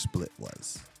vote split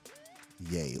was,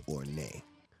 yay or nay,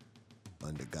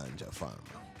 on the ganja farmer.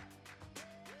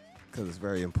 Because it's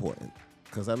very important.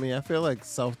 Because I feel like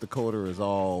South Dakota is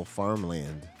all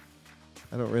farmland.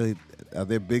 Are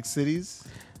there big cities?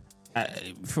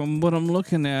 From what I'm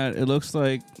looking at, it looks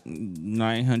like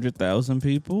 900,000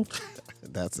 people.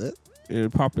 That's it? The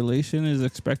population is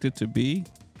expected to be.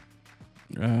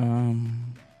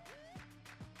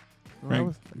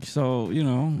 Right. So,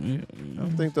 I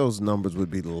think those numbers would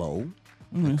be low.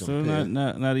 So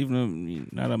not even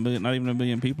a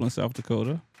million people in South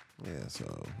Dakota. Yeah,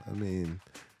 so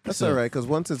that's all right because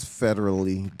once it's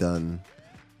federally done,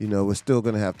 we're still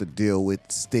going to have to deal with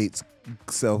states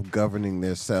self-governing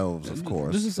themselves, of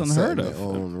course. This is unheard of. Their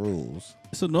own rules.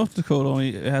 So North Dakota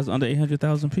only has under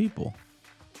 800,000 people.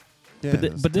 Yeah,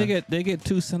 but they get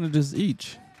 2 senators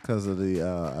each because of the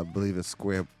I believe it's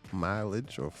square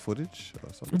mileage or footage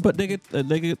or something. But they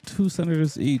get 2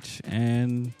 senators each,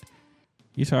 and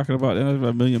you're talking about there's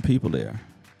a million people there.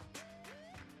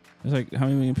 It's like how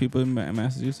many million people in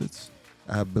Massachusetts?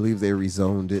 I believe they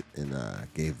rezoned it and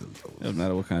gave them those. Doesn't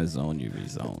matter what kind of zone you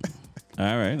rezone.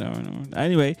 All right.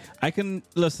 Anyway, I can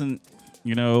listen.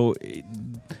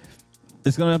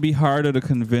 It's gonna be harder to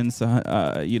convince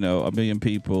a million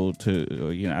people to.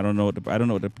 I don't know what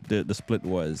the split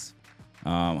was,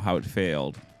 how it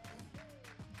failed.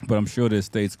 But I'm sure there's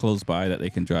states close by that they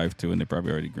can drive to, and they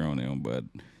probably already grown in. But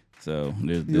so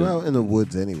you're out in the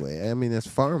woods anyway. I mean, it's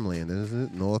farmland, isn't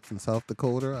it? North and South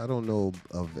Dakota. I don't know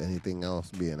of anything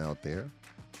else being out there.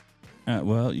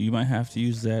 Well, you might have to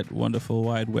use that wonderful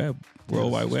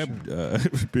World Wide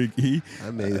Web, Big E.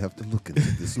 I may have to look into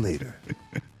this later.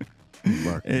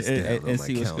 Mark this down and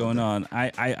see what's going on.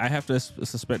 I have to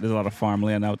suspect there's a lot of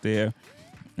farmland out there,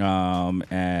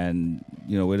 and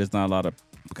where there's not a lot of.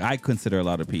 I consider a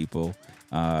lot of people.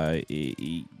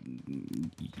 You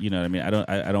know what I mean? I don't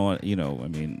want. I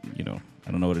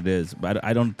don't know what it is, but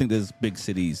I don't think there's big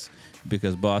cities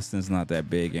because Boston's not that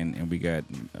big, and we got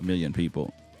a million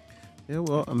people. Yeah,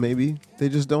 well, maybe they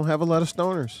just don't have a lot of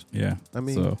stoners. Yeah, I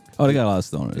mean, they got a lot of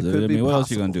stoners. What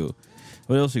else you gonna do?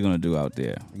 What else are you gonna do out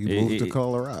there? You move to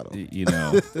Colorado. You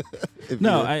know.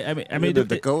 No, I mean the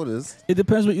Dakotas. It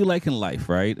depends what you like in life,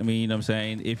 right? I mean, you know what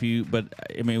I'm saying? But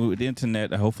I mean, with the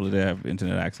internet, hopefully they have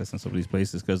internet access in some of these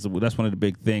places, because that's one of the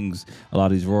big things. A lot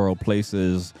of these rural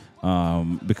places,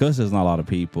 because there's not a lot of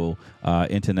people,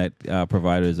 internet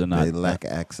providers are not. They lack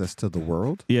access to the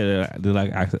world. Yeah, they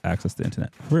lack access to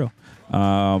internet for real.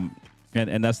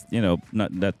 And that's, you know,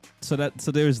 not that. So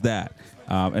there's that.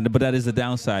 But that is the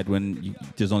downside when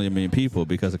there's only 1 million people,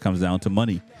 because it comes down to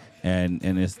money. And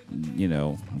it's, you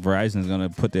know, Verizon is going to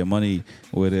put their money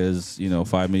where there's, you know,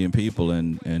 5 million people,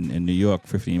 and in New York,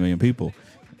 15 million people,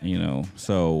 you know.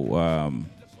 So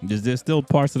there's still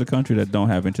parts of the country that don't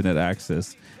have internet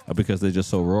access because they're just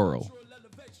so rural.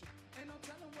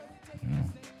 Yeah.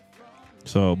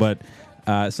 So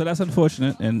that's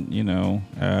unfortunate, and, you know,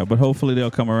 but hopefully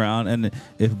they'll come around. And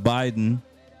if Biden,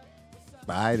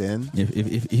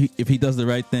 if he does the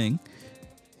right thing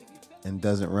and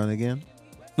doesn't run again.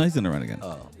 No, he's gonna run again.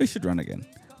 Oh, he should run again.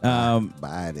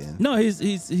 Biden. No,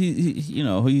 he's you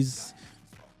know, he's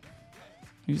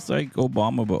like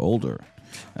Obama but older.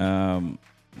 You know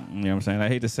what I'm saying? I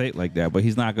hate to say it like that, but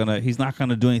he's not gonna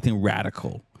do anything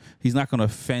radical. He's not gonna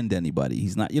offend anybody.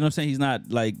 He's not, you know what I'm saying? He's not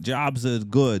like, jobs are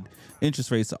good,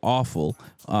 interest rates are awful.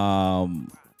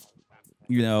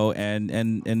 You know, and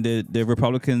the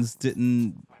Republicans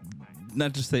didn't,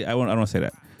 not just say, I don't want to say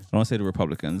that. I don't want to say the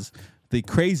Republicans. The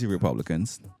crazy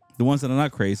Republicans, the ones that are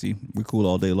not crazy, we're cool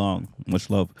all day long. Much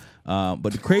love.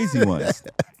 But the crazy ones,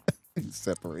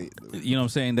 separate. You know what I'm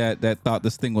saying? That thought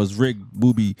this thing was rigged,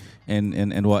 booby,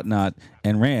 and whatnot,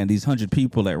 and ran. These 100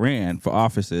 people that ran for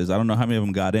offices. I don't know how many of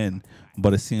them got in,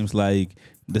 but it seems like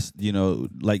this, you know,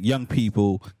 like young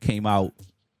people came out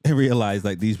and realized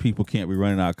like these people can't be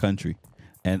running our country.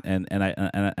 And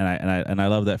I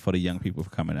love that for the young people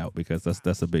for coming out, because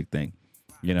that's a big thing.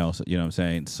 You know, so, you know what I'm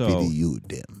saying? So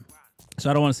So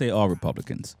I don't want to say all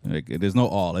Republicans. Like, there's no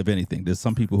all, if anything. There's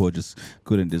some people who are just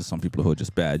good, and there's some people who are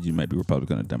just bad. You might be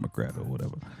Republican or Democrat or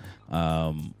whatever.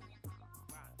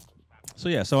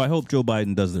 So I hope Joe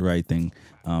Biden does the right thing,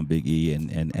 Big E,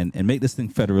 and make this thing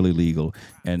federally legal.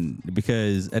 And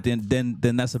because at the end,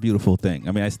 then that's a beautiful thing.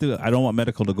 I mean, I don't want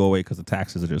medical to go away because the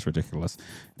taxes are just ridiculous.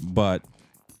 But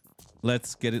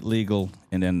let's get it legal,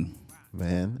 and then.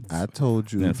 Man, I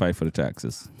told you. Then fight for the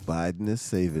taxes. Biden is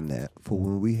saving that for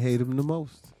when we hate him the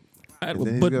most. But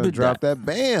he's gonna drop that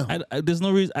bam. There's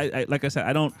no reason. I like I said,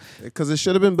 I don't. Because it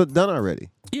should have been done already.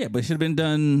 Yeah, but it should have been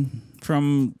done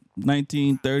from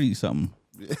 1930 something.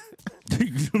 You know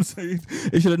what I'm saying?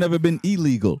 It should have never been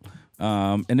illegal.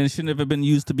 And then it should never been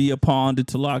used to be a pawn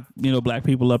to lock, you know, black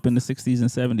people up in the 60s and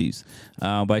 70s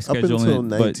by scheduling. Up until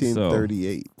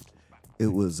 1938.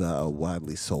 It was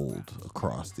widely sold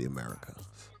across the Americas.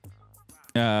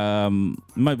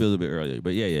 Might be a little bit earlier,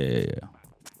 but yeah.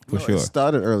 For sure. It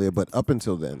started earlier, but up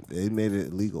until then, they made it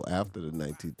illegal after the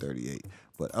 1938.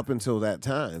 But up until that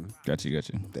time, got you.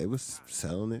 They was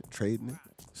selling it, trading it,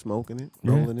 smoking it,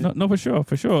 rolling it. No, for sure.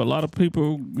 A lot of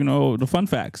people, you know, the fun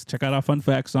facts. Check out our fun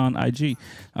facts on IG.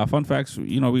 Our fun facts,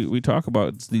 you know, we talk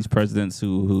about these presidents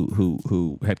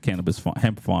who had cannabis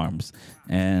hemp farms,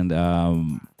 and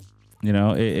you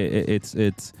know,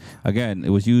 it's again, it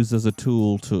was used as a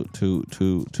tool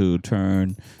to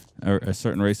turn a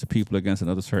certain race of people against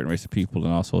another certain race of people,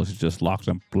 and also to just lock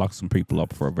some people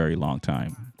up for a very long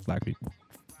time, black people,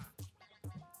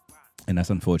 and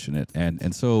that's unfortunate.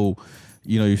 And so,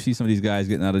 you know, you see some of these guys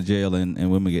getting out of jail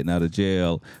and women getting out of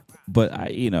jail,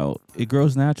 but you know, it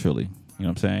grows naturally. You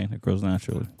know what I'm saying? It grows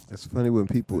naturally. It's funny when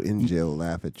people in jail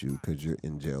laugh at you because you're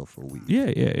in jail for weed.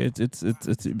 Yeah. It's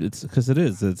because it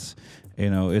is. It's, you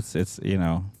know, it's you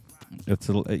know, it's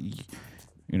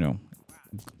you know,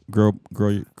 grow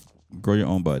your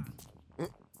own bud.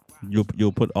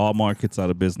 You'll put all markets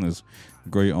out of business.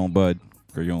 Grow your own bud.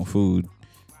 Grow your own food.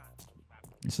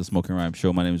 It's a Smoking Rhyme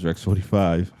Show. My name is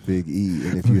Rex45. Big E.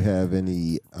 And if you have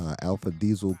any Alpha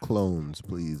Diesel clones,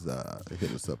 please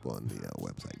hit us up on the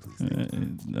website, please.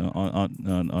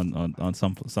 On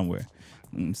somewhere.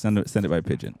 Send it by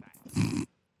pigeon.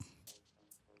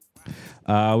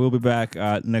 We'll be back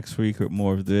next week with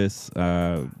more of this.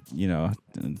 You know,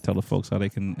 tell the folks how they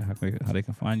can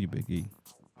find you, Big E.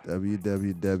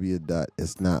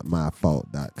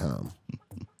 www.itsnotmyfault.com.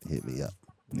 Hit me up.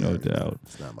 No doubt.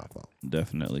 It's not my fault.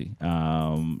 Definitely.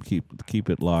 Keep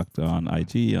it locked on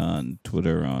IG, on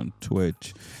Twitter, on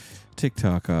Twitch,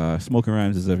 TikTok. Smoking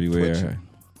Rhymes is everywhere.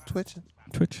 Twitch. You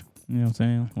know what I'm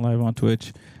saying? Live on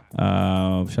Twitch.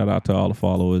 Shout out to all the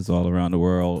followers all around the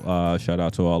world. Shout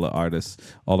out to all the artists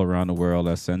all around the world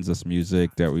that sends us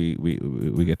music that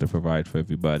we get to provide for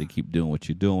everybody. Keep doing what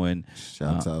you're doing.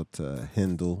 Shouts out to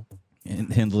Hindle.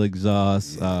 Hindle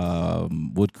Exhaust,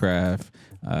 Woodcraft.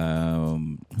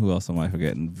 Who else am I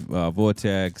forgetting?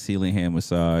 Vortex, Healing Hand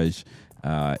Massage,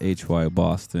 HY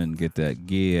Boston. Get that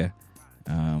gear.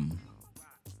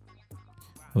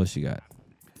 What else you got?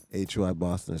 HY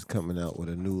Boston is coming out with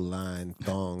a new line,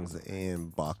 thongs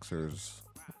and boxers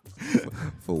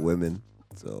for women.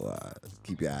 So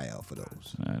keep your eye out for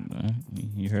those.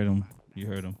 You heard him. You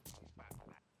heard him.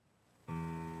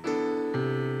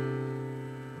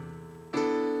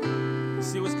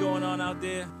 See what's going on out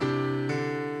there?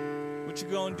 What you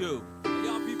gonna do? Are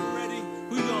y'all people ready?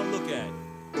 Who you gonna look at?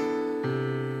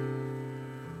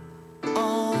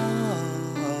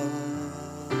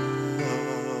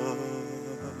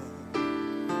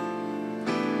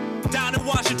 Down in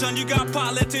Washington, you got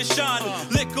politician,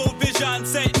 liquid vision,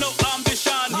 say no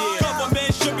ambition.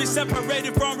 Government should be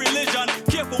separated from religion.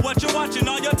 Careful what you're watching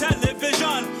on your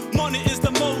television. Money is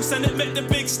the most, and it make the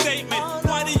big statement.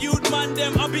 Why the youth man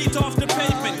them are beat off the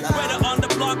pavement? Whether on the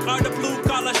block or the blue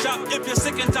collar shop. If you're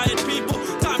sick and tired people,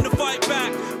 time to fight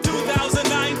back.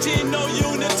 2019, no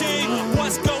unity.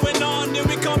 What's going on? Here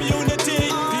we come unity.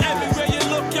 Everywhere you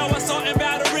look, yo, assault and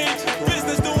battery.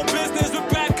 Business doing business with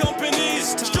bad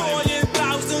companies. Destroying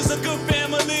thousands of good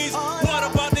families. What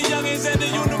about the youngins at the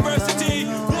university?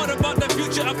 What about the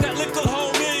future of that little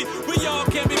homie? We all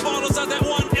can't be ballers of that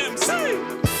one MC.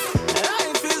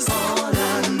 Life is all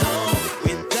I know.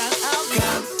 With that I've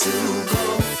got to go.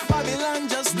 Babylon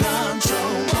just natural.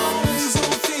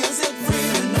 Who feels it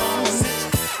really knows it.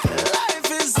 Life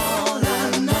is all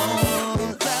I know.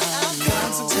 With that I've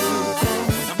got to go.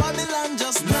 Babylon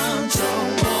just natural.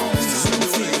 Who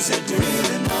feels it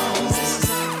really knows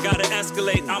it. Gotta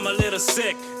escalate, I'm a little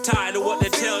sick. Tired of what they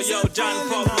tell yo, John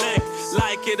Public.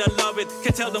 Like it or love it,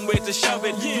 can tell them where to shove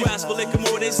it. You ask for liquor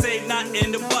more, they say not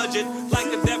in the budget.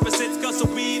 Like the deficits, cause so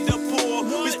we the poor.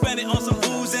 We spend it on some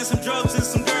booze and some drugs and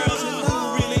some girls.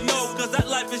 Who really know, cause that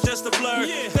life is just a blur.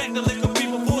 Thank the liquor